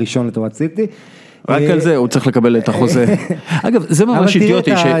המקום הראשון לטובת סיטי. רק על זה הוא צריך לקבל את החוזה. אגב, זה ממש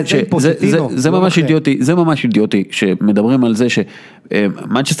אידיוטי, זה ממש אידיוטי, שמדברים על זה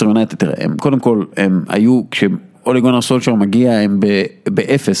שמנצ'סטר יונייטד, תראה, הם קודם כל, הם היו, כשאולי גונר סולשר מגיע, הם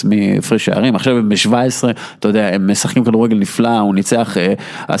ב-0 מהפרש שערים, עכשיו הם ב-17, אתה יודע, הם משחקים כדורגל נפלא, הוא ניצח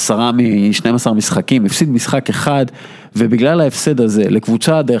 10 מ-12 משחקים, הפסיד משחק אחד, ובגלל ההפסד הזה,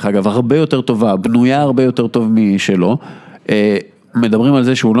 לקבוצה, דרך אגב, הרבה יותר טובה, בנויה הרבה יותר טוב משלו, מדברים על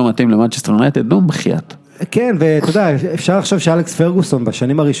זה שהוא לא מתאים למנצ'סטר יונייטד, לא בחייאת. כן, ואתה יודע, אפשר לחשוב שאלכס פרגוסון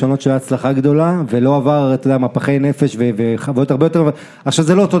בשנים הראשונות של ההצלחה גדולה, ולא עבר, אתה יודע, מפחי נפש וחוויות הרבה יותר, עכשיו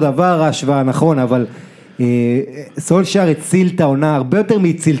זה לא אותו דבר, ההשוואה, נכון, אבל סולשר הציל את העונה, הרבה יותר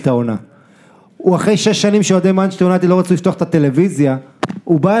מהציל את העונה. הוא אחרי 6 שנים שעודי מנצ'סטר יונייטד לא רצו לפתוח את הטלוויזיה,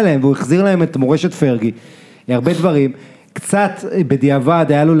 הוא בא אליהם והוא החזיר להם את מורשת פרגי, הרבה דברים, קצת בדיעבד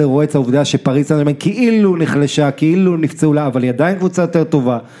היה לו לרועץ העובדה שפריז סן ז'רמן כאילו נחלשה, כאילו נפצעו לה, אבל היא עדיין קבוצה יותר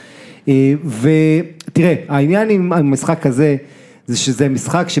טובה. ותראה, העניין עם המשחק הזה, זה שזה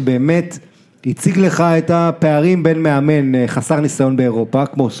משחק שבאמת הציג לך את הפערים בין מאמן חסר ניסיון באירופה,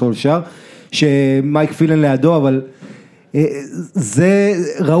 כמו סולשר, שמייק פילן לידו, אבל זה,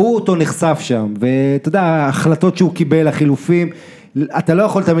 ראו אותו נחשף שם, ואתה יודע, ההחלטות שהוא קיבל, החילופים, אתה לא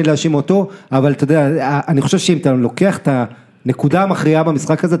יכול תמיד להאשים אותו, אבל אתה יודע, אני חושב שאם אתה לוקח את הנקודה המכריעה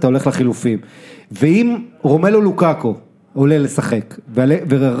במשחק הזה, אתה הולך לחילופים. ואם רומלו לוקאקו עולה לשחק,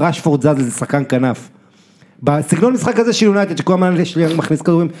 ורשפורד זז איזה שחקן כנף, בסגנון המשחק הזה של יונייטד, שכל הזמן יש לי מכניס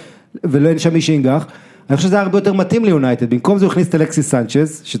כדורים, ולא אין שם מי שינגח, אני חושב שזה היה הרבה יותר מתאים ליונייטד, במקום זה הוא הכניס את אלכסיס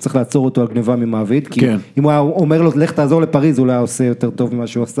סנצ'ז, שצריך לעצור אותו על גניבה ממעביד, כי אם הוא אומר לו, לך תעזור לפריז, הוא לא היה עושה יותר טוב ממה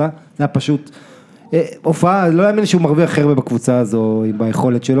שהוא עשה, זה היה פשוט הופעה, לא יאמין שהוא מרוויח הרבה בקבוצה הזו,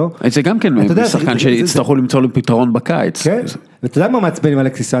 ביכולת שלו. זה גם כן שחקן שיצטרכו למצוא לפתרון בקיץ. כן, ואתה יודע מה מעצבן עם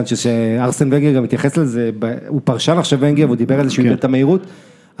אלכסיס סנצ'ז, שארסן ונגר גם התייחס לזה, הוא פרשן עכשיו ונגר, והוא דיבר על זה שהוא איבד את המהירות,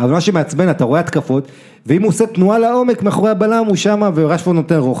 אבל מה שמעצבן, אתה רואה התקפות, ואם הוא עושה תנועה לעומק מאחורי הבלם, הוא שמה, ורשפורד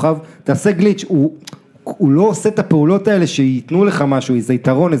נותן רוחב, תעשה גליץ', הוא לא עושה את הפעולות האלה, שיתנו לך משהו, איזה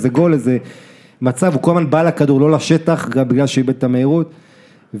יתרון, איזה גול, איזה מצב, הוא כל הזמן בא לכדור, לא לשטח, גם בגלל שהוא איבד את המהירות,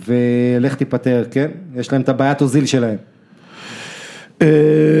 ולך תיפטר, כן? יש להם את הבעיית הוזיל שלהם.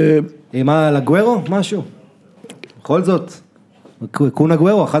 מה, לגוורו? משהו. בכל זאת, קונה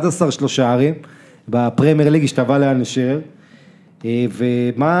גוורו, 11 שערים, בפרמייר ליג השתווה לאן נשאר,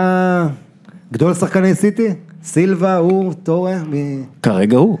 ומה, גדול שחקני סיטי? סילבה, הוא, טורה?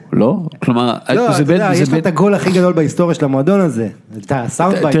 כרגע הוא, לא? כלומר, לא, אתה יודע, יש לו את הגול הכי גדול בהיסטוריה של המועדון הזה, את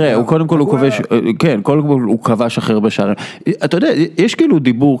הסאונד בייט. תראה, קודם כל הוא כובש, כן, קודם כל הוא כבש אחר בשערים. אתה יודע, יש כאילו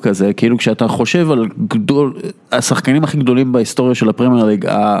דיבור כזה, כאילו כשאתה חושב על השחקנים הכי גדולים בהיסטוריה של הפרמייר ליג,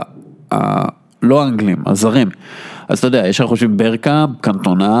 לא האנגלים, הזרים. אז אתה יודע, יש חושבים ברקה,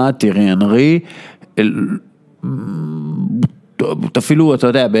 קנטונה, טירי אנרי, אפילו, אתה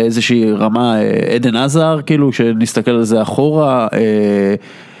יודע, באיזושהי רמה, עדן עזר, כאילו, שנסתכל על זה אחורה,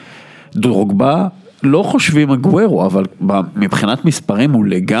 דרוגבה, לא חושבים אגוורו, אבל מבחינת מספרים הוא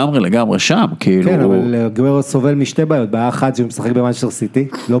לגמרי שם, כאילו. כן, אבל אגוורו סובל משתי בעיות, בעיה אחת שהוא משחק במנצ'סטר סיטי,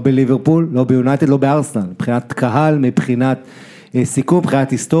 לא בליברפול, לא ביונייטד, לא בארסנל, מבחינת קהל, מבחינת סיכום,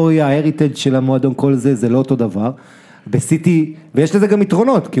 מבחינת היסטוריה, ההריטג' של המועדון, כל זה, זה לא אותו דבר. בסיטי, ויש לזה גם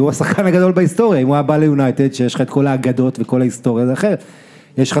יתרונות, כי הוא השחקן הגדול בהיסטוריה, אם הוא היה בא ליונייטד, שיש לך את כל האגדות וכל ההיסטוריה, זה אחרת.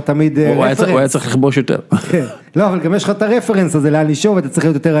 יש לך תמיד רפרנס. הוא היה צריך לכבוש יותר. לא, אבל גם יש לך את הרפרנס הזה, לאן לשאוב, אתה צריך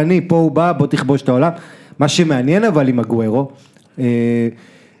להיות יותר עני, פה הוא בא, בוא תכבוש את העולם. מה שמעניין אבל עם אגוורו,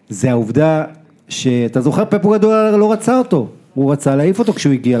 זה העובדה שאתה זוכר, פפ גוארדיולה לא רצה אותו, הוא רצה להעיף אותו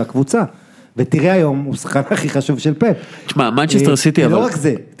כשהוא הגיע לקבוצה. ותראה היום, הוא שחקן הכי חשוב של פפ. תשמע, מנצ'סטר סיטי, אבל... לא רק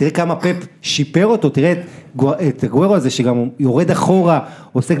זה, תראה כמה פפ שיפר אותו, תראה את הגוורו הזה, שגם הוא יורד אחורה,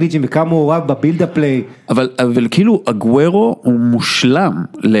 עושה גליצ'ים, וכמה הוא אוהב בבילד הפליי. אבל כאילו, הגוורו הוא מושלם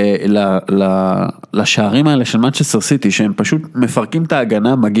לשערים האלה של מנצ'סטר סיטי, שהם פשוט מפרקים את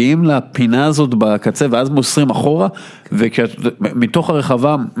ההגנה, מגיעים לפינה הזאת בקצה, ואז מוסרים אחורה, ומתוך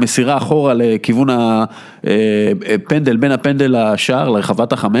הרחבה מסירה אחורה לכיוון הפנדל, בין הפנדל לשער,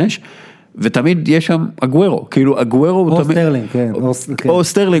 לרחבת החמש, ותמיד יש שם אגוורו, כאילו אגוורו או סטרלינג, כן. או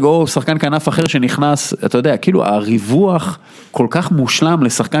סטרלינג, או שחקן כנף אחר שנכנס, אתה יודע, כאילו הריווח כל כך מושלם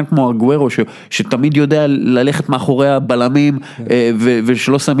לשחקן כמו אגוורו, שתמיד יודע ללכת מאחורי הבלמים,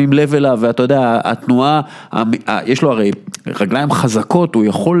 ושלא שמים לב אליו, ואתה יודע, התנועה, יש לו הרי רגליים חזקות, הוא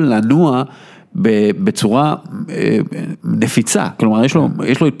יכול לנוע בצורה נפיצה, כלומר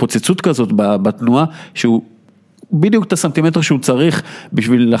יש לו התפוצצות כזאת בתנועה, שהוא בדיוק את הסנטימטר שהוא צריך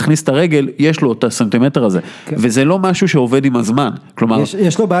בשביל להכניס את הרגל, יש לו את הסנטימטר הזה, וזה לא משהו שעובד עם הזמן, כלומר...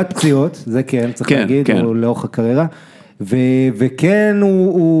 יש לו בעיית פציעות, זה כן, צריך להגיד, הוא לאורך הקריירה, וכן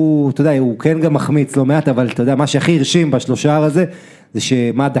הוא, אתה יודע, הוא כן גם מחמיץ לא מעט, אבל אתה יודע, מה שהכי הרשים בשלושה הזה, זה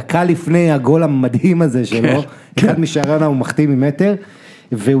שמה דקה לפני הגול המדהים הזה שלו, אחד משערנה הוא מחטיא ממטר,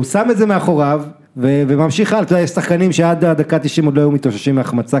 והוא שם את זה מאחוריו, וממשיך על, אתה יודע, יש שחקנים שעד הדקה 90 עוד לא היו מתאוששים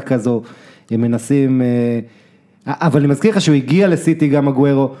מהחמצה כזו, הם מנסים... אבל אני מזכיר לך שהוא הגיע לסיטי גם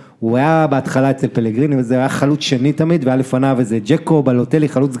אגוורו, הוא היה בהתחלה אצל פלגריני, וזה היה חלוץ שני תמיד, והיה לפניו איזה ג'קו, בלוטלי,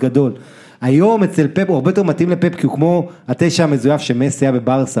 חלוץ גדול. היום אצל פפ, הוא הרבה יותר מתאים לפפ, כי הוא כמו התשע המזויף שמסי היה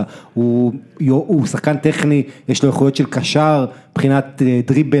בברסה, הוא שחקן טכני, יש לו יכולות של קשר, מבחינת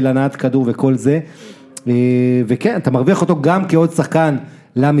דריבל, הנעת כדור וכל זה, וכן, אתה מרוויח אותו גם כעוד שחקן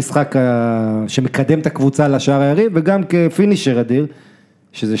למשחק שמקדם את הקבוצה לשער היריב, וגם כפינישר אדיר,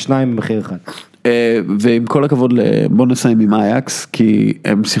 שזה שניים במחיר אחד. ועם כל הכבוד, בוא נסיים עם אייקס, כי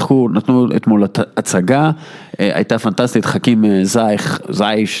הם שיחקו, נתנו אתמול הצגה, הייתה פנטסטית, חכים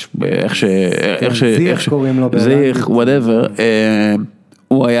זייש, איך קוראים לו, זייך, whatever,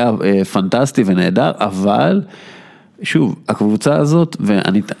 הוא היה פנטסטי ונהדר, אבל, שוב, הקבוצה הזאת,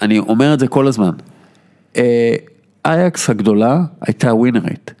 ואני אומר את זה כל הזמן, אייקס הגדולה הייתה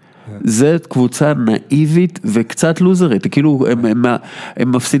ווינרית, זה קבוצה נאיבית וקצת לוזרית, כאילו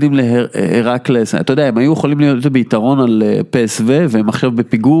הם מפסידים להרקלס, אתה יודע, הם היו יכולים להיות ביתרון על PSV, והם עכשיו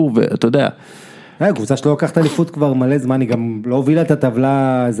בפיגור, ואתה יודע. קבוצה שלא לקחת אליפות כבר מלא זמן, היא גם לא הובילה את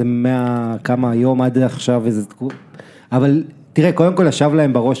הטבלה, איזה 100 כמה יום עד עכשיו, אבל תראה, קודם כל ישב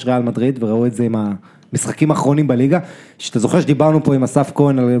להם בראש ריאל מדריד, וראו את זה עם המשחקים האחרונים בליגה, שאתה זוכר שדיברנו פה עם אסף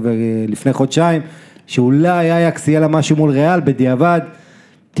כהן לפני חודשיים, שאולי אייקס יהיה לה משהו מול ריאל בדיעבד,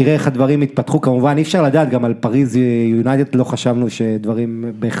 תראה איך הדברים התפתחו, כמובן אי אפשר לדעת, גם על פריז יונייטד לא חשבנו שדברים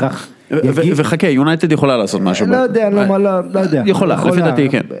בהכרח יגיעו. וחכה, יונייטד יכולה לעשות משהו. לא יודע, לא יודע. יכולה, לפי דעתי,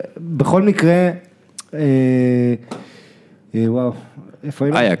 כן. בכל מקרה, וואו, איפה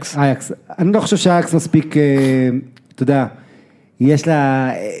היינו? אייקס. אני לא חושב שהאייקס מספיק, אתה יודע, יש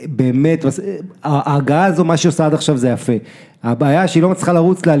לה באמת, ההגעה הזו, מה שעושה עד עכשיו זה יפה. הבעיה שהיא לא מצליחה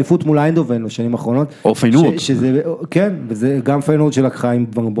לרוץ לאליפות מול איינדובן בשנים האחרונות. או פיינורד. כן, וזה גם פיינורד שלקחה עם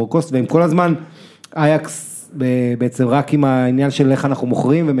בורקוסט, והם כל הזמן, אייקס בעצם רק עם העניין של איך אנחנו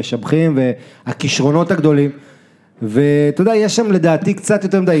מוכרים ומשבחים, והכישרונות הגדולים, ואתה יודע, יש שם לדעתי קצת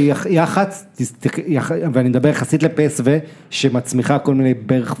יותר מדי יחץ, ואני מדבר יחסית לפסו, שמצמיחה כל מיני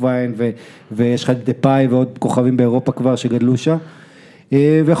ברכווין, ויש לך דפאי ועוד כוכבים באירופה כבר שגדלו שם,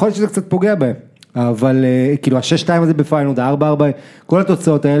 ויכול להיות שזה קצת פוגע בהם. אבל כאילו ה-6-2 הזה בפיינורד, ה-4-4, כל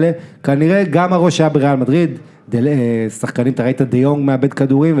התוצאות האלה, כנראה גם הראש היה בריאל מדריד, שחקנים, אתה ראית דיונג מאבד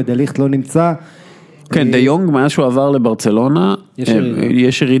כדורים, ודליכט לא נמצא. כן, דיונג, מאז שהוא עבר לברצלונה,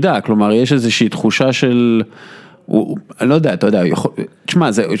 יש ירידה, כלומר, יש איזושהי תחושה של, אני לא יודע, אתה יודע, תשמע,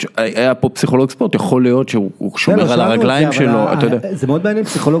 היה פה פסיכולוג ספורט, יכול להיות שהוא שומר על הרגליים שלו, אתה יודע. זה מאוד מעניין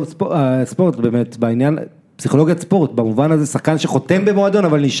פסיכולוג ספורט, באמת, בעניין, פסיכולוגיית ספורט, במובן הזה שחקן שחותם במועדון,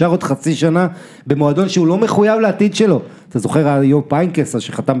 אבל נשאר עוד חצי שנה במועדון שהוא לא מחויב לעתיד שלו. אתה זוכר היו פיינקס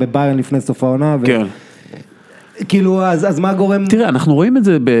שחתם בביירן לפני סוף העונה? כן. כאילו, אז מה גורם? תראה, אנחנו רואים את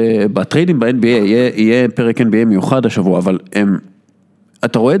זה בטריידים ב-NBA, יהיה פרק NBA מיוחד השבוע, אבל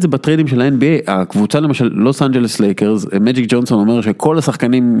אתה רואה את זה בטריידים של ה-NBA, הקבוצה למשל, לוס אנג'לס לייקרס, מג'יק ג'ונסון אומר שכל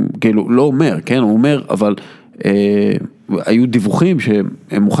השחקנים, כאילו, לא אומר, כן, הוא אומר, אבל היו דיווחים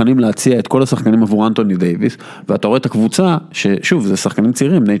שהם מוכנים להציע את כל השחקנים עבור אנטוני דייביס, ואתה רואה את הקבוצה, ששוב, זה שחקנים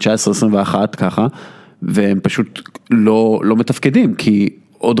צעירים, בני 19-21 ככה, והם פשוט לא מתפקדים, כי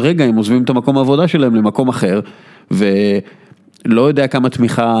עוד רגע הם עוזבים את המקום העבודה שלהם למקום אחר, ולא יודע כמה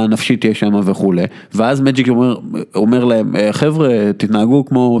תמיכה נפשית יש שם וכו'. ואז מג'יק אומר להם, חבר'ה, תתנהגו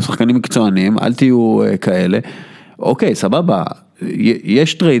כמו שחקנים מקצוענים, אל תהיו כאלה. אוקיי, סבבה,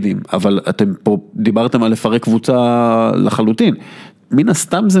 יש טריידים, אבל אתם פה דיברתם על לפרק קבוצה לחלוטין. מן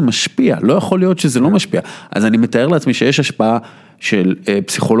הסתם זה משפיע, לא יכול להיות שזה לא משפיע. אז אני מתאר לעצמי שיש השפעה של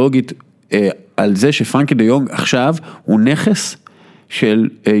פסיכולוגית על זה שפרנקי דה יונג עכשיו הוא נכס של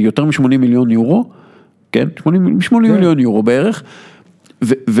יותר מ-80 מיליון יורו, כן? 80 מיליון יורו בערך,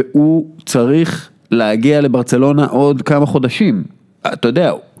 והוא צריך להגיע לברצלונה עוד כמה חודשים. אתה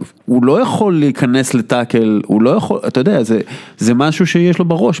יודע, הוא לא יכול להיכנס לטאקל, הוא לא יכול, אתה יודע, זה משהו שיש לו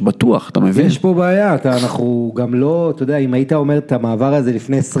בראש, בטוח, אתה מבין? יש פה בעיה, אנחנו גם לא, אתה יודע, אם היית אומר את המעבר הזה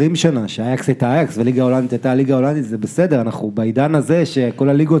לפני 20 שנה, שהאייקס הייתה האייקס וליגה הולנדית הייתה הליגה ההולנדית, זה בסדר, אנחנו בעידן הזה שכל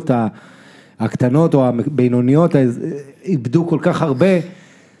הליגות הקטנות או הבינוניות איבדו כל כך הרבה,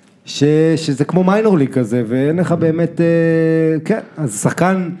 שזה כמו מיינור ליג כזה, ואין לך באמת, כן, אז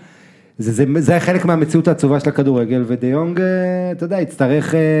שחקן, זה חלק מהמציאות העצובה של הכדורגל, ודיונג, אתה יודע,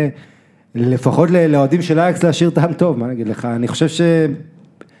 יצטרך לפחות לאוהדים של אייקס להשאיר טעם טוב, מה נגיד לך, אני חושב ש...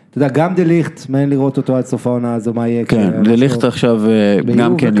 אתה יודע, גם דליכט, מעין לראות אותו עד סוף העונה הזו, מה יהיה? כן, דליכט עכשיו,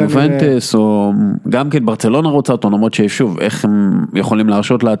 גם כן יובנטס, או גם כן ברצלונה רוצה אותו, למרות ששוב, איך הם יכולים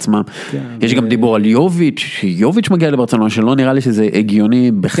להרשות לעצמם. יש גם דיבור על יוביץ', שיוביץ' מגיע לברצלונה, שלא נראה לי שזה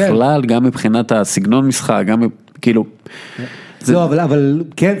הגיוני בכלל, גם מבחינת הסגנון משחק, גם כאילו... לא, אבל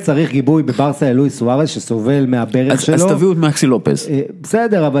כן צריך גיבוי בברסה ללואיס סוארז שסובל מהברך שלו. אז תביאו את מקסי לופז.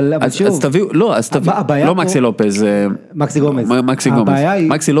 בסדר, אבל שוב. אז תביאו, לא מקסי לופז. מקסי גומז.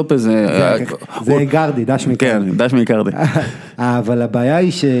 מקסי לופז זה גרדי, דש מקרדי. כן, דש מקרדי. אבל הבעיה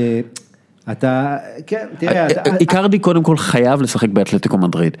היא שאתה, כן, תראה. איקרדי קודם כל חייב לשחק באתלטיקו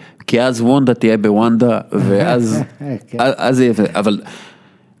מדריד, כי אז וונדה תהיה בוונדה, ואז זה יפה. אבל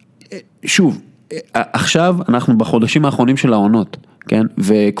שוב, עכשיו אנחנו בחודשים האחרונים של העונות, כן?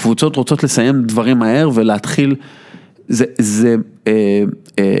 וקבוצות רוצות לסיים דברים מהר ולהתחיל, זה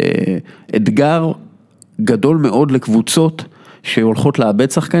אתגר גדול מאוד לקבוצות שהולכות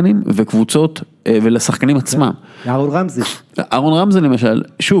לאבד שחקנים וקבוצות ולשחקנים עצמם. אהרון רמזי למשל,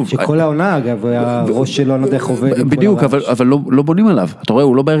 שוב. שכל העונה אגב, הראש שלו לא יודע איך עובד. בדיוק, אבל לא בונים עליו. אתה רואה,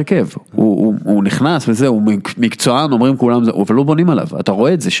 הוא לא בהרכב. הוא נכנס וזה, הוא מקצוען, אומרים כולם זה, אבל לא בונים עליו. אתה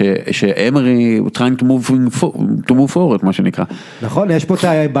רואה את זה שאמרי trying to move forward, מה שנקרא. נכון, יש פה את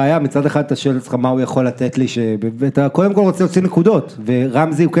הבעיה, מצד אחד אתה שואל לך מה הוא יכול לתת לי, ואתה קודם כל רוצה להוציא נקודות,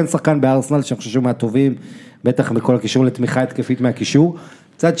 ורמזי הוא כן שחקן בארסנל, שאני חושב שהוא מהטובים, בטח בכל הקישור לתמיכה התקפית מהקישור.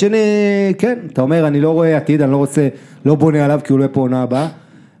 צד שני, כן, אתה אומר, אני לא רואה עתיד, אני לא רוצה, לא בונה עליו, כי הוא לא יהיה פה עונה הבאה,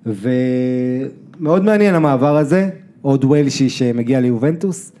 ומאוד מעניין המעבר הזה, עוד ווילשי שמגיע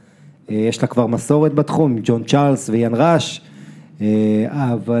ליובנטוס, יש לה כבר מסורת בתחום, ג'ון צ'ארלס ויאן ראש,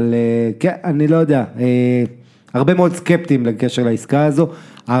 אבל כן, אני לא יודע, הרבה מאוד סקפטים לקשר לעסקה הזו,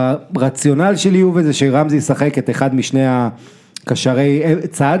 הרציונל של יובה זה שרמזי ישחק את אחד משני הקשרי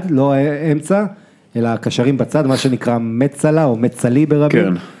צד, לא אמצע, אלא הקשרים בצד, מה שנקרא מצלה או מצלי ברבים,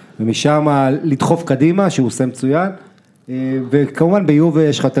 כן. ומשם לדחוף קדימה, שהוא עושה מצוין, וכמובן ביובה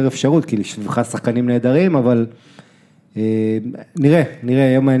יש לך יותר אפשרות, כי יש לך שחקנים נהדרים, אבל נראה,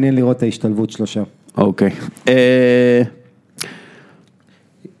 יהיה מעניין לראות את ההשתלבות שלו שם. אוקיי.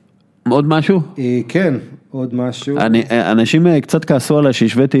 עוד משהו? כן, עוד משהו. אנשים קצת כעסו עליי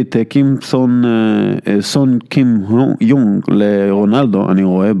שהשוויתי את קים סון קים יונג לרונלדו, אני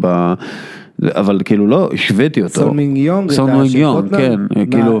רואה אבל כאילו לא, השוויתי אותו. סון מינג יונג, כן,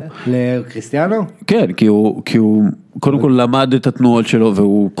 כאילו. לקריסטיאנו? כן, כי הוא קודם כל למד את התנועות שלו,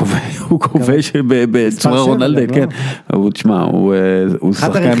 והוא כובש בצורה רונלדית, כן. תשמע, הוא שחקן.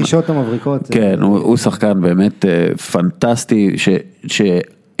 אחת הרכישות המבריקות. כן, הוא שחקן באמת פנטסטי,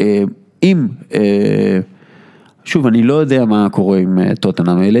 שאם, שוב, אני לא יודע מה קורה עם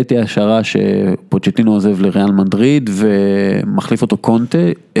טוטנהאם, העליתי השערה שפוצ'טינו עוזב לריאל מדריד ומחליף אותו קונטה,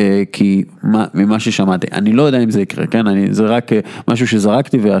 כי ממה ששמעתי, אני לא יודע אם זה יקרה, כן, זה רק משהו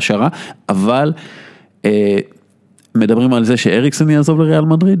שזרקתי והשערה, אבל מדברים על זה שאריקסן יעזוב לריאל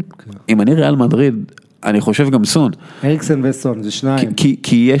מדריד, אם אני ריאל מדריד, אני חושב גם סון. אריקסן וסון, זה שניים.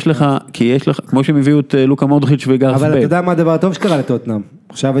 כי יש לך, כמו שהם הביאו את לוקה מודריץ' וגארת בייל. אבל אתה יודע מה הדבר הטוב שקרה לטוטנהאם?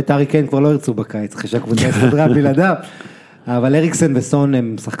 עכשיו את ארי קיין כבר לא ירצו בקיץ, אחרי שהקבוצה הסתדרה בלעדיו, אבל אריקסן וסון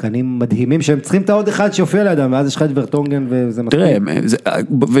הם שחקנים מדהימים, שהם צריכים את העוד אחד שיופיע לידם, ואז יש לך את ורטונגן וזה מתאים. תראה,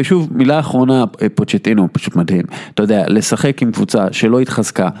 ושוב, מילה האחרונה, פוצ'טינו, פשוט מדהים. אתה יודע, לשחק עם קבוצה שלא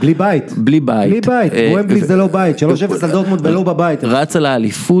התחזקה. בלי בית. בלי בית. ומבלי זה לא בית, 3-0 על דורטמונד ולא בבית. רץ על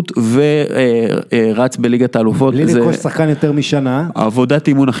האליפות ורץ בליגת האלופות. בלי לקוש שחקן יותר משנה. עבודת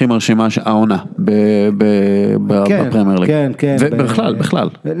אימון הכי מרשימה, העונה, בפרמייר ליג. כן, כן. ובכלל.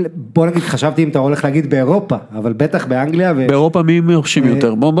 בוא נגיד, חשבתי אם אתה הולך להגיד באירופה, אבל בטח באנגליה באירופה מי מרשים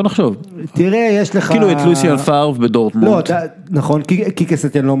יותר? בוא נחשוב. תראה, יש לך... כאילו את לוסיאן פארב בדורטמונד. לא, נכון,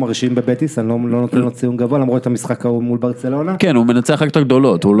 קיקסטיין לא מרשים בבטיס, אני לא נותן לו ציון גבוה, למרות את המשחק ההוא מול ברצלונה. כן, הוא מנצח רק את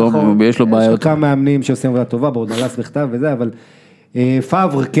הגדולות, יש לו בעיות. יש לו כמה מאמנים שעושים עבודה טובה, בורדלס בכתב וזה, אבל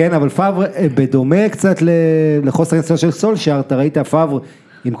פאבר, כן, אבל פאבר בדומה קצת לחוסר ניסיון של סולשאר, אתה ראית פאבר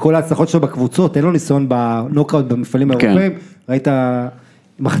עם כל ההצלחות שלו בקבוצות, אין לו ניסיון בנוקאוט במפעלים האירופאים, ראית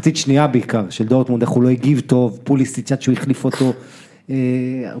מחצית שנייה בעיקר, של דורטמונד, איך הוא לא הגיב טוב, פוליסטיץ' עד שהוא החליף אותו,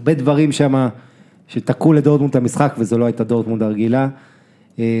 הרבה דברים שם, שתקעו לדורטמונד את המשחק, וזו לא הייתה דורטמונד הרגילה,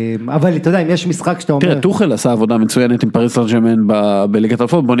 אבל אתה יודע, אם יש משחק שאתה אומר... תראה, טוחל עשה עבודה מצוינת עם פריס סן ז'רמן בליגת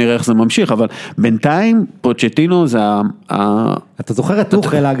האלופות, בוא נראה איך זה ממשיך, אבל בינתיים, פוצ'טינו זה אתה זוכר את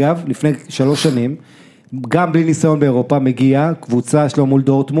טוחל אגב, לפני 3 שנים, גם בלי ניסיון באירופה, מגיע, קבוצה שלו מול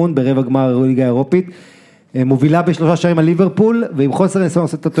דורטמונד, ברבע גמר ליגה האירופית, מובילה ב3 שערים על ליברפול, ועם חוסר ניסיון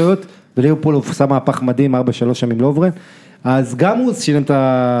עושה את הטעויות, וליברפול עושה מהפך מדהים, 4-3 עם לוברן, אז גם הוא שילם את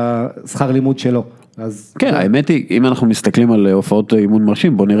השכר לימוד שלו. כן, האמת היא, אם אנחנו מסתכלים על הופעות אימון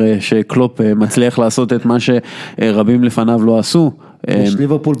מרשים, בוא נראה שקלופ מצליח לעשות את מה שרבים לפניו לא עשו. יש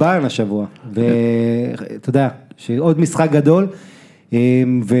ליברפול ביירן השבוע, ואתה יודע, שעוד משחק גדול,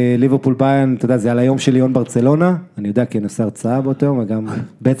 וליברפול ביירן, אתה יודע, זה על היום של ליון ברצלונה, אני יודע כי אני עושה הרצאה באותו יום, וגם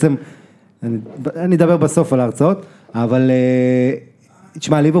בעצם, אני אדבר בסוף על ההרצאות, אבל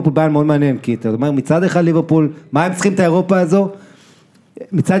תשמע, ליברפול ביירן מאוד מעניין, כי אתה אומר, מצד אחד ליברפול, מה הם צריכים את האירופה הזו?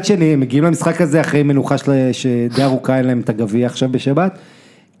 מצד שני, הם מגיעים למשחק הזה אחרי מנוחה שדי ארוכה אין להם את הגביע עכשיו בשבת,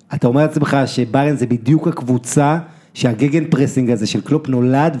 אתה אומר לעצמך שביירן זה בדיוק הקבוצה, שהגגן פרסינג הזה של קלופ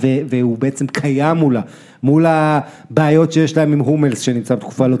נולד, והוא בעצם קיים מול הבעיות שיש להם עם הומלס, שנמצא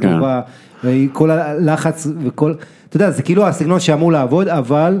בתקופה לא טובה, כל הלחץ וכל, אתה יודע, זה כאילו הסגנון שאמור לעבוד,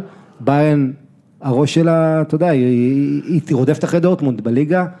 אבל ביירן, הראש שלה, אתה יודע, היא רודפת אחרי דורטמונד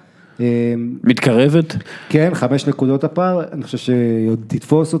בליגה, מתקרבת? כן, 5 נקודות הפער, אני חושב שעוד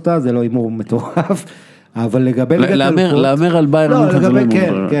תתפוס אותה, זה לא אימור מטורף, אבל לגבי ליגת האלופות... לאמר על ביירן, לא, לגבי,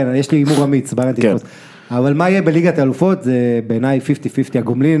 כן, יש לי אימור אמיץ, ביירן תתפוס. אבל מה יהיה בליגת האלופות, זה בעיניי 50-50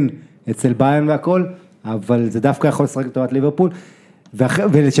 הגומלין אצל ביירן והכל, אבל זה דווקא יכול לשחק לטובת ליברפול,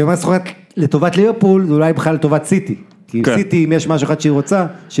 ולשמה שחק לטובת ליברפול, זה אולי בכלל לטובת סיטי, כי סיטי, אם יש משהו אחד שהיא רוצה,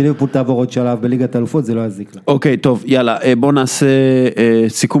 שליברפול תעבור עוד שלב בליגת האלופות, זה לא יזיק לה. אוקיי, טוב, יאללה, בוא נעשה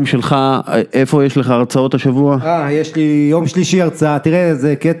סיכום שלך, איפה יש לך הרצאות השבוע? יש לי יום שלישי הרצאה, תראה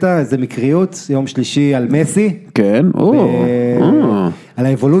איזה קטע, איזה מקריות, יום שלישי על מסי. כן, על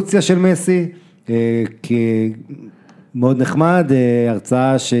האבולוציה של מסי, כי מאוד נחמד,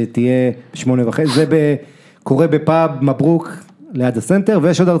 הרצאה שתהיה 8:30, זה קורה בפאב מברוק ליד הסנטר,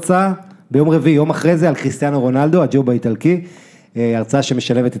 ויש עוד הרצאה ביום רביעי, יום אחרי זה, על קריסטיאנו רונלדו, הג'וב האיטלקי, הרצאה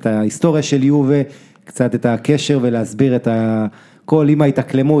שמשלבת את ההיסטוריה של יובה, קצת את הקשר ולהסביר את הכל, עם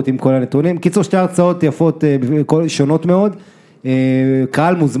ההתאקלמות, עם כל הנתונים. קיצור, 2 הרצאות יפות, שונות מאוד,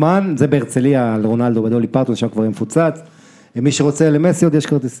 קהל מוזמן, זה בהרצליה, על רונלדו בדולי פרטון, שם כבר מפוצץ. מי שרוצה למסי עוד יש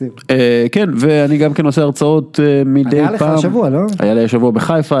כרטיסים. כן, ואני גם כן עושה הרצאות מדי פעם. היה לך השבוע, לא? היה לי השבוע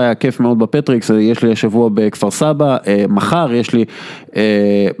בחיפה, היה כיף מאוד בפטריקס, יש לי השבוע בכפר סבא, מחר יש לי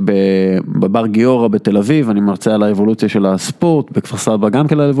בבר גיורא בתל אביב, אני מרצה על האבולוציה של הספורט, בכפר סבא גם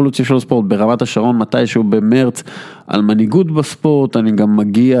כן על האבולוציה של הספורט, ברמת השרון מתישהו במרץ על מנהיגות בספורט, אני גם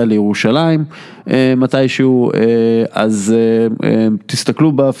מגיע לירושלים מתישהו, אז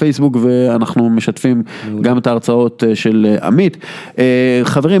תסתכלו בפייסבוק ואנחנו משתפים גם את ההרצאות של עמית.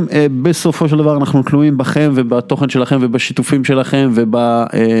 חברים, בסופו של דבר אנחנו תלויים בכם ובתוכן שלכם ובשיתופים שלכם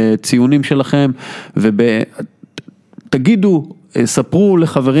ובציונים שלכם תגידו, ספרו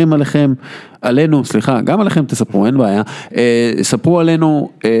לחברים עלינו, סליחה, גם עליכם תספרו, אין בעיה, ספרו עלינו,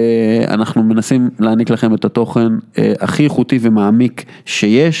 אנחנו מנסים להעניק לכם את התוכן הכי איכותי ומעמיק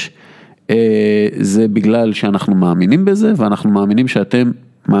שיש, זה בגלל שאנחנו מאמינים בזה, ואנחנו מאמינים שאתם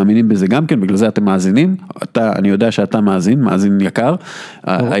מאמינים בזה גם כן, בגלל זה אתם מאזינים, אני יודע שאתה מאזין יקר,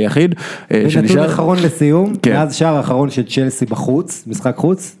 היחיד, ונתון אחרון לסיום, מאז שער האחרון של צ'לסי בחוץ, משחק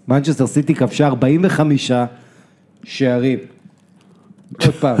חוץ, מנצ'סטר סיטי כבשה 45 שערים,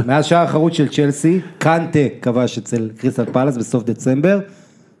 עוד פעם, מאז שער האחרון של צ'לסי, קנטה כבש אצל קריסטל פלאס בסוף דצמבר,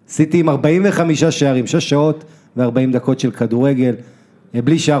 סיטי עם 45 שערים, 6 שעות ו40 דקות של כדורגל,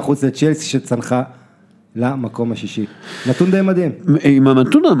 בלי שער חוץ לצ'לסי שצנחה, למקום השישי. נתון די מדהים. עם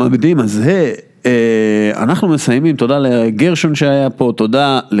הנתון המדהים הזה, אנחנו מסיימים, תודה לגרשון שהיה פה,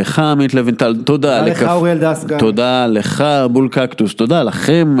 תודה לך עמית לוינטל, תודה לך אוריאל דסקה, תודה לך בול קקטוס, תודה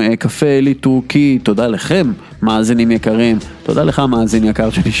לכם קפה אלי טורקי, תודה לכם מאזינים יקרים, תודה לך מאזין יקר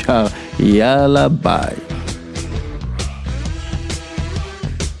שנשאר, יאללה ביי.